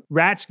 And, you know,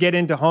 rats get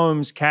into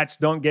homes, cats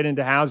don't get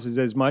into houses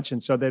as much.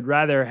 And so they'd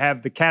rather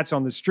have the cats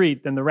on the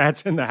street than the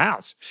rats in the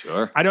house.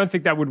 Sure. I don't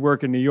think that would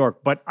work in New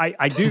York, but I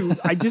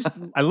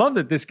love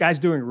that this guy's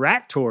doing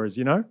rat tours,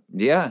 you know?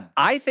 Yeah.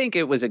 I think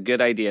it was a good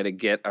idea to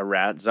get a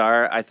rat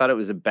czar. I thought it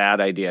was a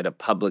bad idea to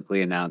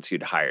publicly announce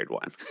you'd hired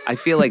one. I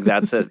feel like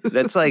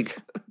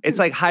it's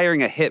like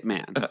hiring a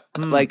hitman.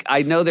 Like,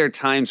 I know there are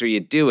times where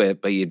you do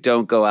it, but you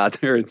don't go out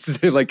there and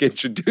say, like,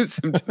 introduce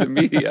him to the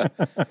media.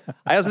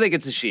 I also think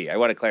it's a she. I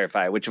want to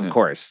clarify, which of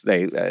course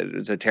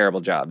it's a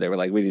terrible job. They were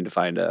like, we need to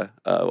find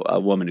a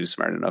woman who's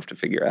smart enough to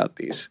figure out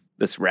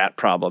this rat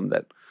problem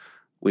that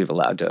we've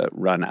allowed to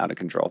run out of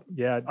control.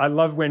 Yeah, I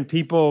love when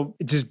people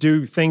just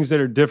do things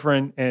that are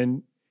different,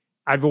 and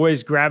I've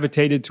always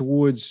gravitated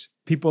towards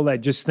people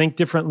that just think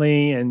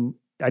differently. And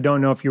I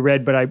don't know if you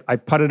read, but I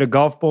putted a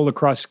golf ball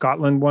across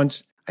Scotland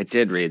once. I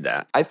did read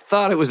that. I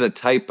thought it was a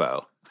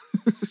typo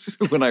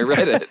when I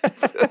read it.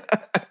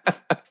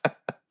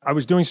 I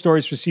was doing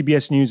stories for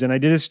CBS News, and I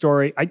did a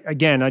story. I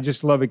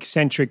just love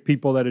eccentric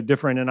people that are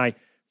different. And I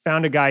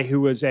found a guy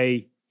who was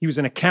he was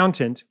an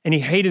accountant, and he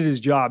hated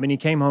his job. And he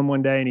came home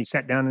one day and he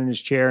sat down in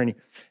his chair and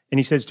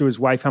he says to his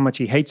wife how much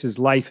he hates his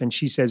life. And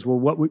she says, well,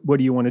 what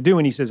do you want to do?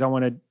 And he says, I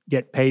want to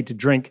get paid to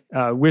drink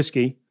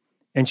whiskey.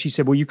 And she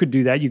said, well, you could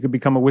do that. You could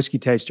become a whiskey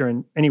taster.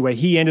 And anyway,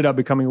 he ended up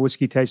becoming a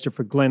whiskey taster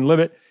for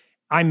Glenlivet.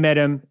 I met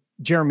him,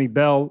 Jeremy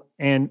Bell,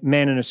 and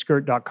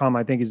maninaskirt.com,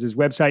 I think is his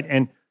website.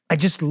 And I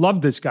just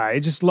loved this guy. I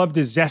just loved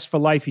his zest for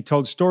life. He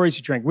told stories.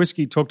 He drank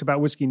whiskey, talked about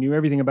whiskey, knew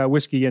everything about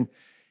whiskey. And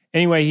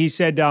anyway, he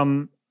said,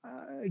 I've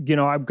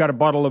got a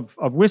bottle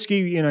of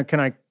whiskey. Can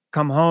I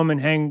come home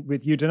and hang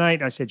with you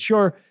tonight? I said,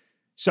 sure.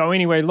 So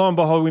anyway, lo and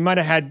behold, we might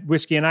have had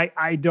whiskey. And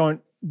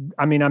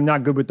I'm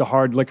not good with the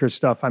hard liquor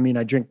stuff. I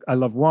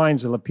love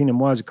wines. I love Pinot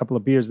Noirs, a couple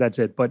of beers. That's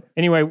it. But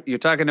anyway. You're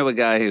talking to a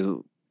guy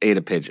who ate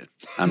a pigeon.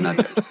 I'm not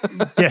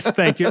judging. Yes,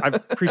 thank you. I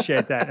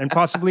appreciate that. And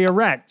possibly a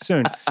rat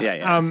soon.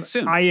 Yeah.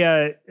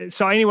 Soon.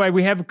 So anyway,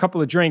 we have a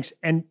couple of drinks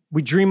and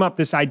we dream up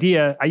this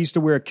idea. I used to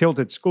wear a kilt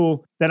at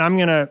school that I'm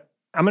going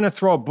to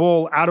throw a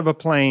ball out of a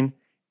plane.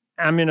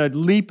 I'm going to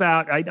leap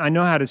out. I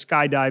know how to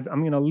skydive. I'm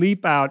going to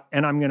leap out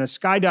and I'm going to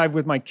skydive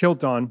with my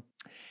kilt on.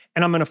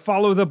 And I'm going to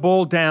follow the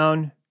ball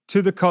down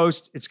to the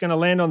coast. It's going to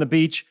land on the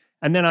beach.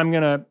 And then I'm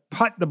going to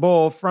putt the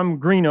ball from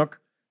Greenock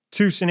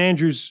to St.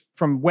 Andrews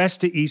from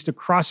west to east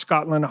across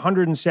Scotland,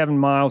 107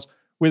 miles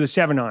with a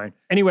 7-iron.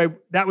 Anyway,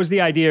 that was the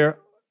idea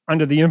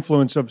under the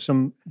influence of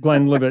some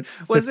Glenlivet.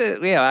 Was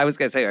it? Yeah, I was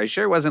going to say, are you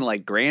sure it wasn't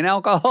like grain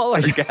alcohol or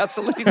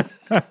gasoline?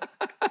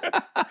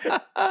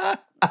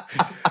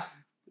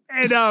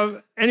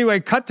 And anyway,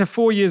 cut to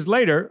 4 years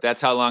later.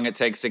 That's how long it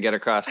takes to get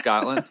across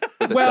Scotland?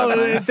 Well,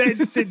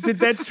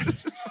 that's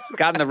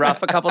Got in the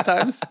rough a couple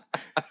times?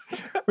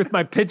 with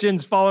my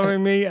pigeons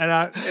following me. And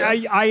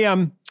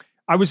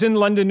I was in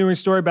London doing a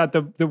story about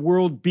the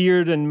World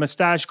Beard and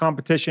Mustache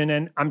Competition,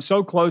 and I'm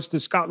so close to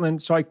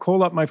Scotland. So I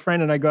call up my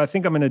friend and I go, I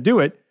think I'm going to do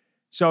it.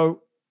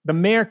 So the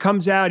mayor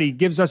comes out, he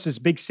gives us this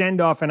big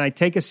send-off, and I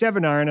take a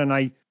 7-iron and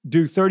I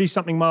do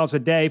 30-something miles a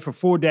day for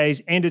 4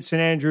 days, and at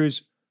St.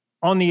 Andrews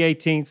on the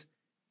 18th,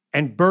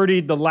 and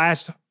birdied the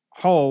last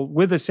hole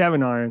with a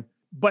 7-iron.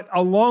 But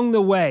along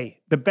the way,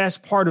 the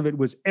best part of it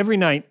was every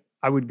night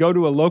I would go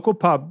to a local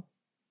pub,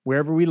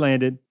 wherever we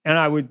landed, and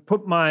I would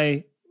put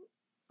I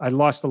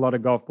lost a lot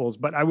of golf balls,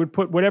 but I would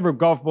put whatever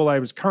golf ball I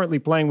was currently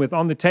playing with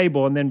on the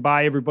table and then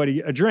buy everybody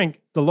a drink,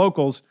 the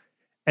locals,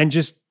 and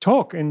just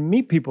talk and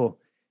meet people.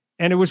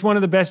 And it was one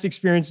of the best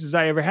experiences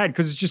I ever had,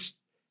 because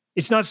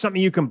it's not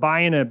something you can buy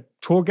in a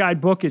tour guide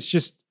book.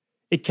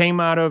 It came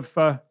out of,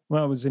 it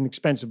was an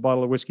expensive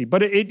bottle of whiskey,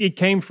 but it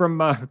came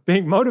from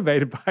being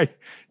motivated by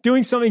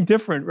doing something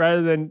different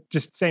rather than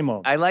just same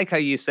old. I like how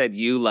you said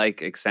you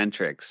like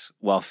eccentrics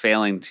while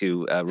failing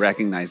to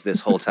recognize this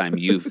whole time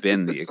you've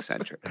been the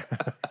eccentric.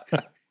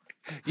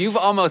 You've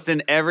almost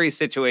in every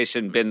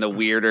situation been the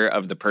weirder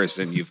of the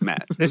person you've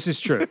met. This is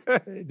true.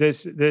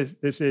 This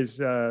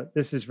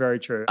is very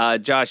true.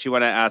 Josh, you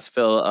want to ask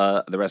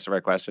Phil the rest of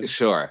our questions?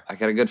 Sure. I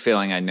got a good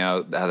feeling I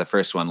know how the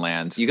first one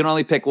lands. You can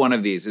only pick one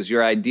of these. Is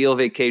your ideal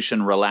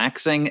vacation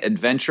relaxing,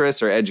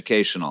 adventurous, or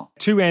educational?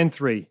 2 and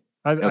 3.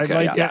 I like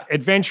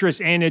adventurous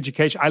and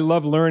education. I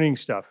love learning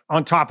stuff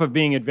on top of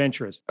being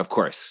adventurous. Of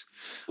course.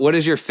 What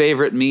is your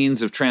favorite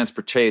means of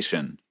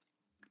transportation?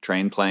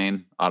 Train,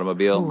 plane,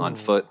 automobile, on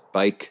foot,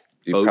 bike,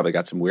 You've boat? probably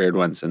got some weird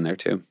ones in there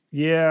too.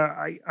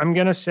 Yeah, I'm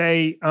going to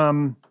say...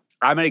 I'm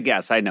going to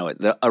guess. I know it.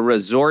 A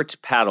resort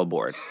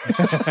paddleboard.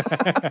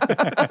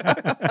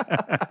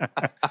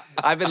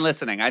 I've been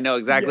listening. I know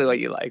exactly what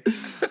you like.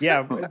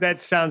 Yeah, that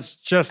sounds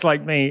just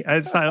like me.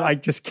 I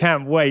just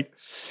can't wait.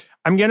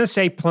 I'm going to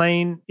say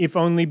plane, if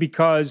only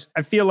because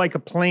I feel like a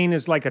plane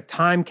is like a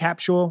time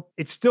capsule.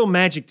 It's still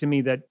magic to me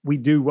that we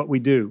do what we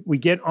do. We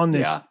get on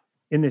this...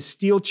 in this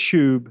steel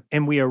tube,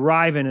 and we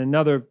arrive in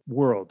another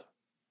world.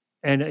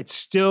 And it's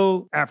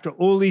still, after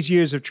all these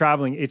years of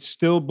traveling, it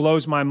still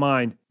blows my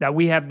mind that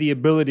we have the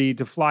ability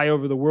to fly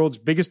over the world's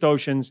biggest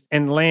oceans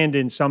and land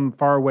in some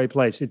faraway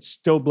place. It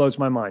still blows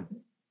my mind.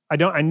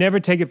 I never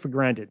take it for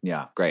granted.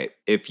 Yeah, great.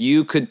 If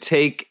you could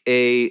take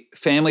a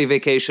family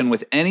vacation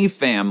with any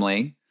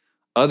family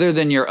other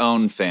than your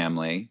own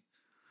family,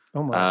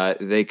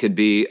 they could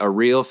be a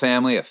real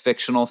family, a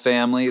fictional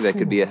family. They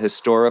could be a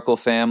historical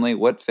family.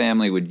 What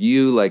family would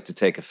you like to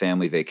take a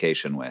family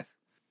vacation with?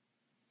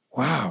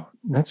 Wow,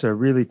 that's a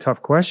really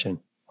tough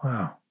question.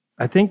 Wow.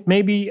 I think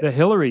maybe the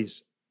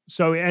Hillarys.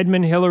 So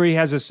Edmund Hillary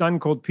has a son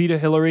called Peter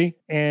Hillary.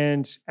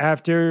 And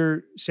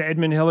after Sir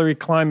Edmund Hillary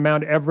climbed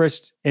Mount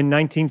Everest in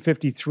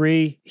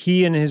 1953,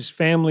 he and his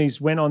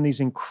families went on these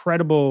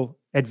incredible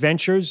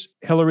adventures.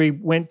 Hillary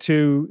went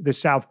to the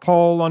South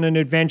Pole on an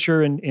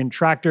adventure in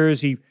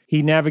tractors. He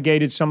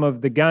navigated some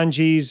of the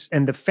Ganges,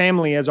 and the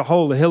family as a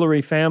whole, the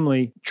Hillary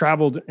family,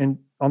 traveled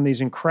on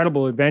these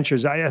incredible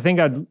adventures. I think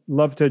I'd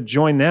love to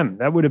join them.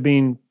 That would have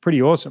been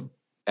pretty awesome.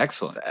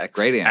 Excellent.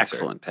 Great answer.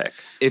 Excellent pick.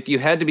 If you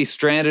had to be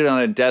stranded on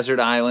a desert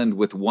island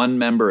with one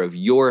member of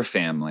your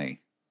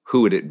family,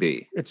 who would it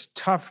be? It's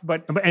tough,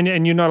 but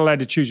you're not allowed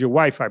to choose your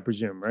wife, I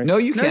presume, right? No,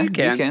 you can. You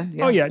can.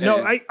 Yeah. Oh, yeah.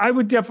 No, I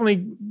would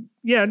definitely...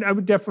 Yeah, I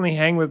would definitely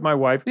hang with my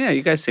wife. Yeah,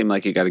 you guys seem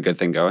like you got a good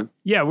thing going.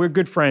 Yeah, we're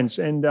good friends.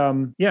 And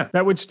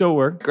that would still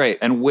work. Great.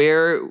 And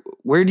where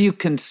do you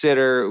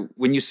consider,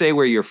 when you say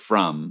where you're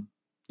from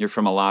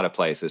a lot of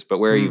places, but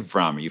where are you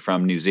from? Are you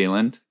from New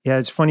Zealand? Yeah,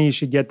 it's funny you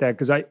should get that,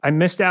 because I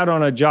missed out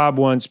on a job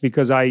once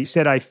because I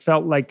said I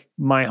felt like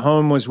my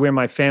home was where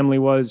my family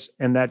was,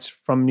 and that's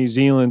from New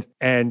Zealand.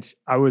 And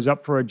I was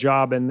up for a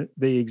job, and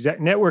the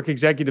network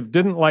executive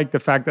didn't like the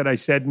fact that I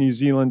said New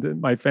Zealand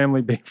and my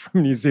family being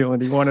from New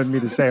Zealand. He wanted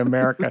me to say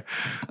America.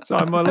 So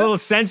I'm a little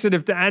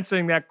sensitive to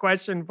answering that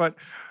question, but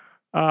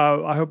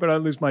I hope I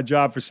don't lose my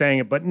job for saying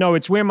it. But no,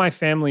 it's where my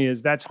family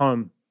is. That's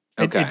home.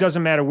 Okay. It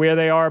doesn't matter where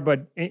they are,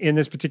 but in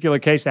this particular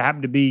case, they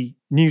happen to be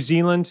New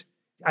Zealand.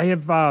 I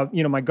have,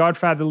 my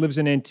godfather lives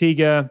in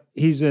Antigua.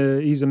 He's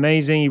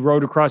amazing. He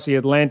rode across the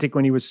Atlantic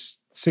when he was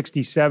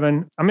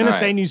 67. I'm going to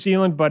say New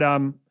Zealand, but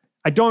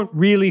I don't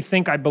really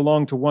think I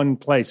belong to one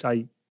place.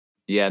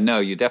 Yeah, no,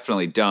 you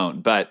definitely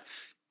don't. But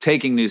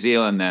taking New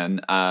Zealand then,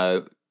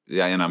 and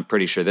I'm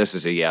pretty sure this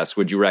is a yes,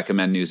 would you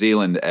recommend New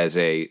Zealand as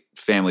a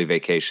family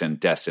vacation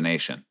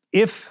destination?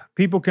 If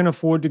people can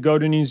afford to go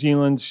to New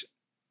Zealand,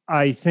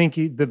 I think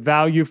the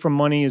value for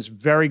money is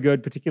very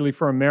good, particularly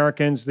for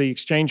Americans. The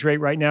exchange rate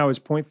right now is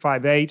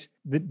 0.58.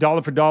 The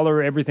dollar for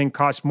dollar, everything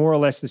costs more or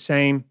less the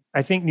same.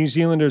 I think New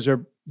Zealanders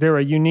they're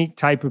a unique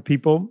type of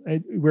people.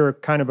 We're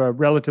kind of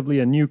relatively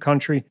a new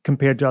country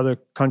compared to other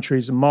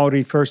countries. The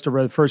Maori first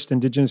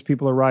indigenous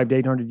people arrived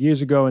 800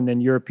 years ago, and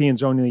then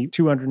Europeans only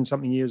 200 and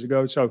something years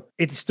ago. So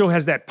it still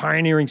has that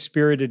pioneering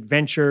spirit,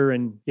 adventure,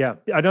 and yeah,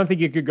 I don't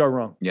think you could go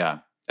wrong. Yeah.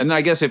 And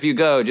I guess if you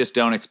go, just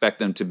don't expect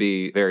them to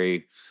be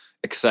very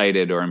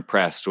excited or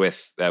impressed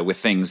with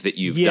things that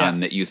you've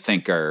done that you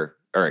think are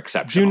are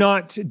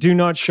exceptional. Do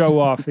not show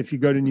off if you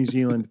go to New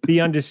Zealand. Be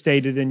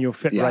understated and you'll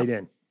fit right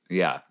in.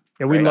 Yeah.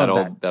 Yeah, we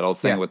love that old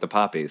thing with the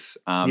poppies.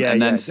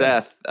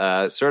 Seth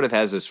sort of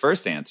has his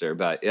first answer,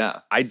 but yeah.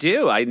 I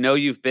do. I know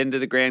you've been to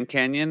the Grand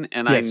Canyon,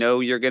 and I know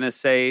you're going to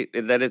say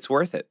that it's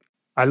worth it.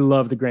 I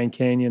love the Grand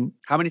Canyon.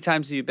 How many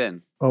times have you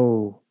been?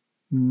 Oh,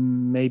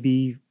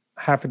 maybe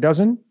half a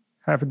dozen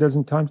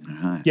times.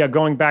 Uh-huh. Yeah,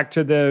 going back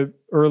to the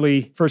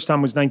first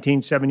time was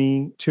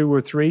 1972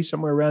 or 3,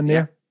 somewhere around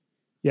there.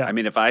 Yeah. I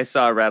mean, if I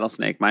saw a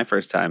rattlesnake my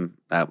first time,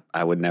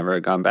 I would never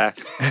have gone back.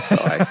 So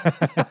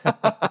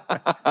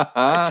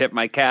I tip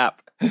my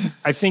cap.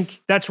 I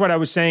think that's what I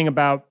was saying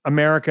about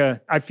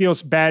America. I feel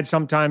bad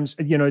sometimes.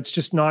 It's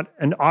just not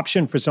an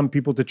option for some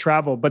people to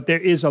travel, but there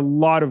is a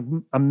lot of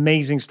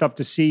amazing stuff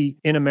to see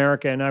in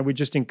America. And I would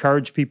just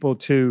encourage people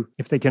to,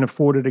 if they can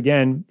afford it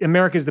again,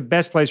 America is the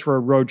best place for a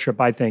road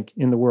trip, I think,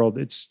 in the world.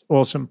 It's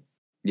awesome.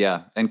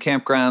 Yeah. And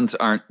campgrounds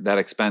aren't that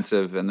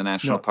expensive in the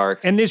national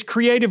parks. And there's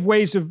creative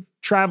ways of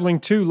traveling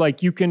too. Like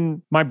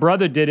my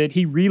brother did it.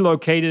 He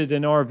relocated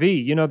an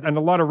RV, and a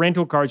lot of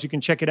rental cars, you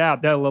can check it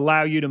out. They'll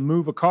allow you to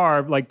move a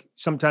car. Like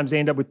sometimes they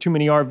end up with too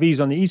many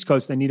RVs on the East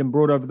Coast. They need them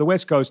brought over the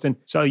West Coast. And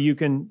so you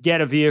can get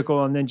a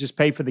vehicle and then just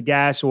pay for the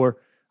gas. Or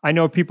I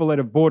know people that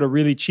have bought a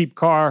really cheap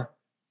car,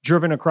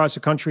 driven across the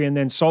country and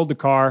then sold the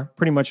car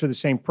pretty much for the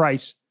same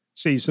price.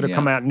 So you sort of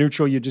come out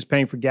neutral. You're just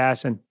paying for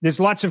gas. And there's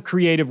lots of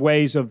creative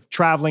ways of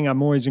traveling.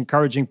 I'm always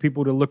encouraging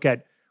people to look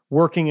at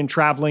working and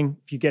traveling.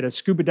 If you get a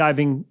scuba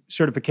diving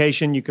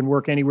certification, you can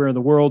work anywhere in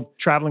the world,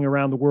 traveling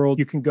around the world.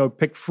 You can go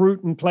pick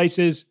fruit in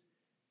places.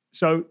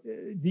 So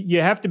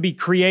you have to be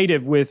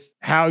creative with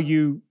how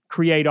you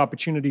create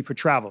opportunity for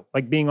travel.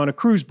 Like being on a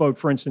cruise boat,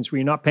 for instance, where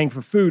you're not paying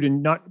for food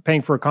and not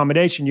paying for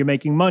accommodation. You're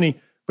making money,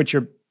 but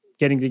you're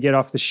getting to get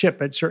off the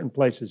ship at certain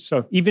places.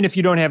 So even if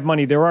you don't have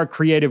money, there are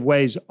creative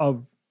ways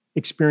of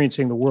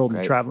experiencing the world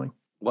and traveling.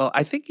 Well,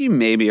 I think you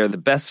maybe are the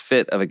best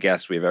fit of a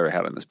guest we've ever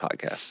had on this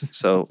podcast.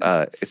 So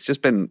it's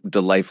just been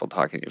delightful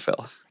talking to you,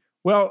 Phil.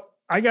 Well,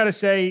 I got to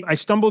say, I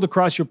stumbled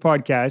across your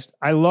podcast.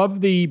 I love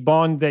the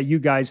bond that you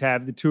guys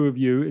have, the two of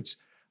you.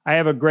 I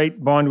have a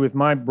great bond with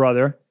my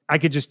brother. I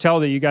could just tell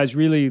that you guys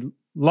really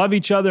love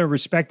each other,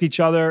 respect each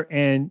other.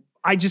 And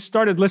I just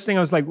started listening. I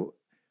was like,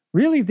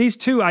 really? These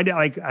two?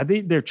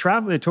 They're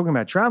traveling. They're talking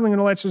about traveling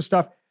and all that sort of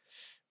stuff.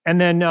 And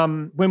then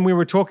when we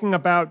were talking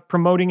about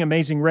promoting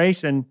Amazing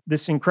Race and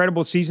this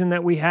incredible season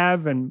that we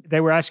have, and they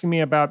were asking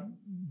me about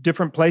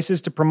different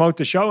places to promote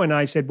the show. And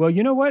I said, well,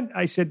 you know what?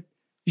 I said,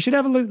 you should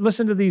have a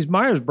listen to these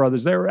Myers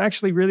brothers. They were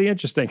actually really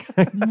interesting.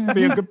 It'd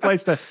be a good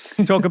place to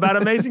talk about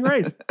Amazing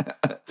Race.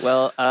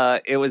 Well,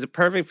 it was a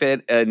perfect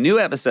fit. New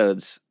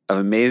episodes of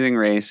Amazing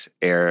Race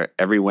air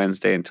every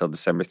Wednesday until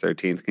December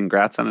 13th.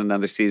 Congrats on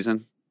another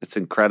season. It's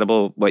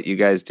incredible what you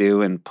guys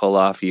do and pull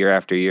off year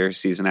after year,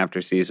 season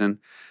after season.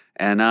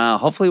 And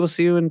hopefully we'll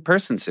see you in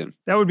person soon.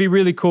 That would be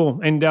really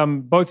cool. And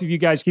both of you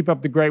guys keep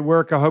up the great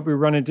work. I hope we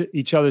run into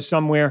each other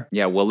somewhere.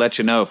 Yeah, we'll let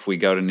you know if we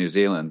go to New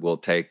Zealand. We'll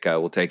take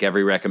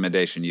every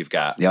recommendation you've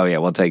got. Oh, yeah,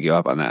 we'll take you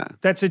up on that.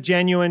 That's a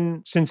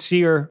genuine,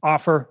 sincere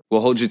offer.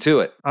 We'll hold you to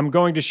it. I'm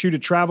going to shoot a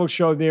travel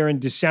show there in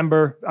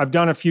December. I've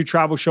done a few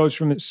travel shows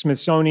from the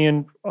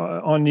Smithsonian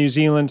on New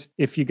Zealand.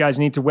 If you guys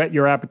need to whet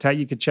your appetite,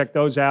 you could check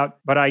those out.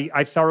 But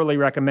I thoroughly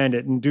recommend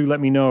it. And do let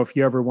me know if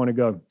you ever want to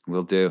go.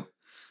 Will do.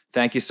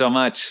 Thank you so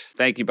much.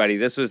 Thank you, buddy.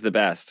 This was the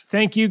best.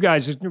 Thank you,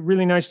 guys. It's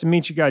really nice to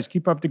meet you guys.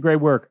 Keep up the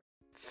great work.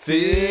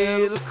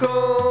 Phil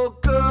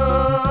KEOGHAN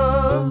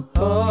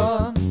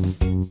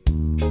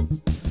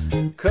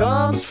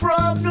comes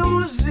from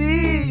New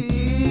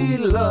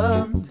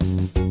Zealand.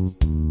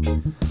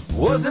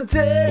 Wasn't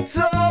it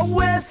a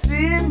West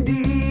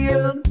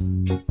Indian,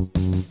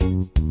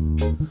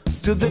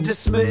 to the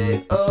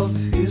dismay of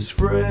his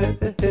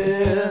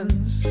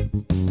friends.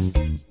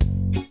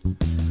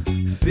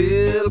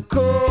 Phil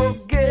KEOGHAN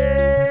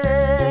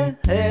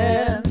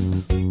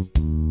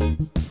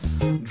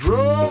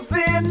drove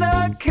in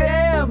a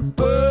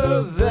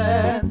camper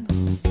van,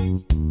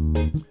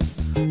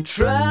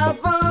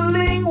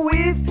 traveling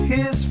with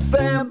his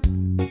fam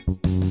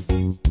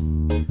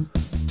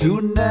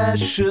to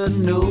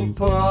national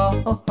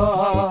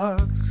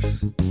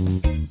parks,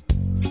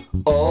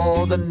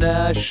 all the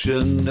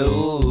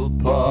national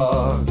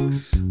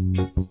parks.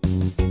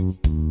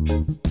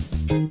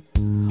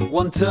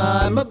 One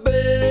time a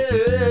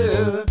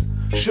bear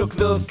shook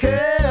the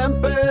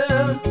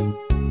camper.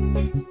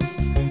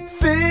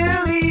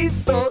 Phil, he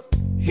thought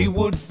he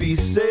would be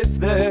safe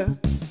there.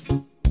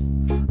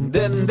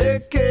 Then there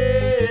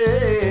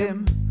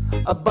came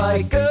a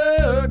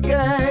biker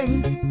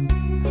gang,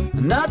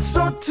 not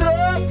so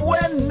tough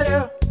when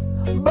they're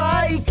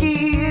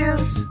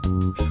bikies.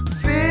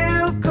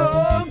 Phil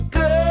KEOGHAN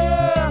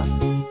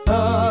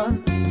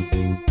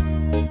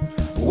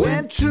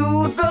went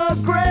to the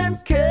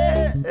Grand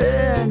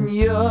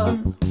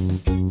Canyon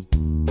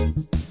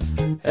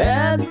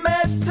and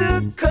met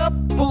a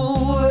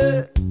couple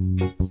there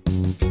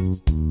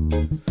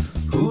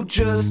who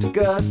just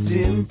got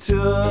in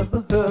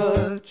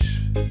touch.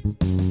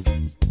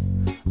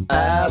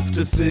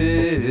 after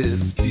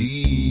 50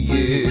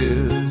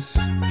 years.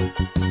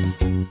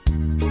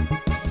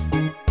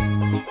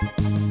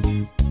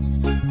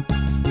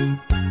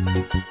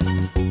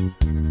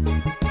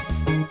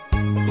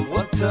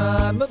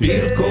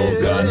 Phil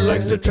KEOGHAN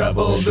likes to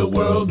travel the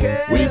world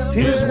with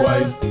his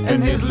wife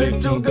and his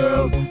little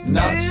girl.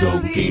 Not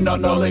so keen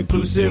on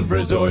all-inclusive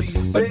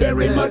resorts, but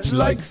very much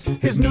likes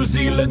his New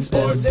Zealand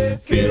sports.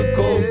 Phil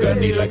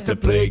KEOGHAN, he likes to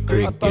play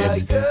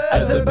cricket.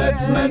 As a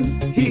batsman,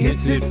 he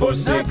hits it for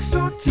six.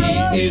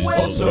 He is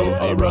also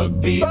a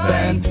rugby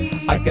fan.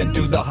 I can't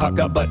do the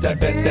haka, but I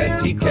bet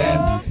that he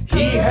can.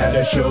 He had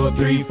a show at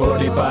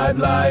 3:45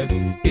 live.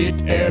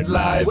 It aired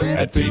live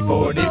at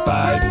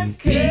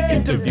 3:45. He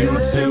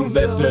interviewed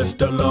Sylvester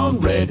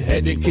Stallone.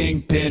 Red-headed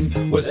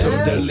kingpin was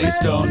totally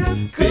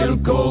stoned. Phil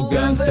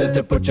KEOGHAN says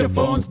to put your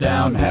phones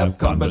down, have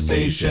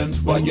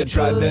conversations while you're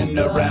driving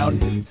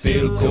around.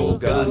 Phil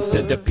KEOGHAN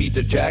said to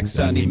Peter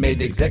Jackson he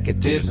made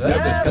executives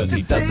nervous cause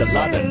he does a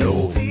lot of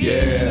no.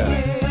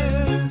 Yeah.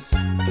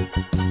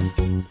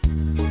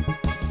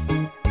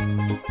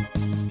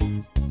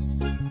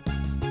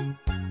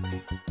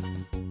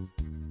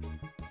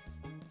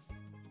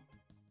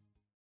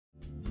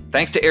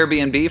 Thanks to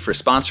Airbnb for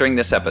sponsoring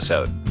this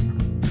episode.